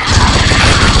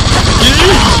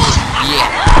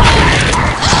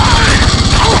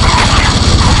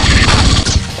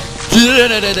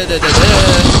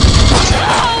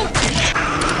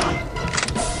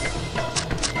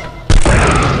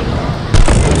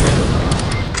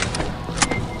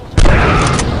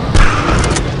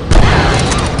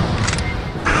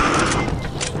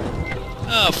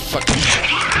 Oh fuck.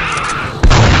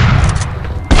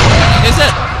 Is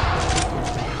it?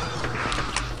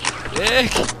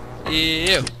 Dick.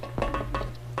 Ew.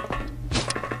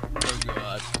 Oh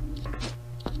god.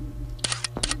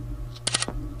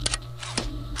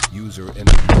 User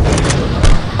entered.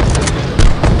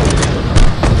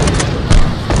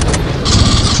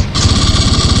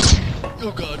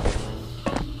 Oh god.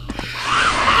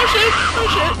 Oh shit, oh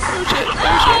shit, oh shit,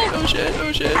 oh shit,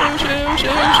 oh shit, oh shit, oh shit, oh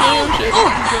shit, oh shit, oh shit.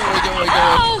 Go.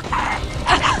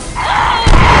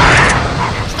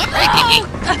 Stop breaking me!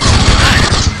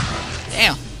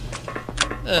 Damn.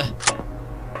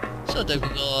 So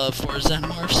typical for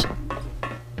Xenomorphs.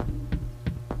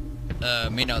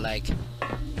 Me no like.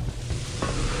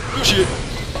 Oh shit.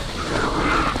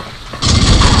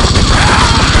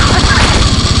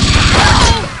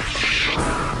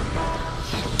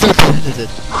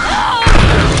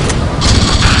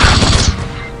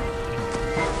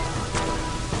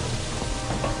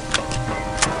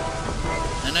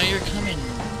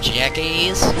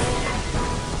 jackies.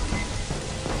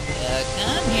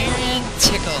 Come here and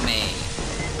tickle me.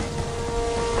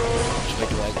 Which way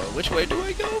do I go? Which way do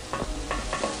I go?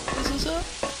 This is up.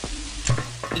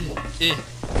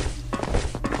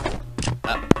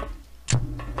 Up.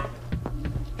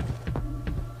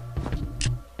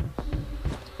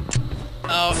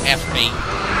 Oh, F me.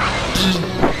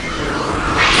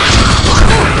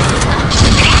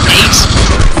 Eggs.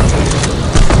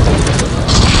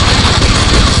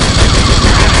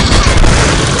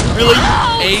 Really?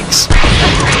 Eggs?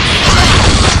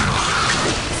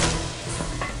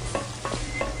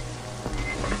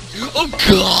 Oh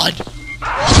God!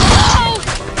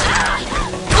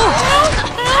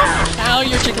 Ow,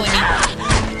 you're tickling me.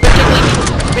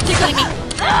 You're tickling me.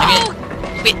 Okay.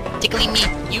 Quit tickling me,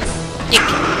 you dick.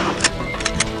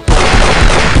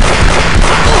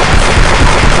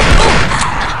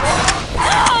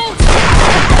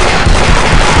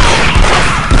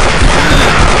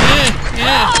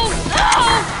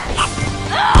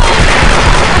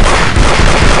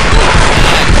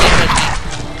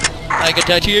 I can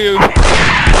touch you.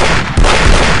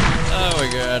 Oh my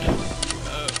God.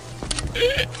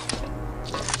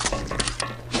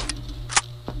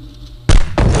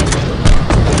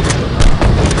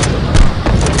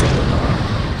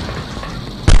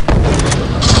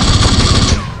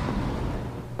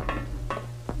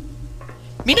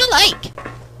 Me no like.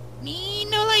 Me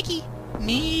no likey.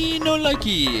 Me no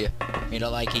likey. Me no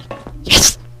likey.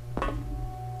 Yes.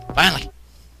 Finally.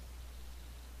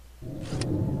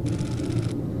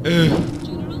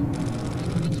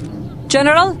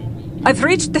 General, I've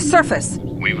reached the surface.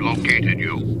 We've located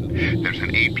you. There's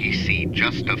an APC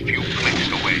just a few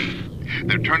clicks away.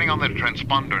 They're turning on their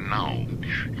transponder now.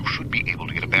 You should be able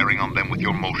to get a bearing on them with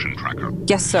your motion tracker.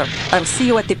 Yes, sir. I'll see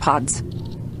you at the pods.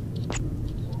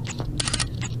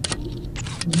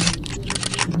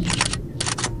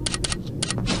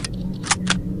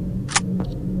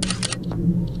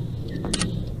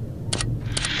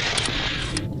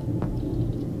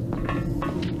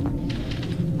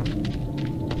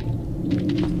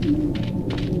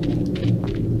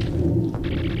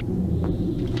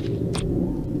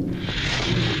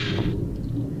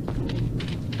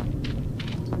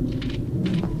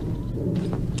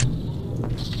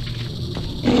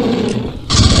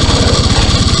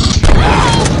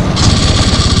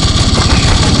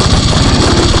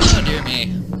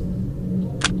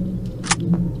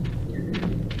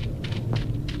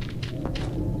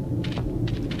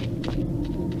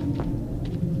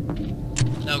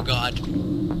 Oh God.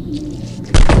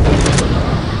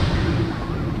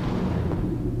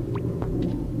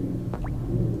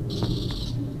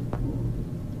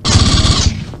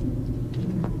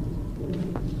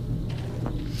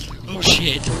 Oh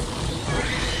shit.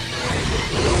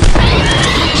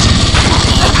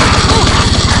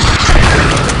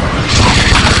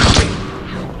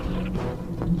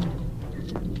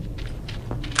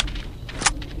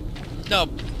 No.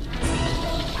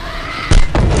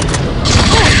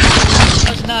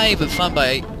 That's not even fun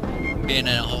by being in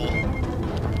a hole.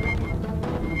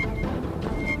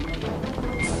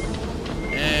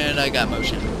 And I got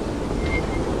motion.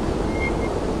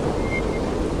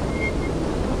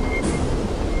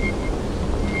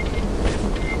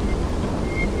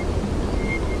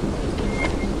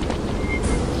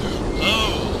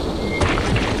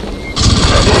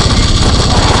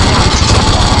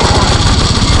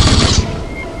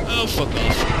 Oh, fuck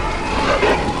off.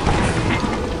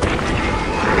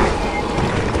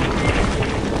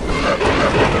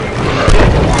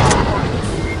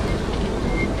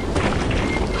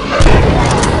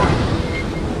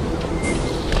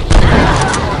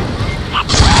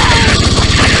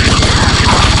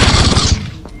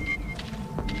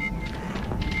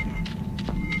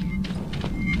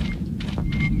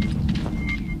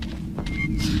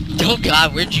 Oh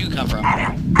God, where'd you come from?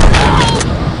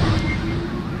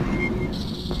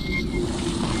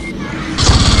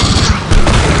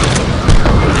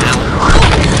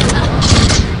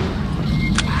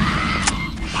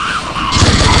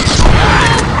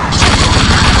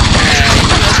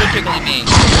 Tickling me.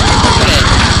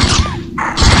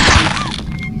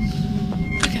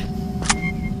 Okay.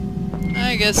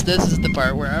 I guess this is the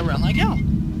part where I run like hell.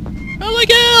 Run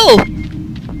like hell!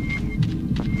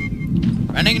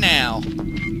 Running now.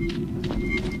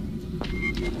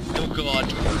 Oh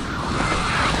God.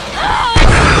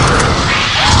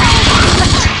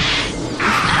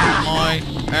 My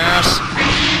ass.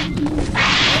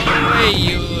 Away,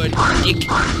 you dick.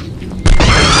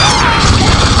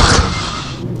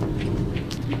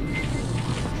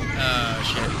 Oh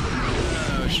shit,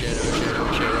 oh shit,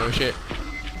 oh shit, oh shit.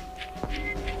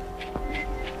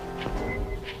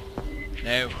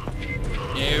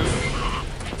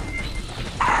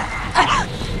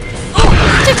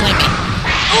 tickling me.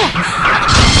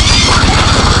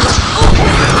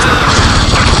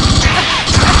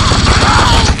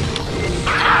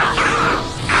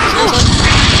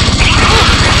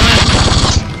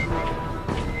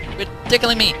 Quit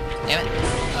tickling me. Damn it.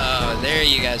 Oh, there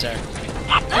you guys are. You're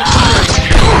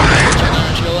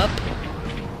gonna show up?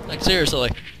 Like, seriously.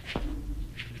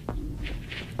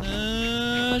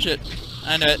 Shit.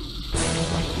 I knew it.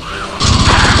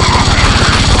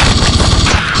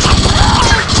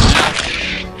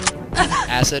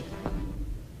 Acid.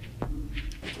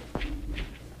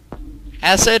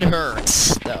 Acid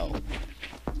hurts, though.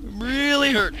 It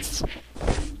really hurts.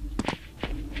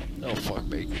 Oh, fuck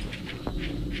me.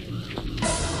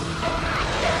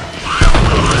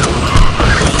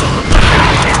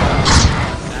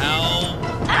 Ow.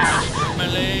 My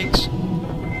legs.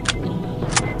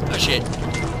 Oh, shit.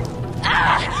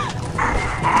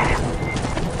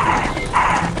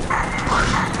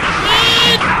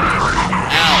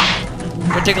 Ow.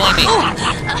 Quit tickling me.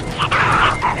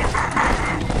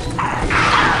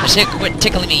 I said quit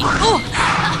tickling me.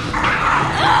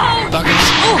 Buggers.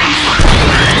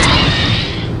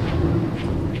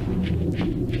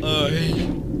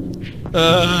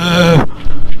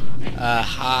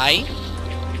 Hi?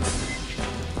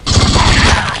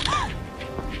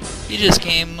 You just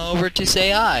came over to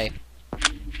say hi.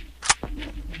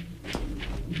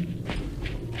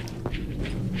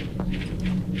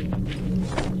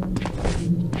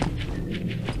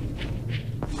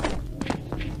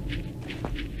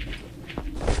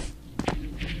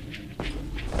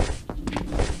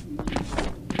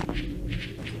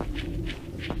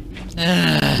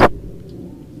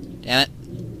 Damn it.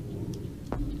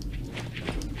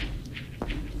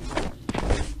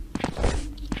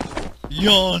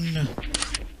 Yawn.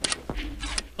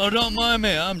 Oh, don't mind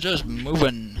me. I'm just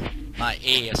moving my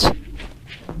ass.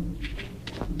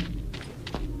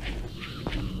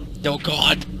 Oh,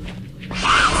 God.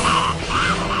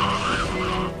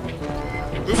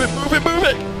 Move it, move it, move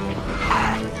it!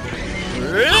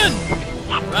 Run!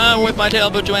 Run with my tail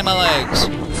between my legs.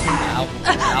 Ow.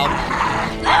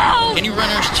 Ow. Can you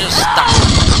runners just stop?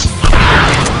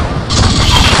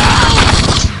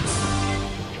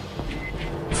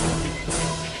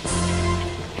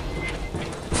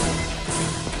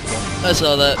 I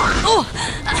saw that. I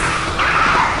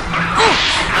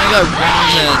got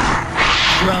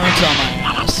runs on my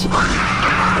ass. Ow,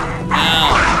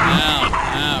 ow,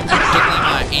 ow. Tickling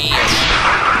my ass.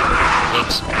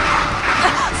 Thanks.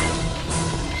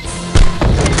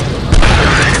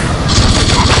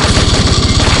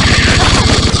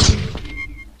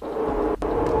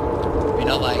 You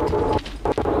know, like...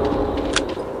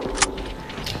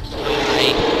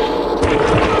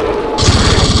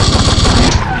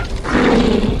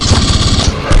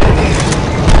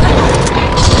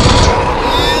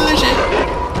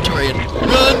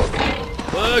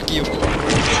 Fuck you.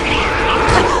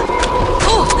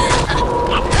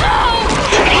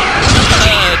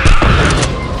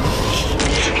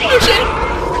 Oh shit!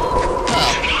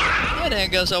 Oh, that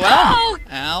didn't go so well.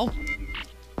 Ow.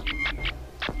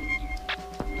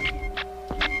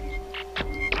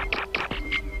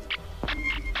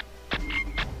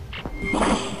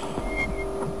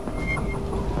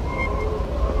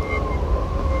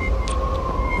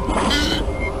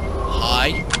 Hi.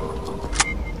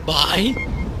 Bye.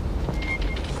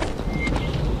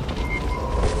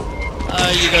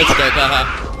 You got stuck, haha.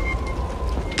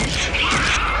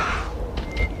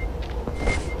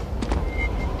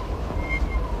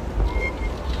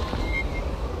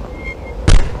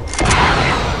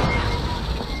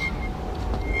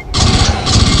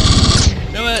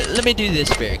 You know what? Let me do this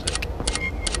very quick.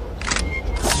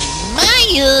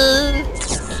 Smile!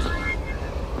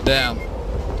 Boom.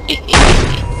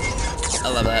 I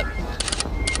love that.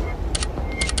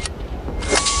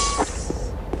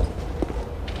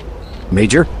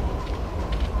 Major?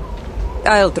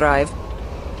 I'll drive.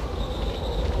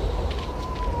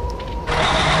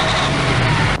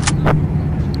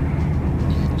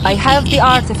 I have the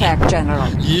artifact, General.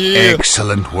 Yeah.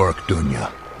 Excellent work,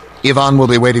 Dunya. Ivan will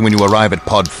be waiting when you arrive at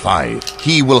Pod 5.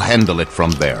 He will handle it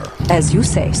from there. As you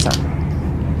say, sir.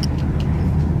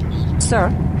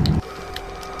 Sir?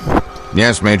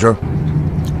 Yes, Major?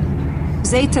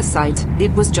 Zeta site,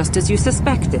 it was just as you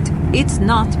suspected. It's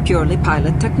not purely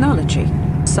pilot technology.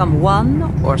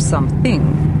 Someone or something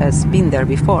has been there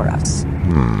before us.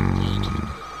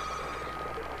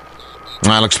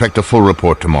 I'll expect a full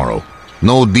report tomorrow.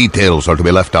 No details are to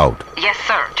be left out. Yes,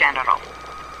 sir, General.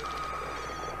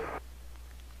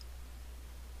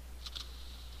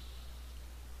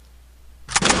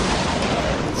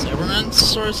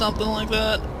 Severance or something like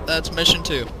that? That's mission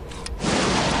 2.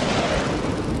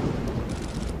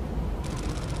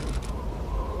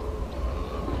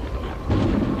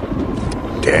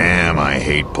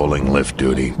 hate pulling lift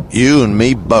duty. You and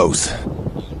me both.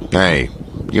 Hey,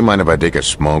 you mind if I take a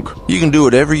smoke? You can do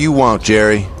whatever you want,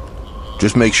 Jerry.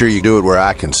 Just make sure you do it where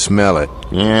I can smell it.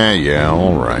 Yeah,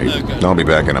 all right. Okay. I'll be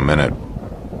back in a minute.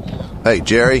 Hey,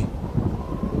 Jerry?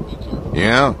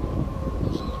 Yeah?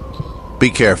 Be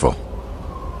careful.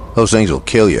 Those things will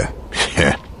kill you.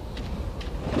 Yeah.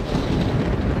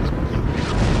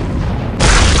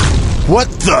 What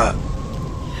the?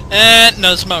 And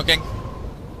no smoking.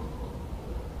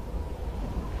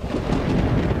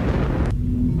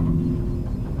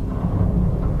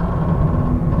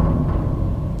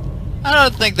 I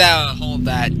don't think that would hold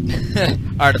that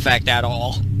artifact at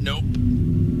all. Nope.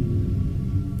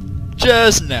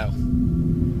 Just no.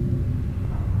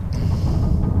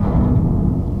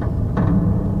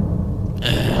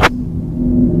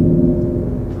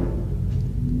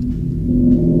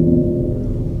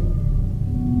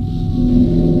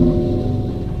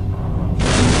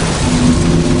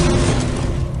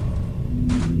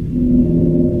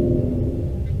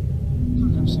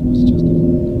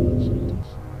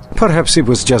 Perhaps it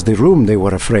was just the room they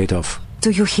were afraid of. Do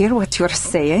you hear what you're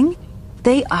saying?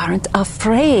 They aren't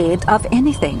afraid of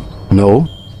anything. No,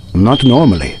 not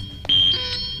normally.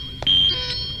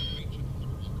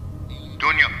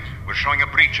 Dunya, we're showing a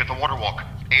breach at the waterwalk.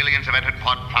 Aliens have entered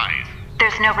Pod 5.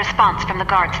 There's no response from the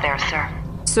guards there, sir.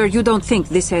 Sir, you don't think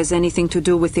this has anything to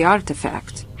do with the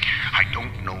artifact? I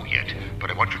don't know yet,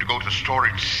 but I want you to go to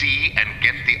Storage C and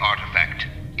get the artifact.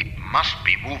 It must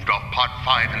be moved off Pod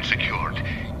 5 and secured.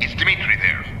 Is Dimitri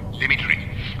there? Dimitri,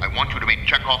 I want you to meet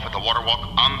Chekhov at the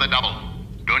waterwalk on the double.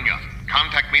 Dunya,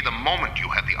 contact me the moment you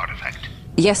have the artifact.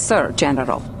 Yes, sir,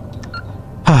 General.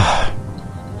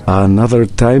 Another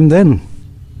time then?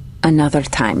 Another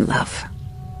time, love.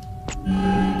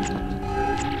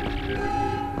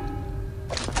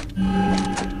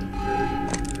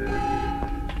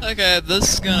 Okay,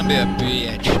 this is gonna be a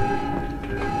bitch.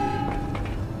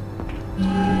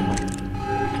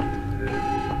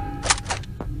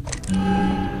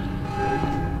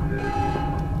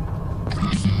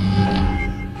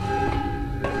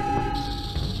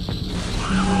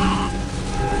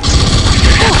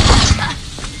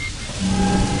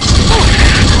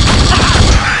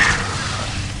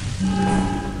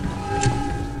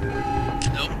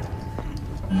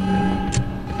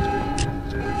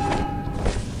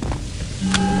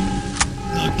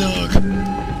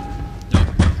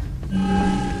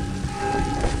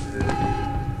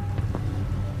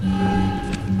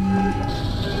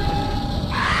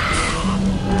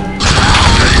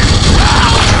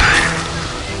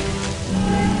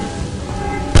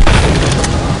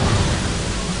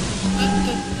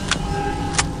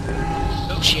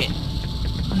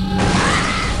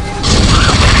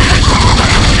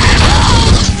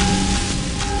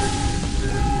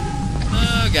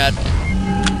 God.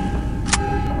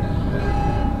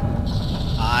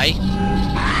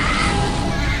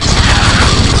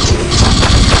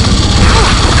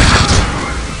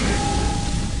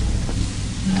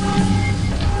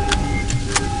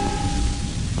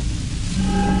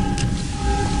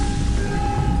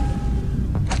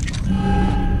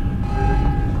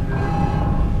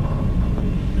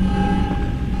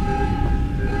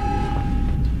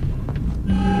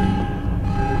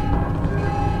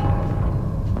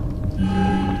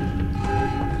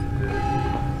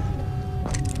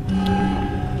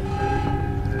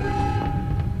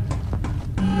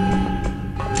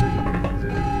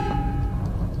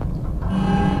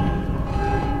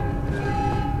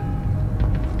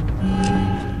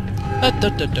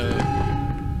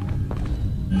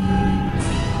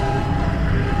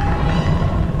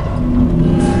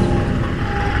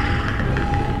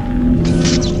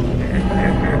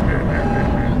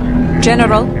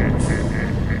 General?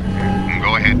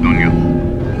 Go ahead, Dunya.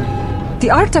 The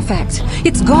artifact!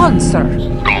 It's gone, sir.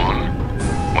 Gone?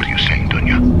 What are you saying,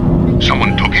 Dunya?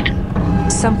 Someone took it?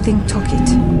 Something took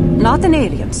it. Not an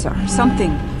alien, sir.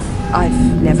 Something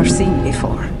I've never seen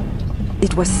before.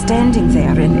 It was standing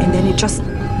there and then it just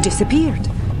disappeared.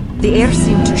 The air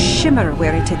seemed to shimmer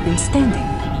where it had been standing.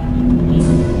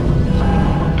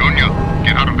 Dunya,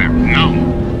 get out of there, now!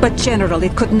 But General,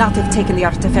 it could not have taken the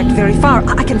artifact very far.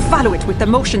 I can follow it with the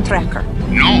motion tracker.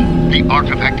 No, the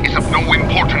artifact is of no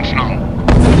importance now.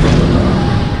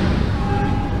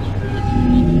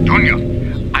 Dunya,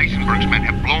 Eisenberg's men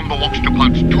have blown the walks to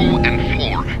pods 2 and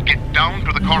 4. Get down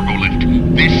to the cargo lift.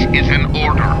 This is an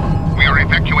order. We are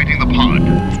evacuating the pod.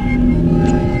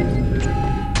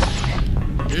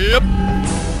 Yep.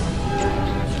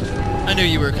 I knew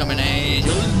you were coming,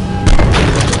 Angel.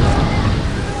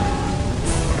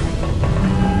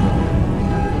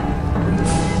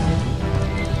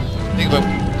 Think about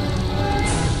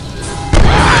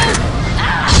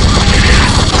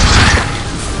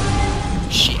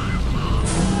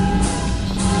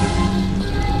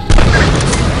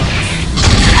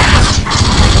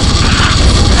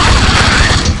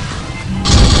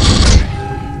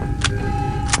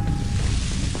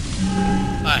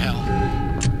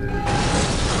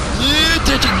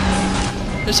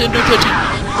I said no touching.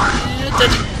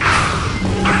 Touching.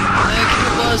 Keep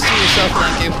your claws to yourself,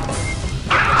 thank you.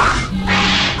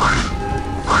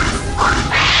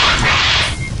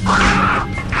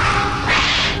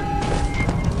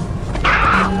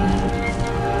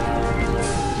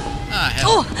 Ah,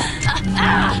 hell.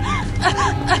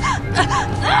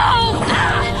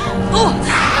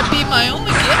 That'd be my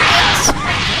only gift.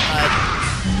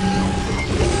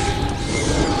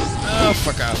 Oh,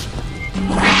 fuck off.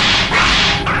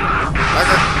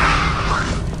 Barker.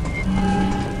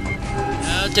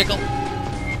 Tickle.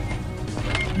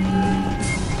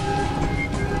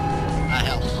 Ah,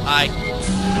 hell. Hi.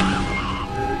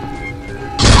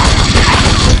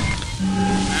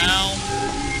 Ow.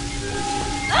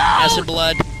 Acid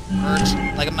blood. Hurts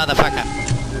like a motherfucker.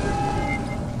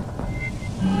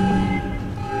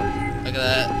 Look at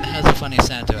that. It has a funny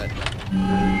sound to it.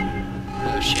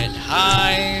 Oh shit.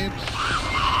 Hi.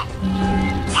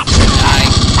 Hi.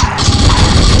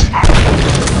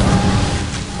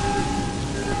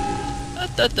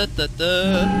 Da da da da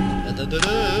da da da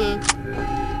da.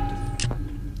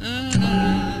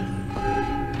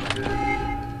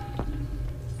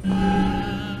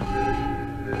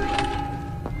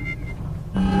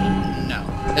 No,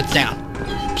 it's down.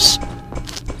 Oops.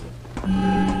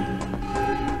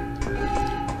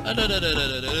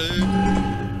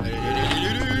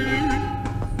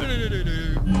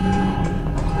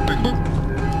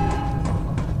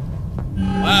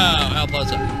 Wow, how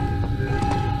pleasant.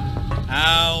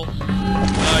 Ow.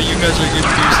 Oh, you guys are good to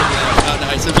do something else. How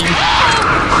nice of you.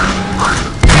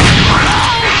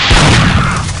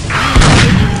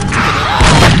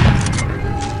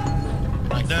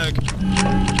 My neck.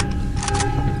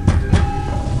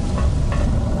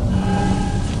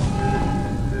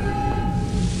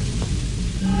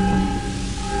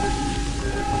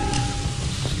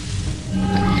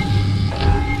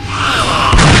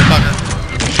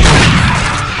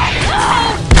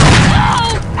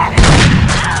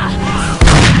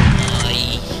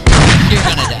 You're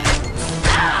gonna die.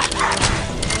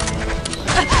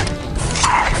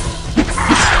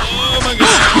 Oh my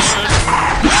god.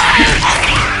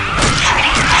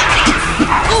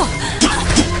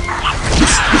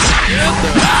 Get the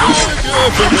fuck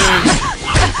off of me.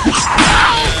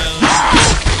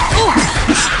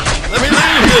 Let me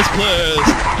leave this place.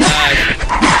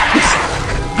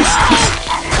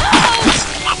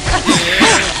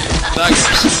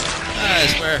 Buggers. I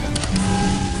swear.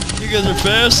 You guys are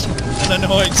fast and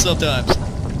annoying sometimes.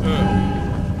 Oh.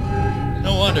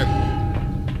 No wonder.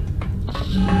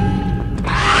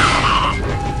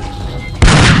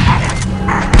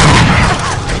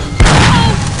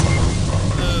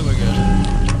 Oh my god.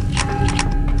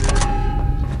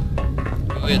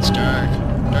 Oh, it's dark.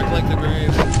 Dark like the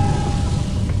grave.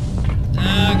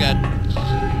 Oh god.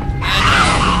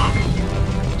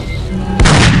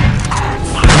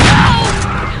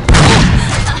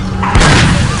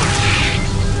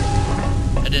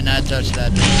 I did not touch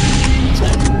that.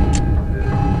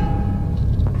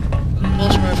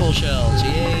 Pulse rifle shells.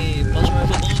 Yay. Pulse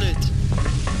rifle bullets.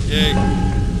 Yay.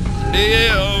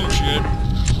 Yeah, oh shit.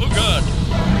 Oh god.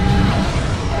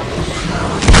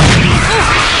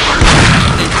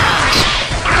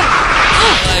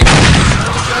 Like,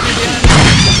 drop me behind me.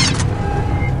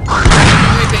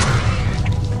 Raping.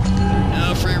 No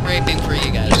free raping for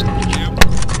you guys. Yep.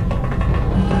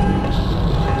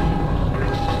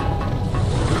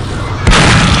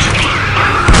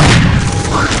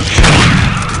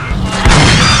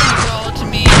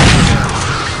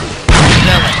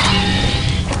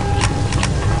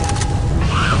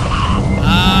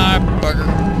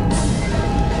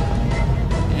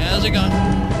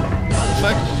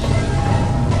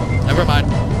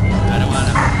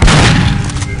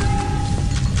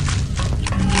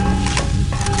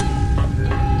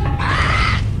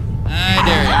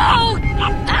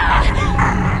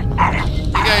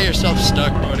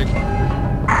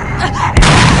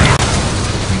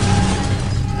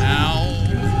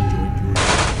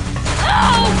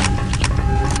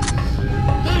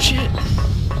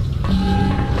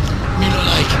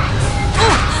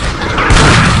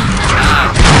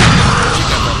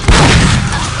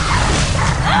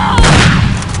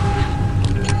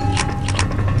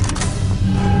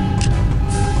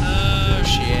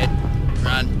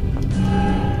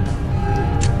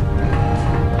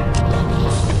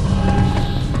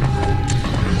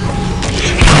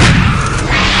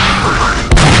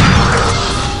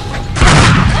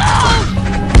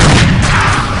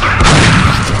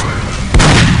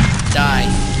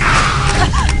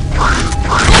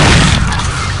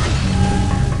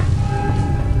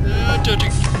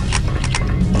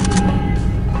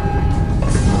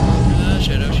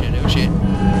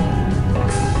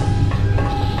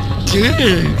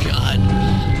 God.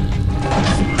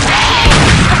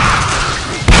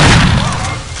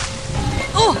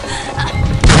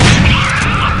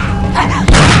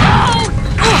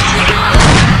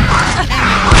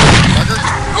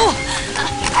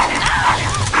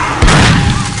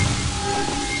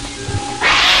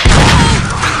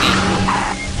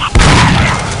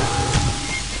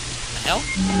 Hell?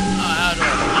 Oh, how do I...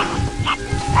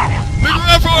 Make a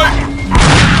run for it!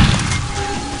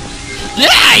 Yeah!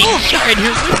 He's right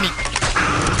here with me!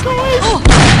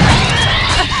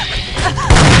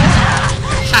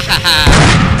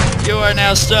 You are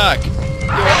now stuck! You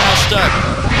are now stuck!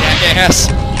 Jackass!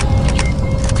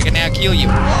 I can now kill you.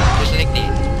 Just like that.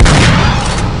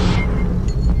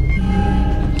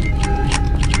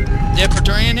 Dead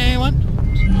Praetorian, anyone?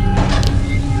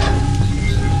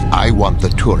 I want the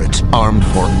turrets armed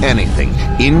for anything,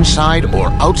 inside or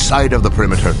outside of the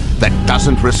perimeter, that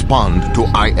doesn't respond to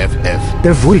IFF.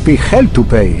 There will be hell to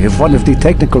pay if one of the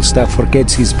technical staff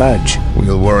forgets his badge.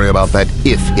 We'll worry about that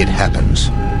if it happens.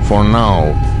 For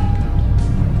now...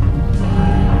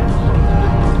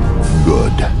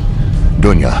 Good.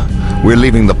 Dunya, we're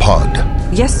leaving the pod.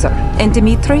 Yes, sir. And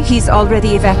Dmitri, he's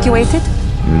already evacuated?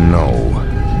 No.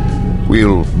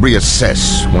 We'll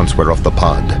reassess once we're off the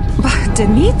pod. But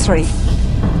Dmitri...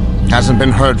 Hasn't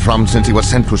been heard from since he was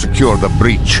sent to secure the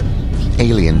breach.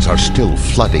 Aliens are still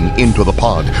flooding into the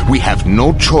pod. We have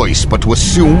no choice but to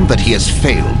assume that he has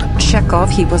failed.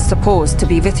 Chekhov, he was supposed to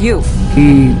be with you.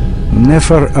 He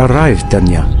never arrived,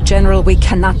 Dunya. General, we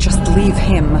cannot just leave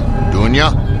him.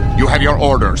 Dunya, you have your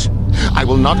orders. I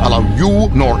will not allow you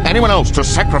nor anyone else to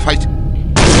sacrifice...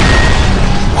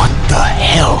 What the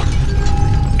hell?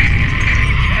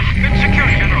 Been secured,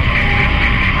 General.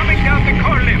 Coming down the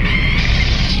core lift.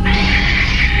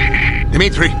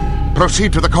 Dmitri,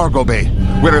 proceed to the cargo bay.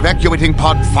 We're evacuating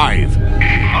pod 5.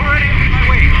 Already on my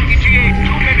way. ETA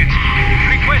 2 minutes.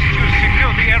 Request you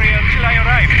secure the area until I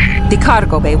arrive. The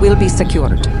cargo bay will be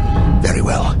secured. Very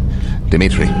well.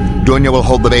 Dmitri, Dunya will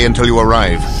hold the bay until you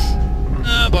arrive.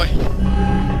 Oh boy.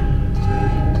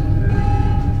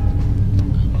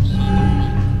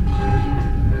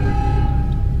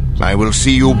 I will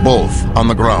see you both on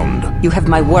the ground. You have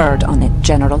my word on it,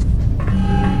 General.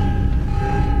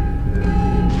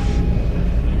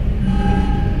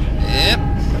 Yep.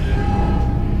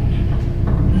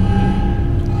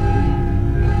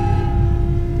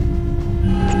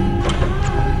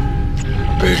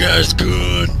 Big ass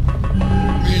gun.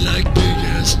 We like big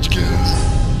ass gun.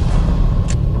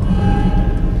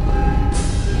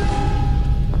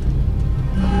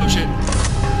 Oh shit.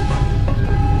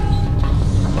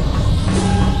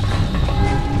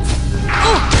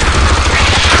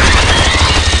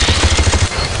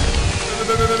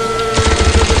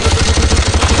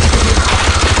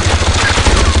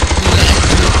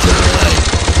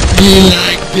 Be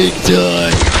like big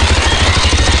toy.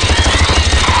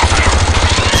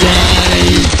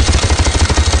 Die.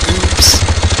 Oops.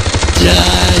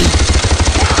 Die.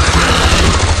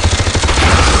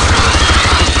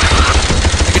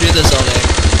 I could do this all day.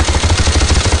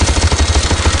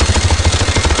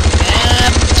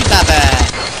 Chibaba.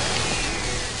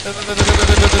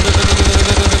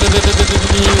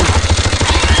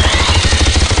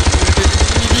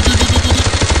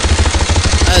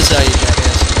 I saw you,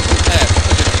 jackass. Hey,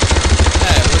 look at it.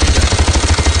 Hey, what are you doing?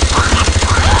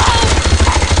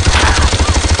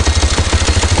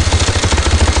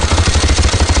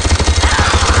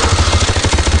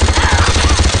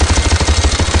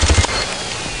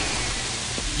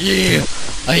 Yeah,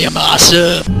 I am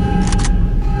awesome.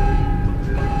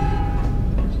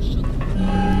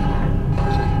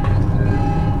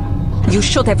 You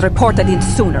should have reported it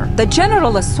sooner. The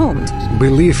General assumed.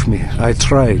 Believe me, I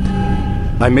tried.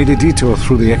 I made a detour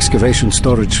through the excavation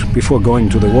storage before going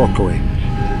to the walkway.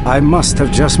 I must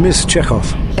have just missed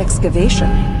Chekhov. Excavation?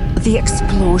 The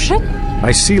explosion?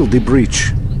 I sealed the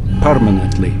breach.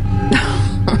 Permanently.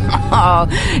 Oh,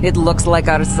 it looks like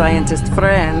our scientist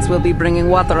friends will be bringing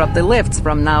water up the lifts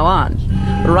from now on.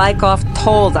 Rykov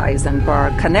told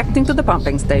Eisenberg connecting to the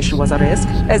pumping station was a risk.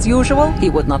 As usual, he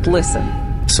would not listen.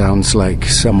 Sounds like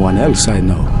someone else I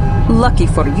know. Lucky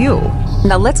for you.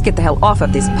 Now let's get the hell off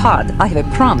of this pod. I have a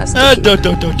promise to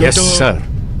keep. Yes, sir.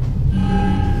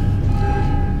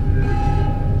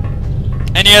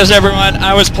 And yes, everyone,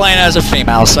 I was playing as a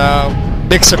female, so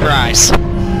big surprise.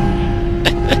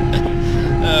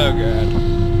 Oh god.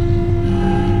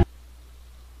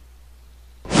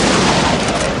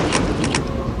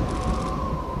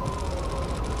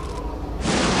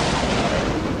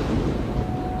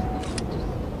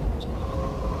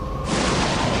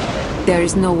 There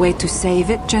is no way to save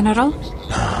it, General?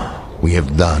 We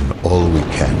have done all we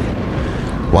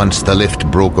can. Once the lift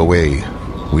broke away,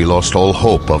 we lost all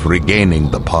hope of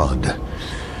regaining the pod.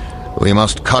 We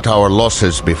must cut our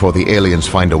losses before the aliens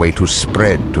find a way to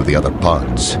spread to the other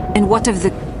pods. And what of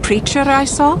the creature I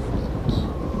saw?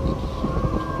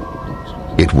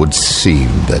 It would seem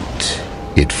that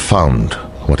it found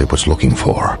what it was looking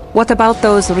for. What about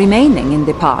those remaining in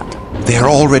the pod? They are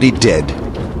already dead.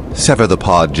 Sever the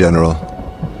pod, General.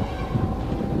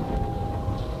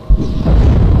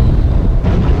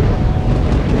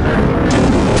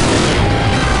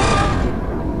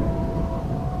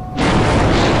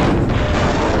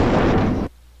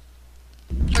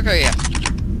 Okay, yeah.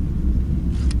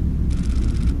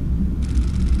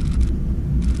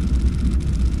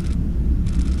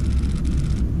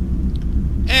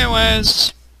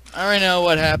 Anyways, I already know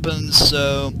what happens,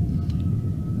 so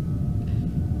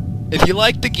if you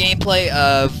like the gameplay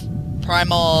of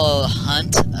Primal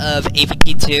Hunt of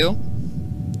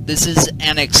AVP2, this is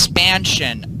an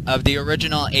expansion of the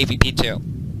original AVP2.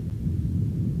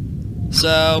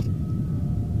 So,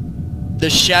 the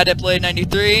Shadow Blade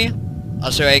 93,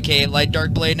 also aka Light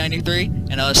Dark Blade 93,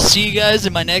 and I'll see you guys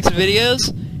in my next videos,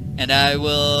 and I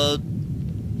will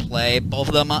play both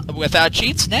of them without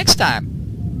cheats next time.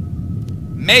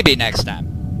 Maybe next time.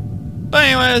 But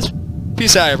anyways,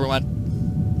 peace out everyone.